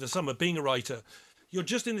out over the summer, being a writer, you're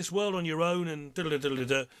just in this world on your own and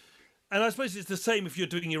and I suppose it's the same if you're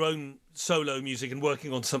doing your own solo music and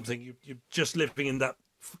working on something. You're just living in that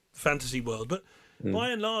fantasy world, but by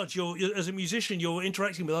and large, you're as a musician, you're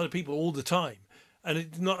interacting with other people all the time, and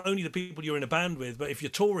it's not only the people you're in a band with, but if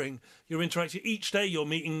you're touring, you're interacting each day. You're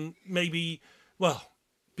meeting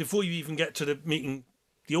before you even get to meeting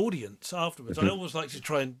the audience afterwards. I always like to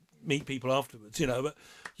try and meet people afterwards, but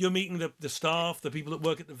you're meeting the staff, the people that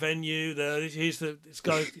work at the venue. Here's this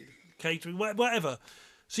guy catering, whatever.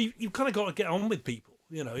 So you've kind of got to get on with people.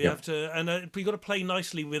 You have to, and you've got to play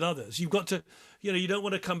nicely with others. You've got to, you don't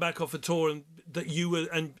want to come back off a tour and that you were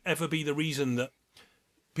and ever be the reason that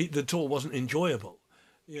the tour wasn't enjoyable.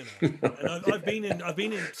 And I've been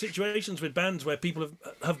in situations with bands where people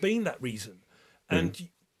have been that reason, and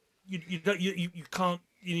you can't.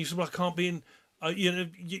 You say, well, I can't be in.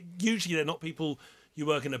 Usually they're not people you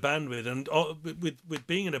work in a band with, and with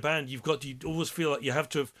being in a band, you always feel like you have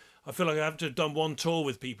to have. I feel like I have to have done one tour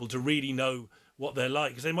with people to really know what they're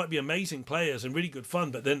like, because they might be amazing players and really good fun,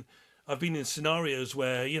 but then I've been in scenarios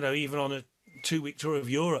where even on a 2-week tour of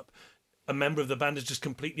Europe, a member of the band is just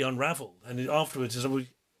completely unraveled, and afterwards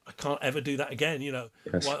I can't ever do that again.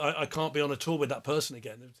 Yes. I can't be on a tour with that person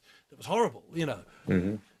again. It was horrible.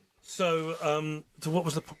 So what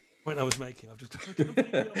was the point I was making? I've just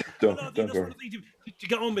don't worry. To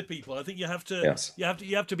get on with people, I think you have to. Yes. You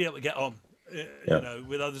have to be able to get on.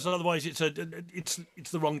 With others. Otherwise, it's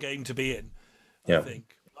the wrong game to be in. I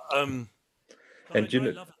think. And I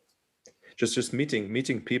love it. Just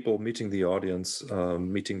meeting people, meeting the audience,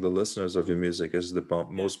 meeting the listeners of your music is the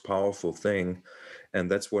most powerful thing. And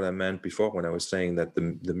that's what I meant before when I was saying that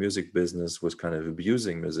the music business was kind of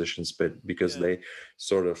abusing musicians, but because they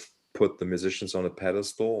sort of put the musicians on a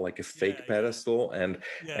pedestal, like a fake pedestal, and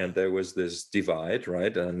there was this divide,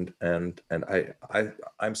 right? And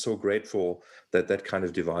I'm so grateful that kind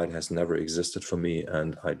of divide has never existed for me,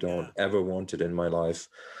 and I don't ever want it in my life.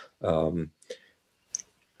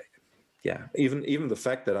 Even the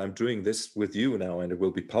fact that I'm doing this with you now and it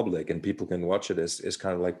will be public and people can watch it is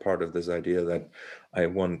kind of like part of this idea that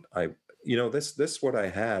this what I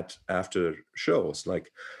had after shows. Like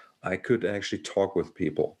I could actually talk with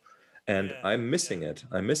people, and I'm missing it.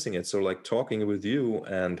 So like talking with you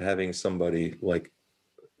and having somebody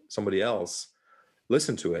else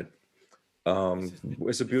listen to it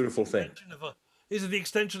is a beautiful thing. This is the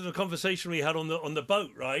extension of the conversation we had on the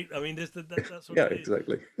boat, right? I mean, that's what it is.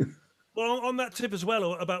 Exactly. Well, on that tip as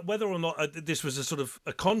well, about whether or not this was a sort of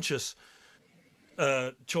a conscious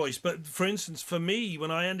choice. But for instance, for me,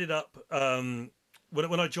 when I ended up,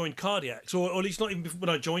 when I joined Cardiacs, or at least not even when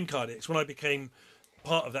I joined Cardiacs, when I became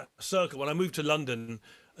part of that circle, when I moved to London,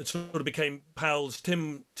 it sort of became pals.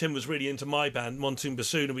 Tim was really into my band, Monsoon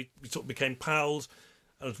Bassoon, and we sort of became pals.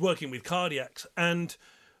 I was working with Cardiacs, and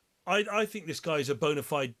I think this guy's a bona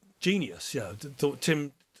fide genius.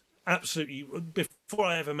 Tim, absolutely, before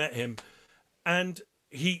I ever met him, and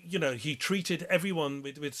he treated everyone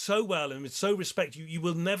with so well and with so respect. You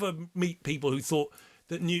will never meet people who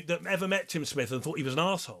that ever met Tim Smith and thought he was an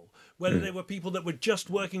arsehole. Whether they were people that were just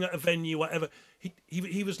working at a venue, whatever,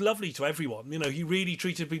 he was lovely to everyone. He really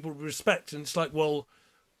treated people with respect, and it's like, well,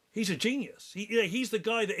 he's a genius. He's the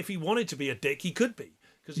guy that if he wanted to be a dick, he could be,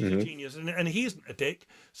 because he's a genius, and he isn't a dick.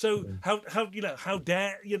 So how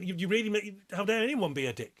dare you really how dare anyone be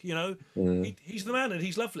a dick? He's the man, and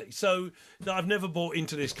he's lovely. So I've never bought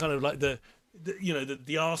into this kind of like the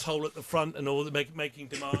arsehole at the front and all the making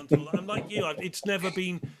demands. And all that. I'm like you. It's never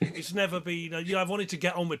been. I've wanted to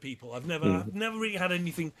get on with people. I've never really had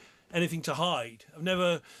anything to hide. I've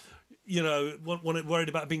never worried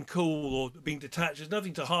about being cool or being detached. There's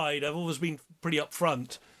nothing to hide. I've always been pretty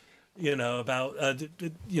upfront. about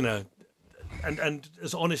and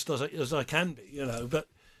as honest as I can be, But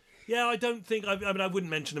yeah, I don't think I mean I wouldn't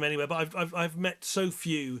mention them anywhere, but I've met so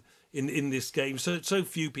few in this game, so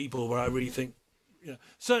few people where I really think,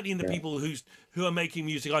 certainly in the Yeah. people who are making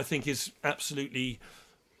music, I think is absolutely,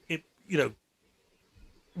 it you know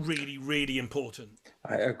really really important.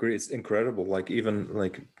 I agree. It's incredible. Like even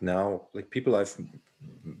like now, like people I've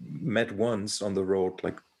met once on the road,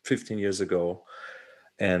 like 15 years ago,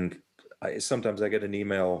 and sometimes I get an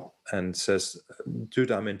email and says, "Dude,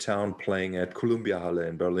 I'm in town playing at Columbia Halle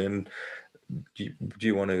in Berlin. Do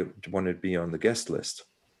you want to be on the guest list?"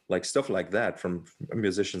 Like stuff like that from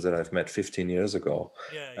musicians that I've met 15 years ago,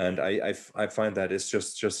 Yeah, and yeah, I find that it's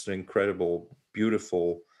just an incredible,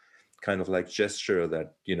 beautiful kind of like gesture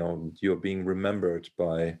that you're being remembered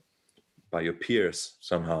by your peers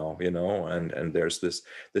somehow, and there's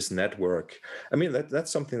this network. I mean,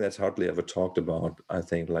 that's something that's hardly ever talked about, I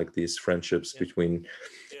think, like these friendships yeah, between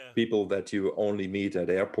yeah, people that you only meet at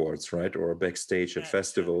airports, right, or backstage at yeah, yeah,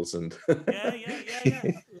 festivals. And yeah, yeah, yeah,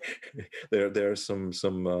 yeah, yeah. there are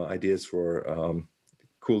some ideas for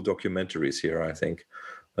cool documentaries here, I think,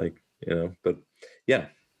 like, but yeah.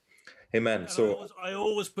 Hey man, And so I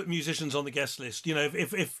always put musicians on the guest list.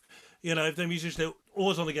 If they're musicians, they're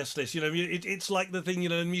always on the guest list. It's like the thing.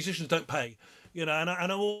 Musicians don't pay. And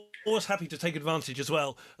I'm always happy to take advantage as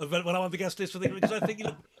well of when I'm on the guest list for things, because I think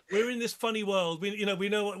we're in this funny world. We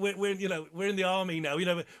know what we're in the army now.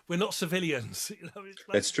 We're not civilians. It's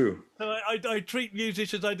like, that's true. so I treat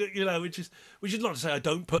musicians, I do, which is not to say I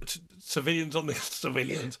don't put civilians on the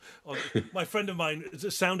civilians. My friend of mine is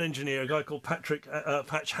a sound engineer, a guy called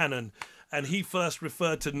Patch Hannon, and he first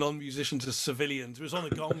referred to non-musicians as civilians. It was on a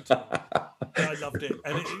Gong tour, and I loved it.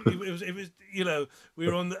 And it was we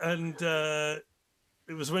were on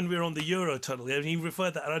it was when we were on the Eurotunnel, and he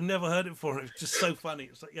referred that, and I'd never heard it before. It was just so funny.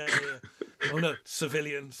 It's like, yeah. Oh no,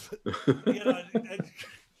 civilians. Yeah,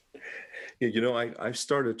 I've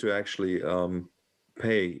started to actually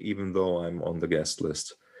pay even though I'm on the guest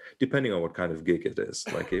list, depending on what kind of gig it is.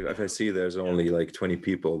 Like if I see there's only like 20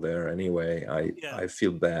 people there anyway, Yeah. I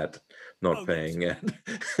feel bad not Oh, paying it.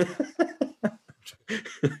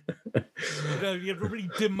 You're really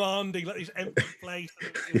demanding, like this empty place,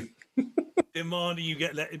 demanding you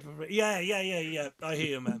get let in for free. Yeah. I hear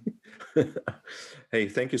you, man. Hey,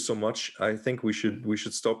 thank you so much. I think we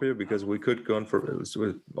should stop here because we could go on for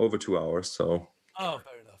over 2 hours. So Oh,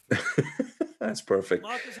 fair enough. that's perfect.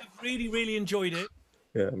 Marcus, I've really, really enjoyed it.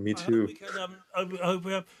 Yeah, me I hope too. we can. I hope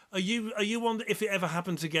we have. Are you on? If it ever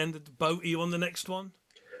happens again, the boat. Are you on the next one?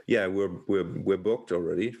 Yeah, we're booked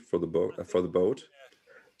already for the boat.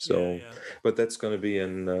 So, Yeah. but that's going to be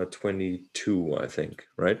in 22, I think,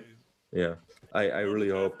 right? Yeah. I really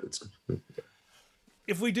hope it's.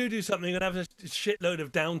 If we do something and have a shitload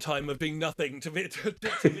of downtime of being nothing to be,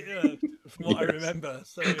 from what I Yes. remember.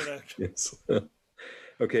 So Yes.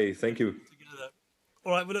 Okay, thank you. together.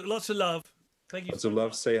 All right. Well, look, lots of love. Thank you Lots of so love.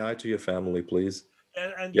 much. Say hi to your family, please.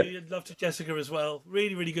 And Yeah. you'd love to Jessica as well.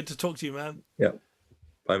 Really, really good to talk to you, man. Yeah.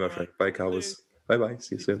 Bye, my All friend. right. Bye, Kavus. Bye bye.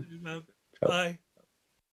 See you soon. Man. Ciao. Bye.